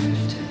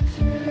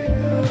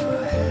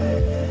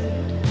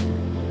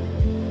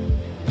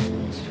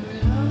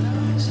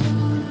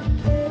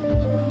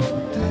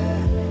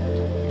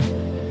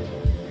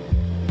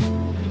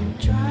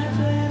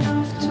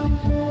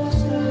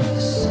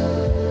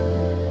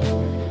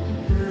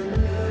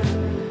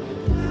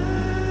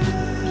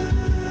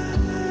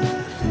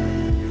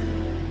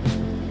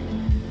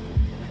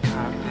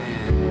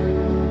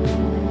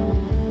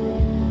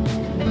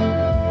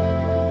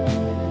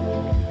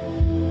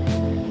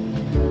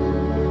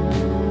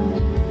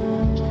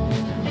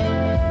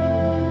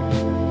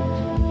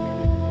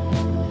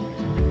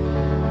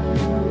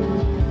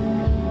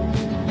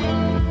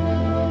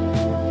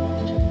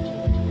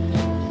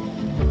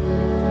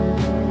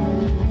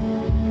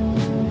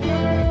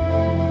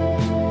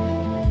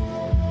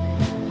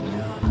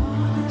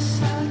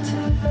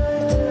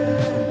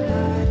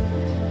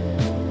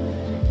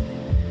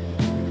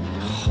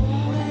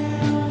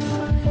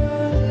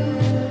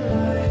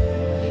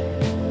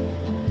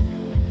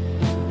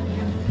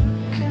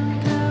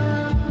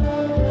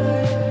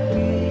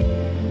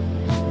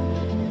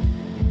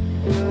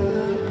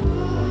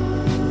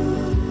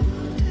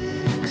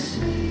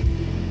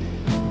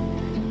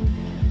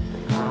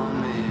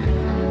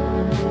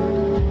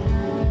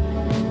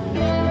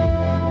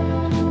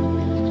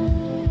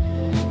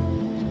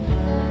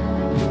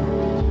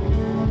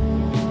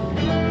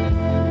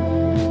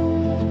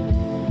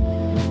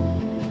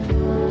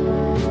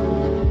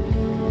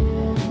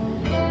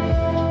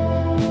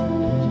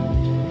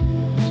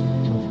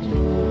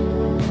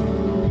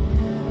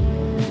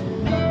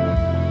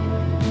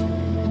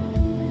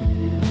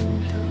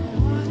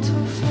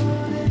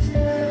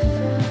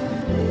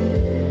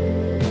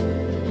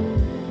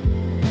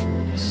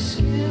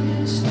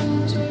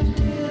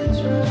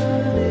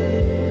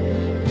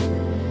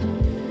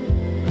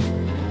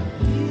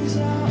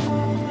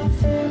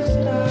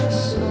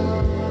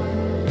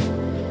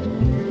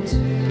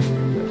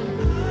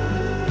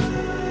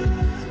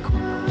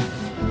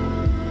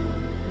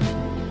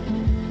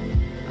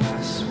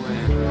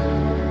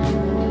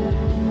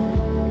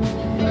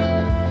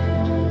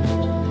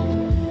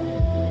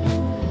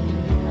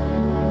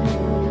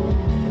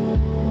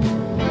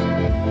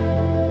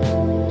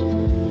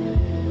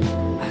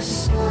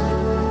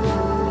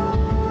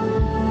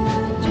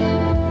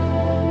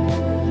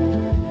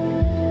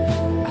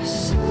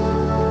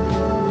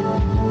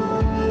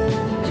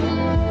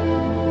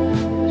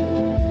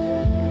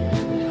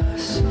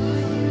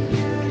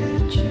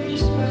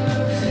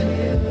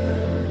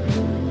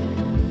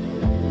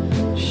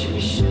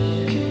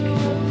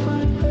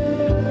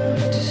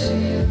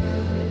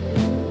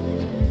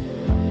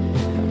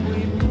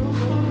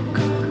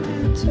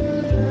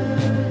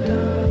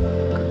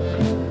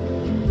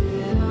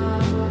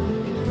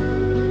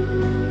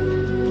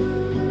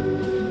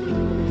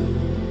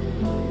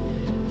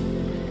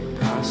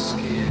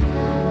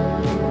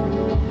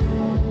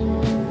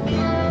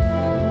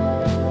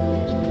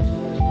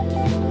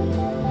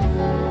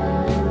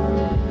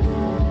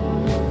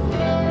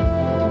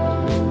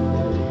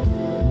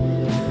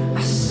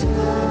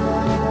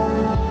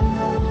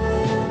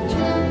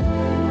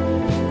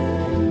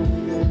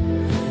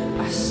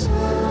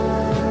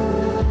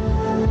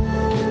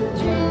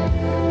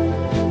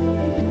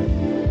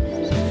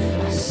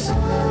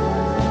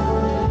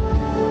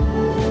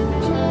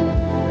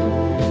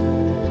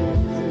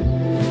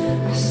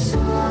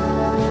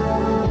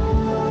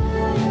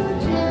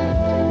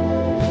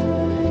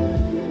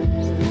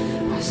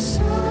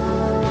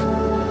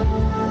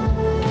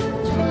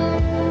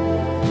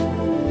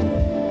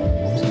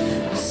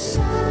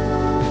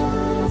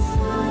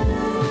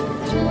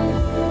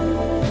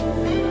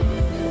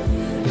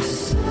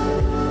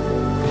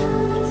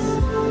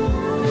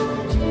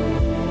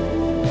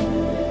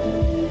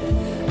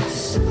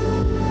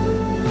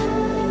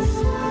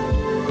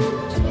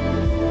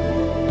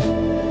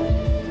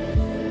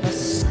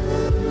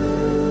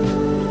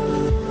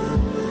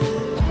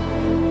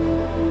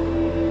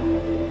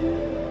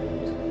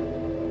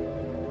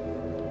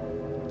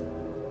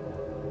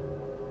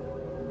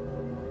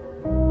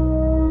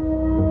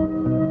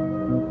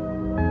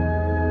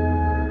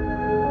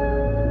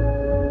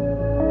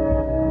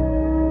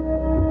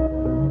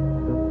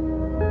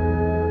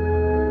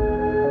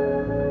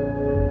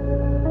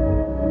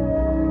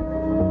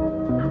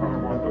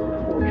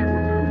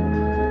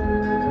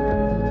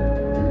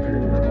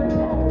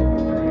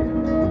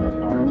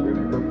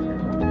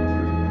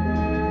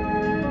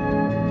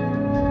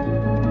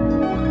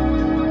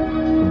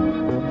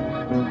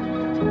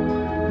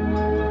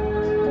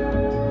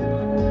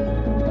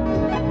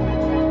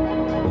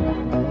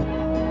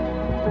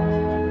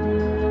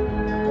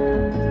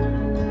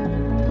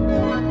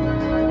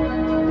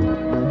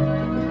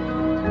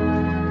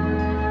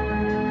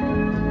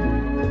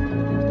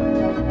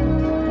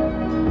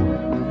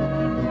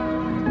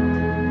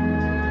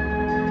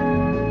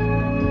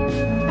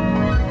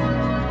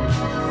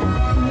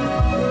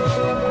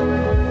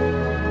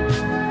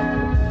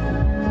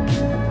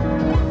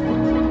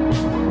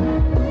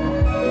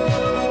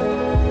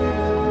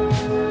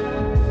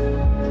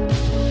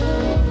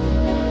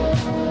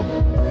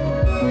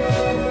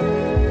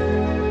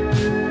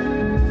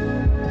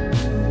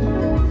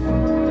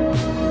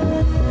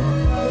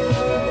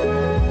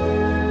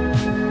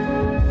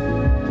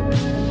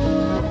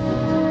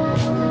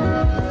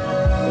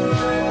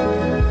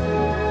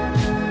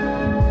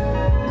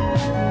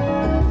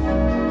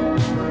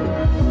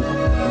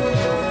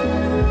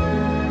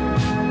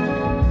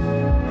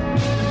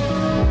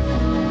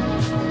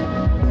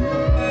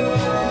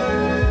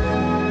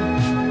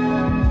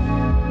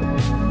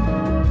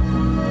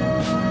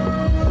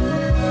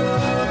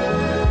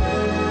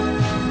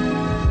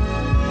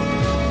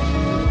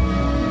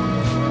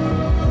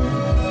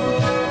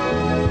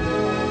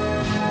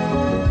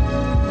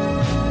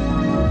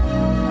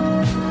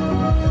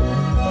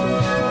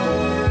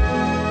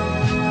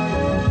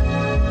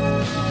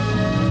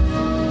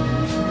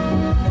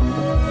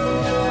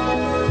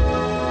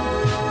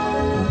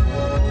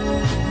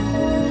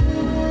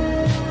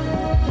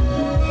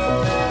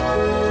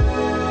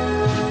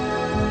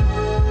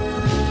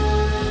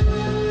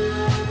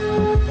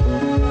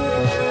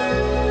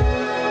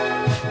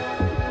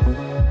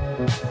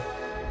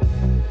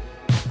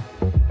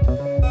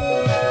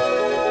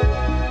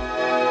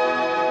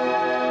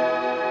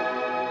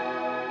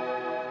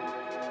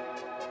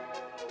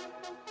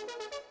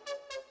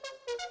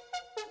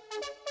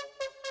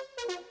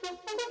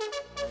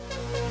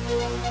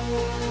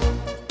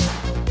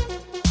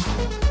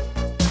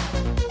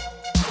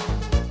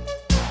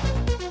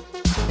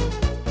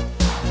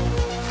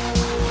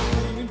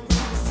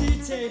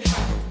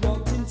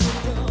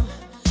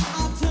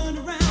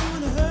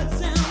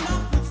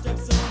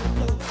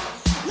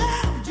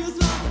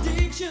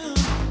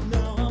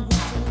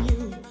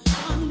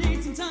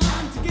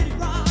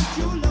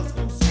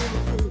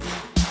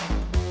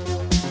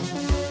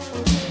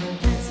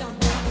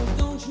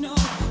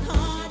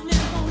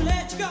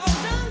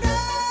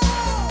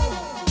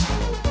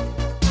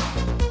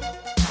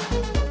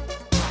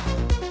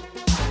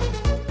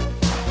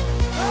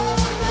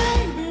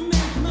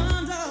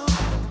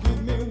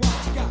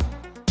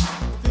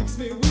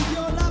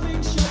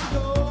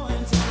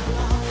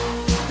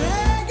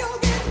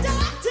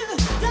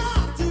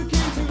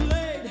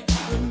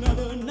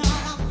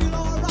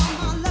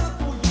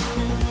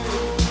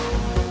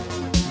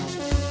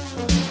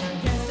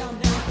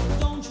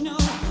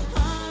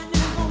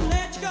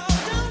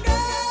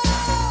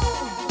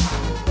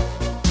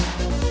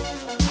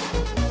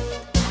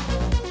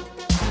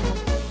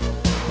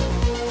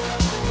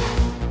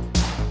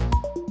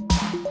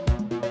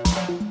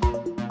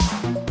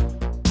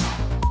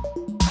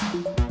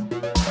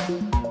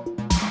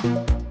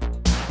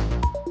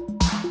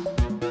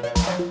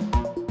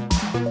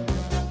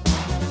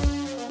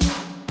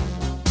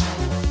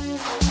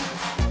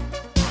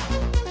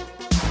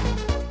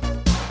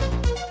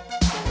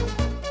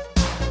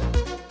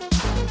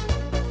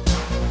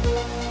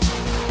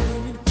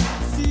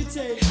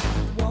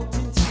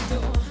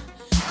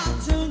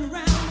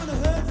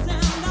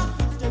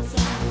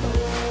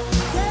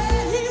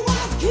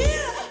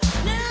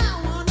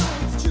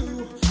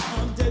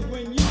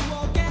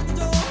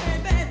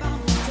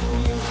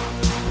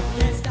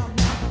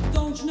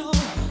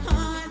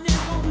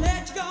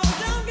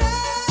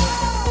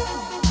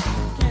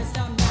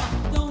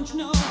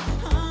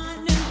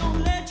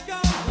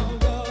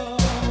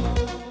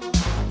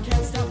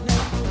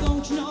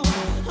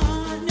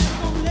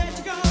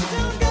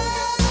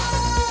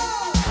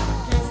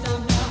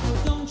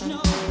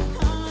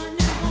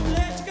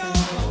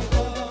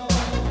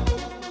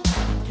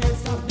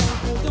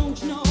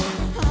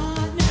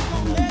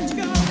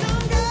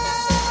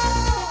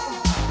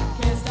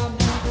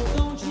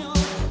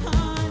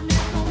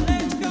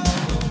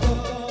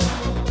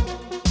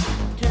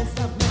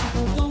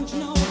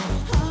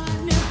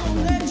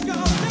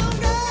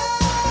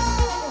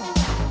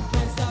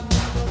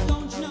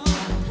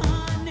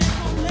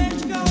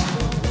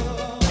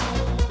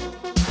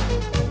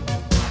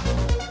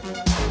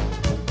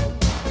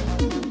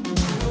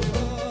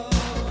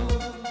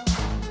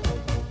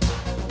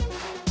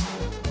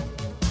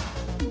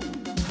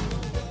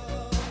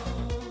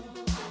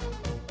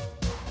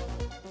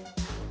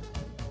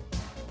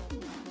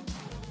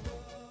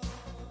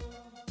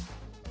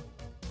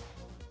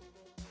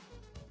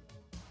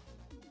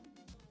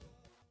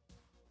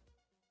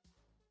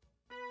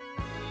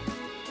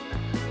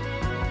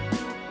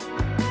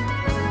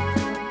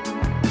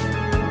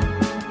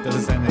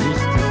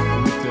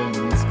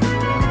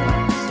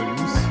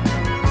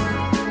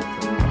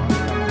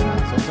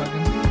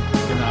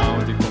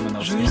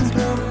Жизнь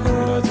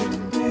проходит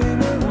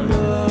мимо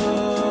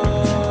нас.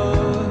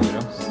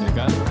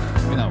 Egal.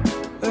 Genau.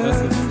 Das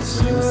ist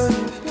Всё links.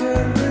 не в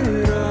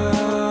первый раз.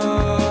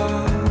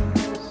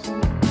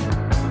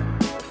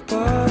 В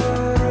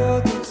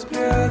поворотах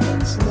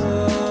спрятан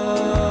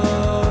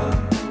знак.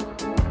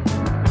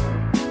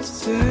 С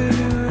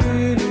целью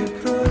или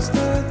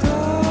просто так.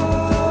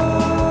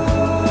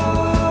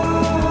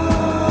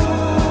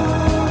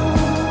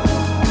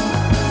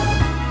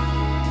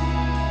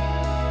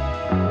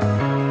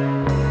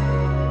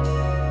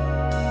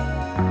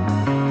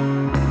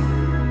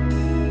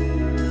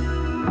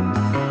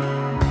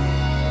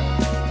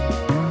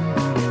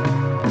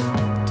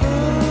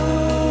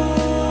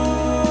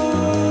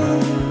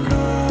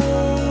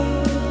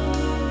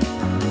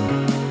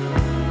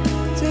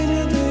 День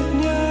ото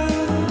дня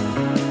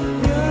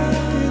я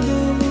иду,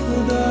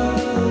 куда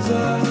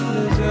глаза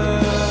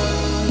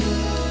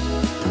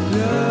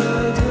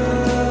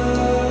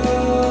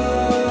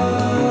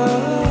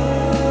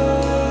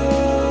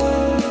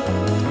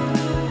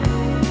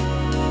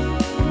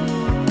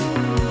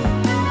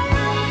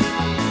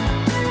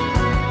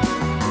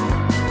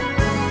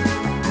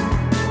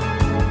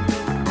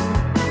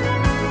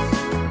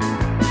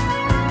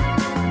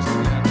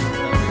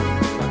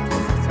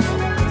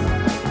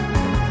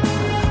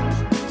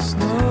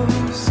снова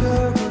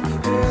все как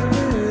в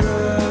первый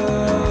раз.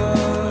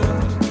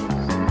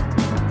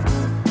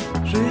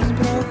 Жизнь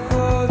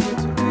проходит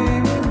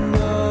мимо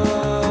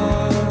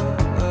нас.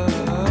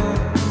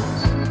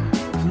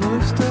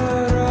 Вновь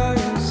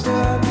стараюсь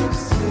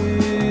обрести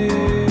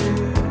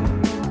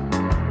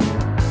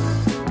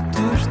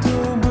то, что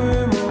бы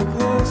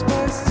могло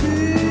спасти.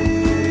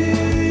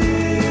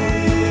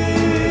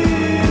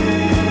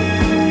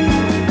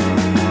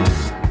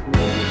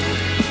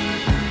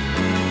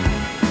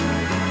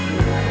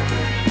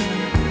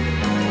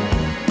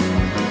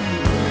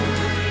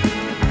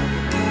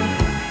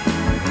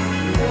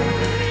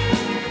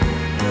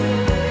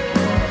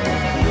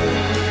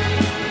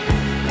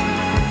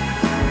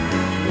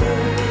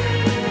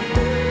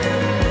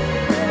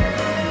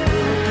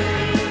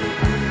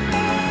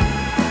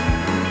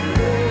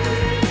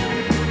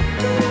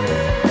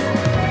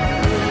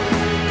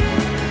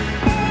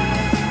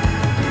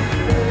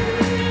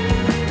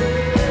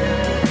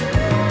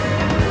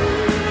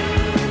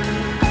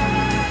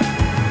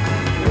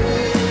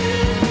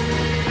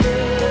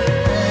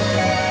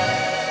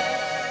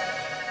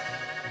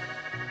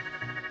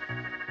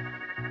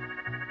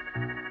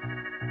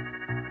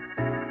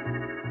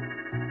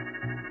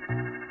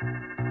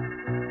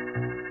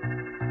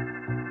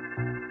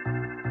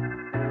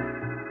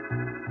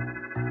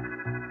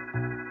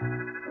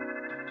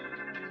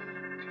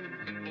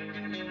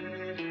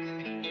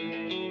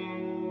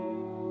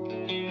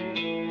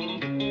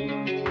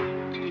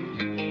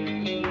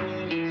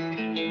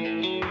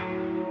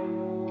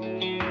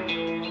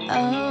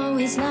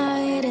 Always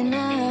lighting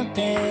up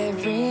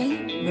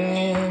every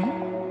room.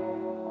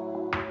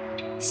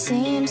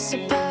 Seems so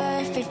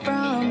perfect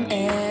from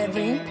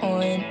every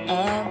point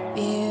of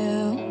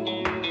view.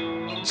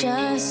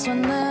 Just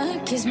one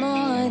look is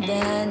more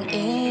than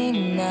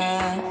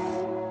enough.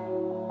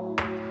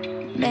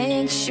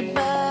 Makes you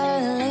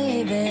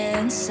believe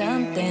in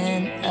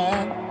something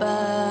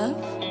above.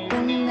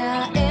 But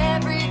now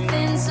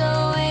everything's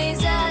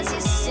always as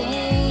it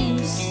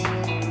seems.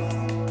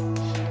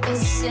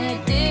 It's a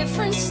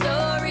different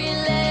story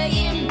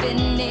laying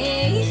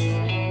beneath.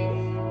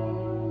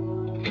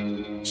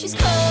 She's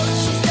cold,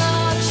 she's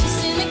dark, she's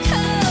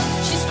cynical.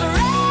 She's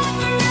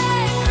forever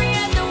angry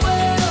at the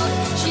world.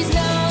 She's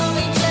no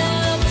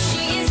angel, but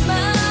she is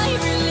my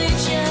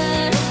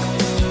religion.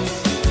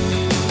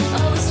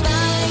 Always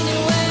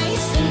finding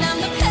ways to numb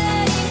the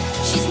pain.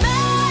 She's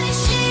mad and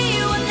she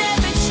will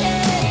never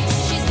change.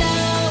 She's no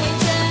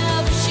angel,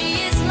 but she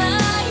is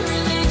my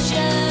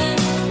religion.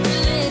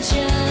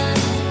 Religion.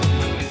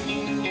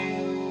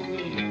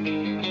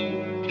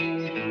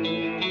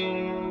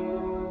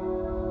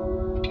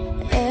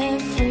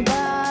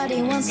 Everybody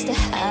wants to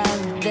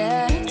have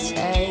their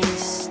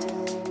taste.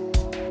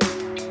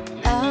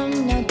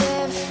 I'm no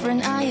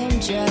different, I am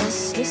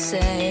just the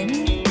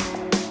same.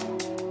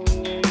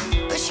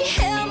 But she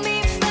helped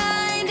me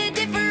find a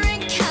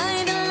different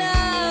kind of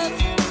love.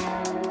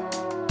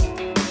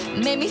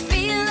 Made me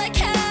feel like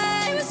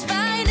I was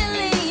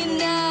finally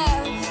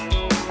enough.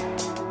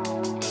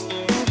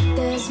 But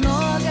there's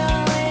more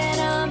going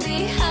on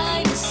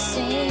behind the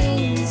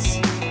scenes.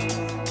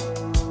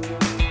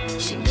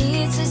 She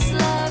needs this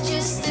love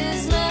just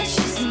as much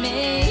as me.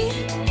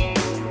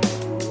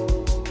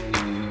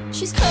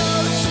 She's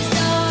cold, she's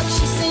dark,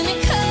 she's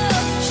cynical.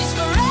 She's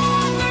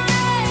forever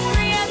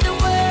angry at the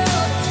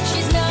world.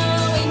 She's no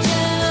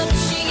angel, but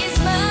she is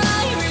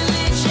my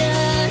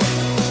religion.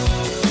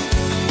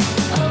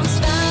 Always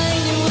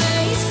finding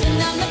ways to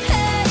numb the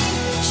pain.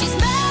 She's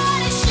mad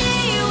and she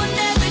will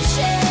never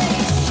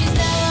change. She's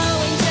no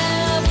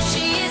angel, but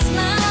she is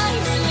my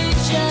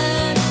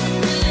religion.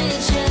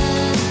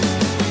 Religion.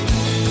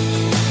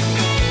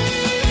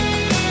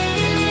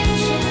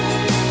 Religion.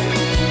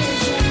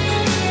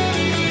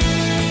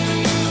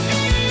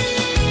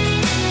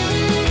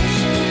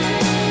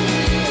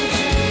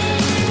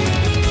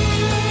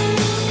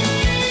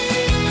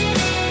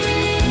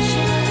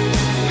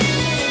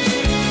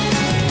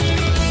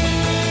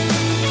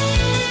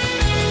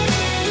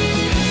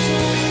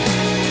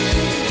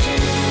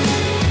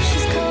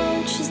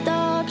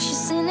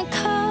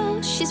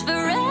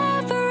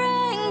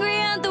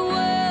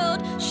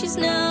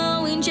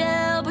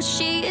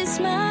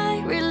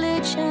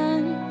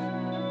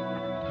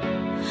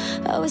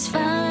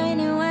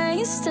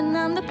 past and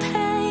I'm the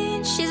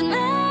pain. She's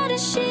mad and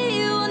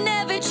she will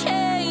never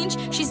change.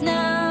 She's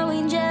now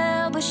in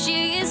jail, but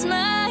she is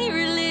my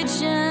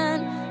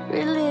religion,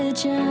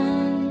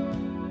 religion.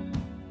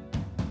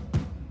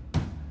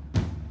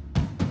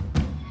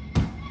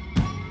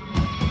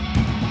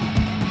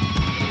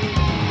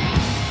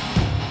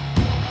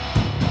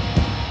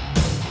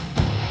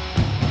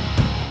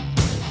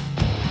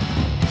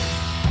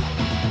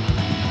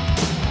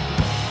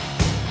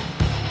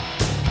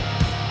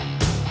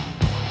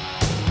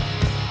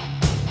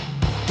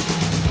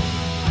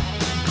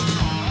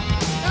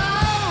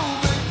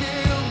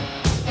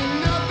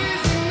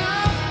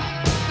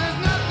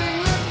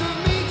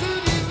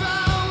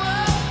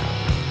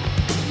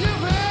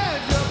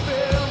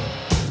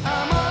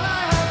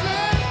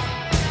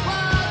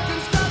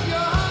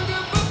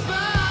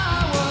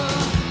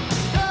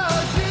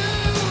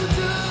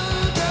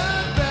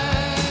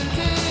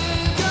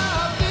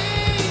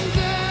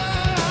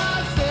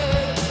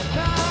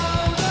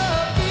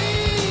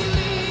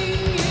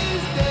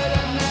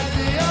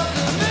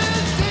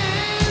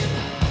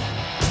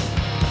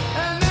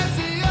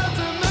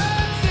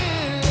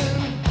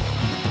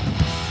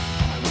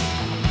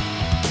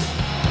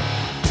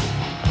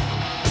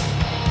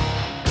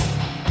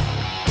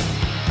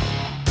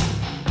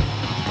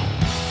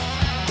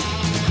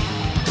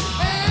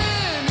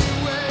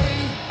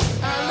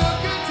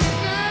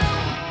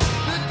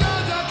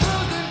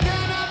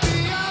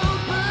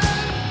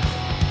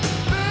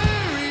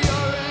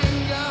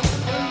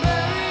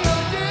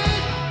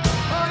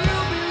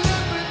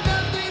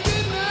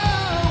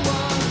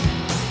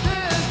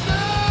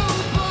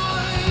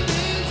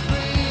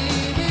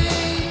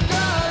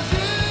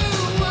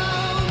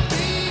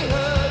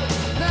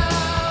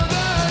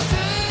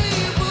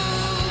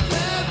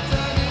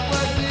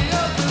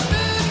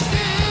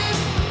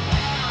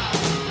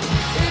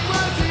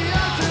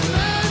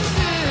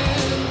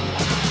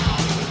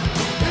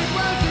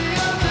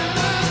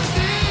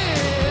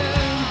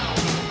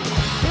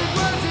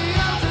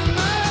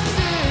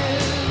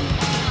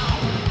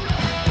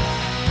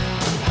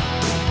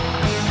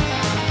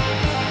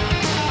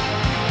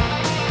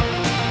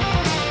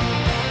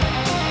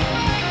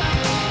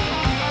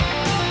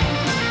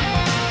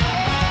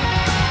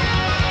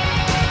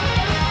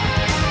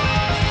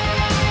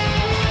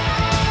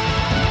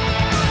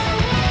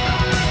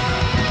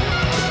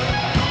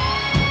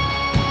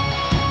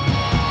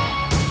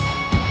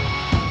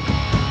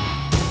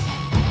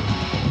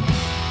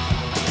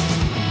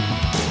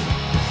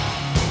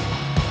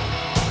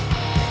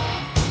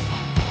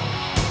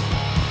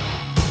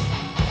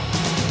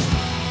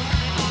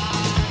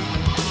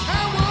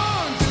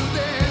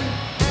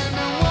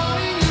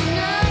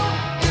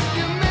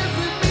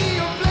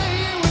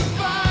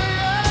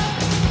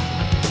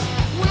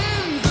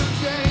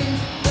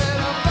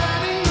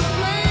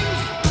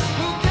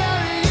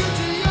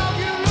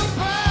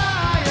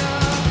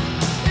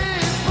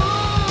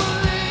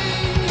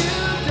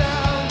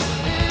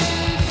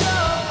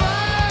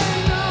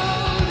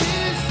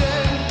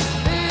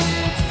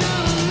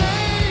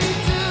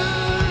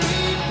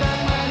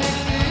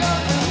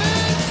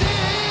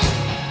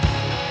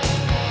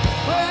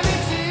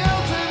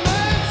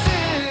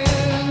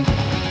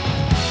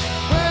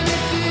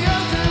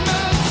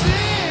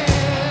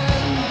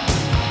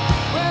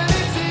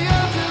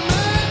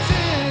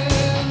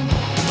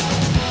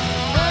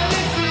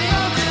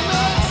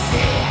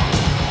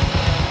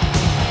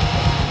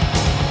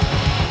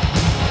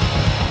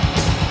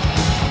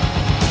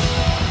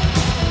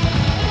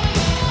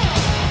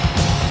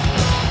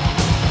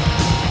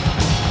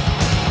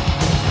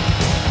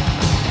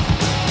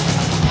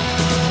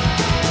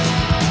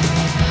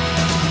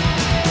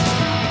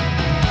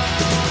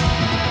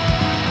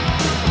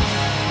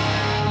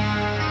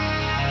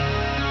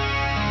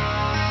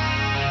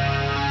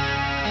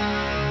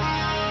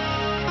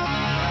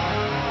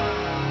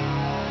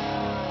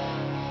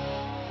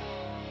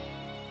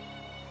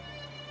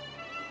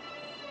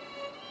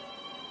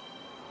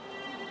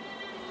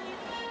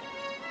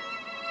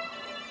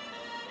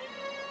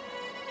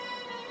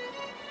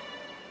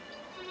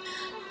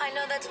 I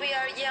know that we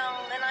are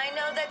young, and I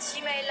know that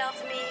you may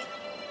love me,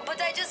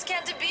 but I just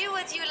can't be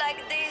with you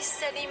like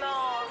this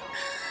anymore.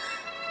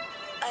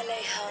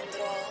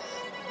 Alejandro.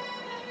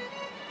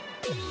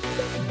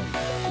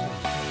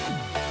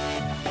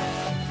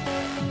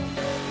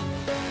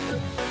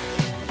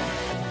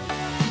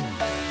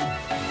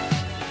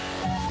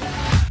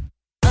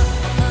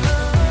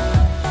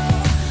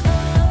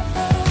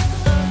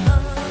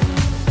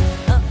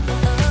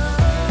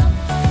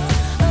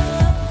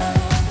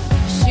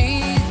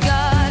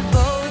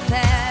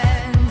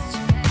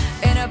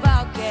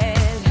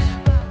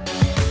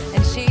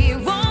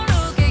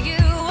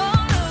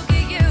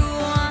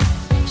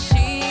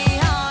 She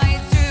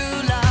hides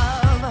true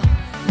love.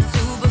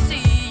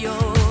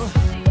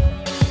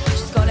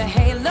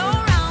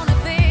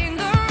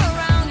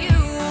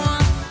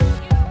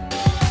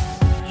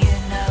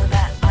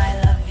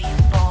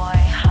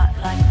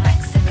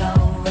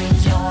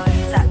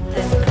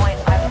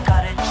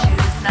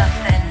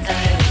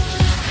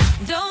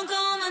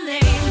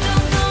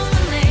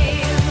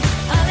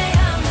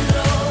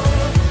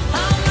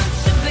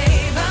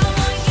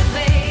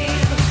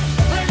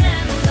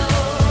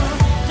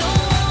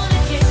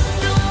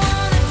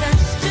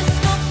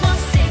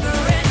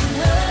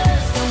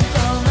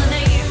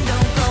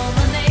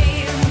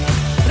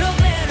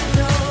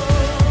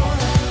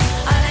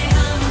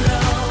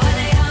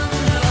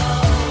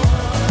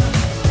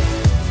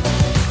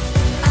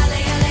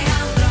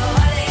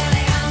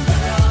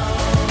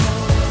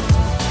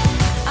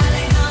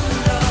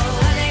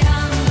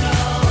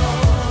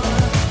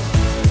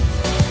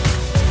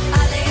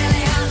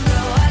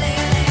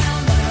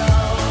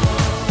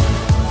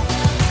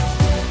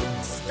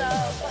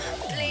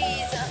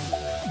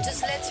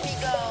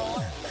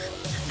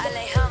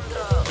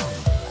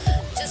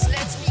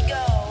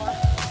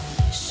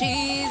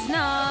 She's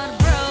not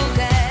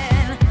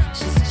broken,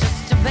 she's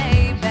just a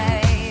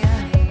baby.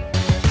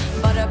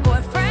 But her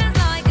boyfriend's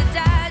like a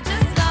dad,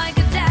 just like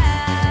a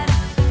dad.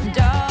 And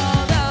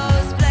all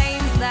those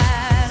flames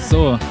that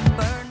So,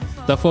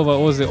 davor war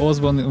Ozzy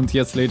Osbourne und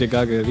jetzt Lady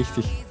Gaga.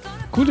 Richtig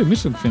coole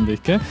Mischung, finde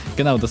ich, gell?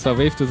 Genau, das war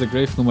Wave to the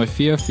Grave Nummer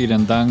 4.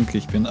 Vielen Dank,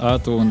 ich bin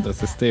Arthur und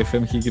das ist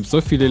TFM. Hier gibt es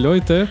so viele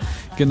Leute.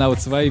 Genau,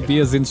 2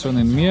 Bier sind schon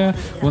in mir.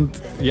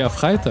 Und ja,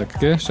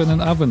 Freitag, gell?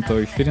 Schönen Abend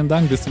euch. Vielen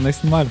Dank, bis zum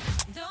nächsten Mal.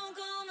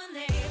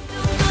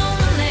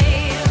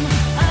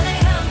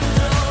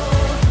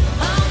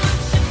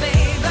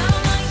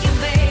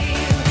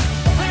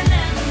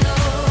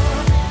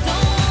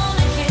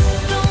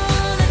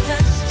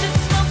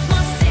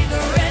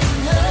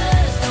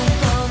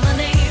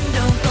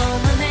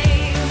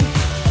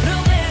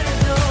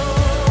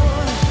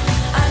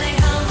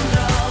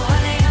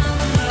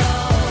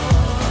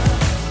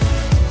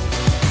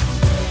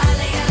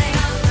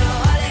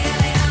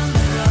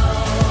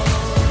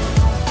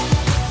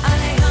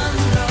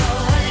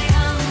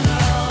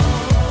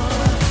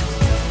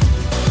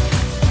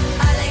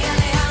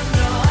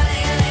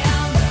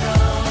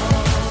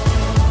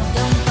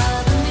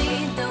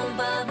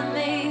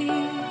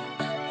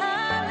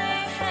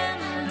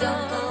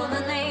 don't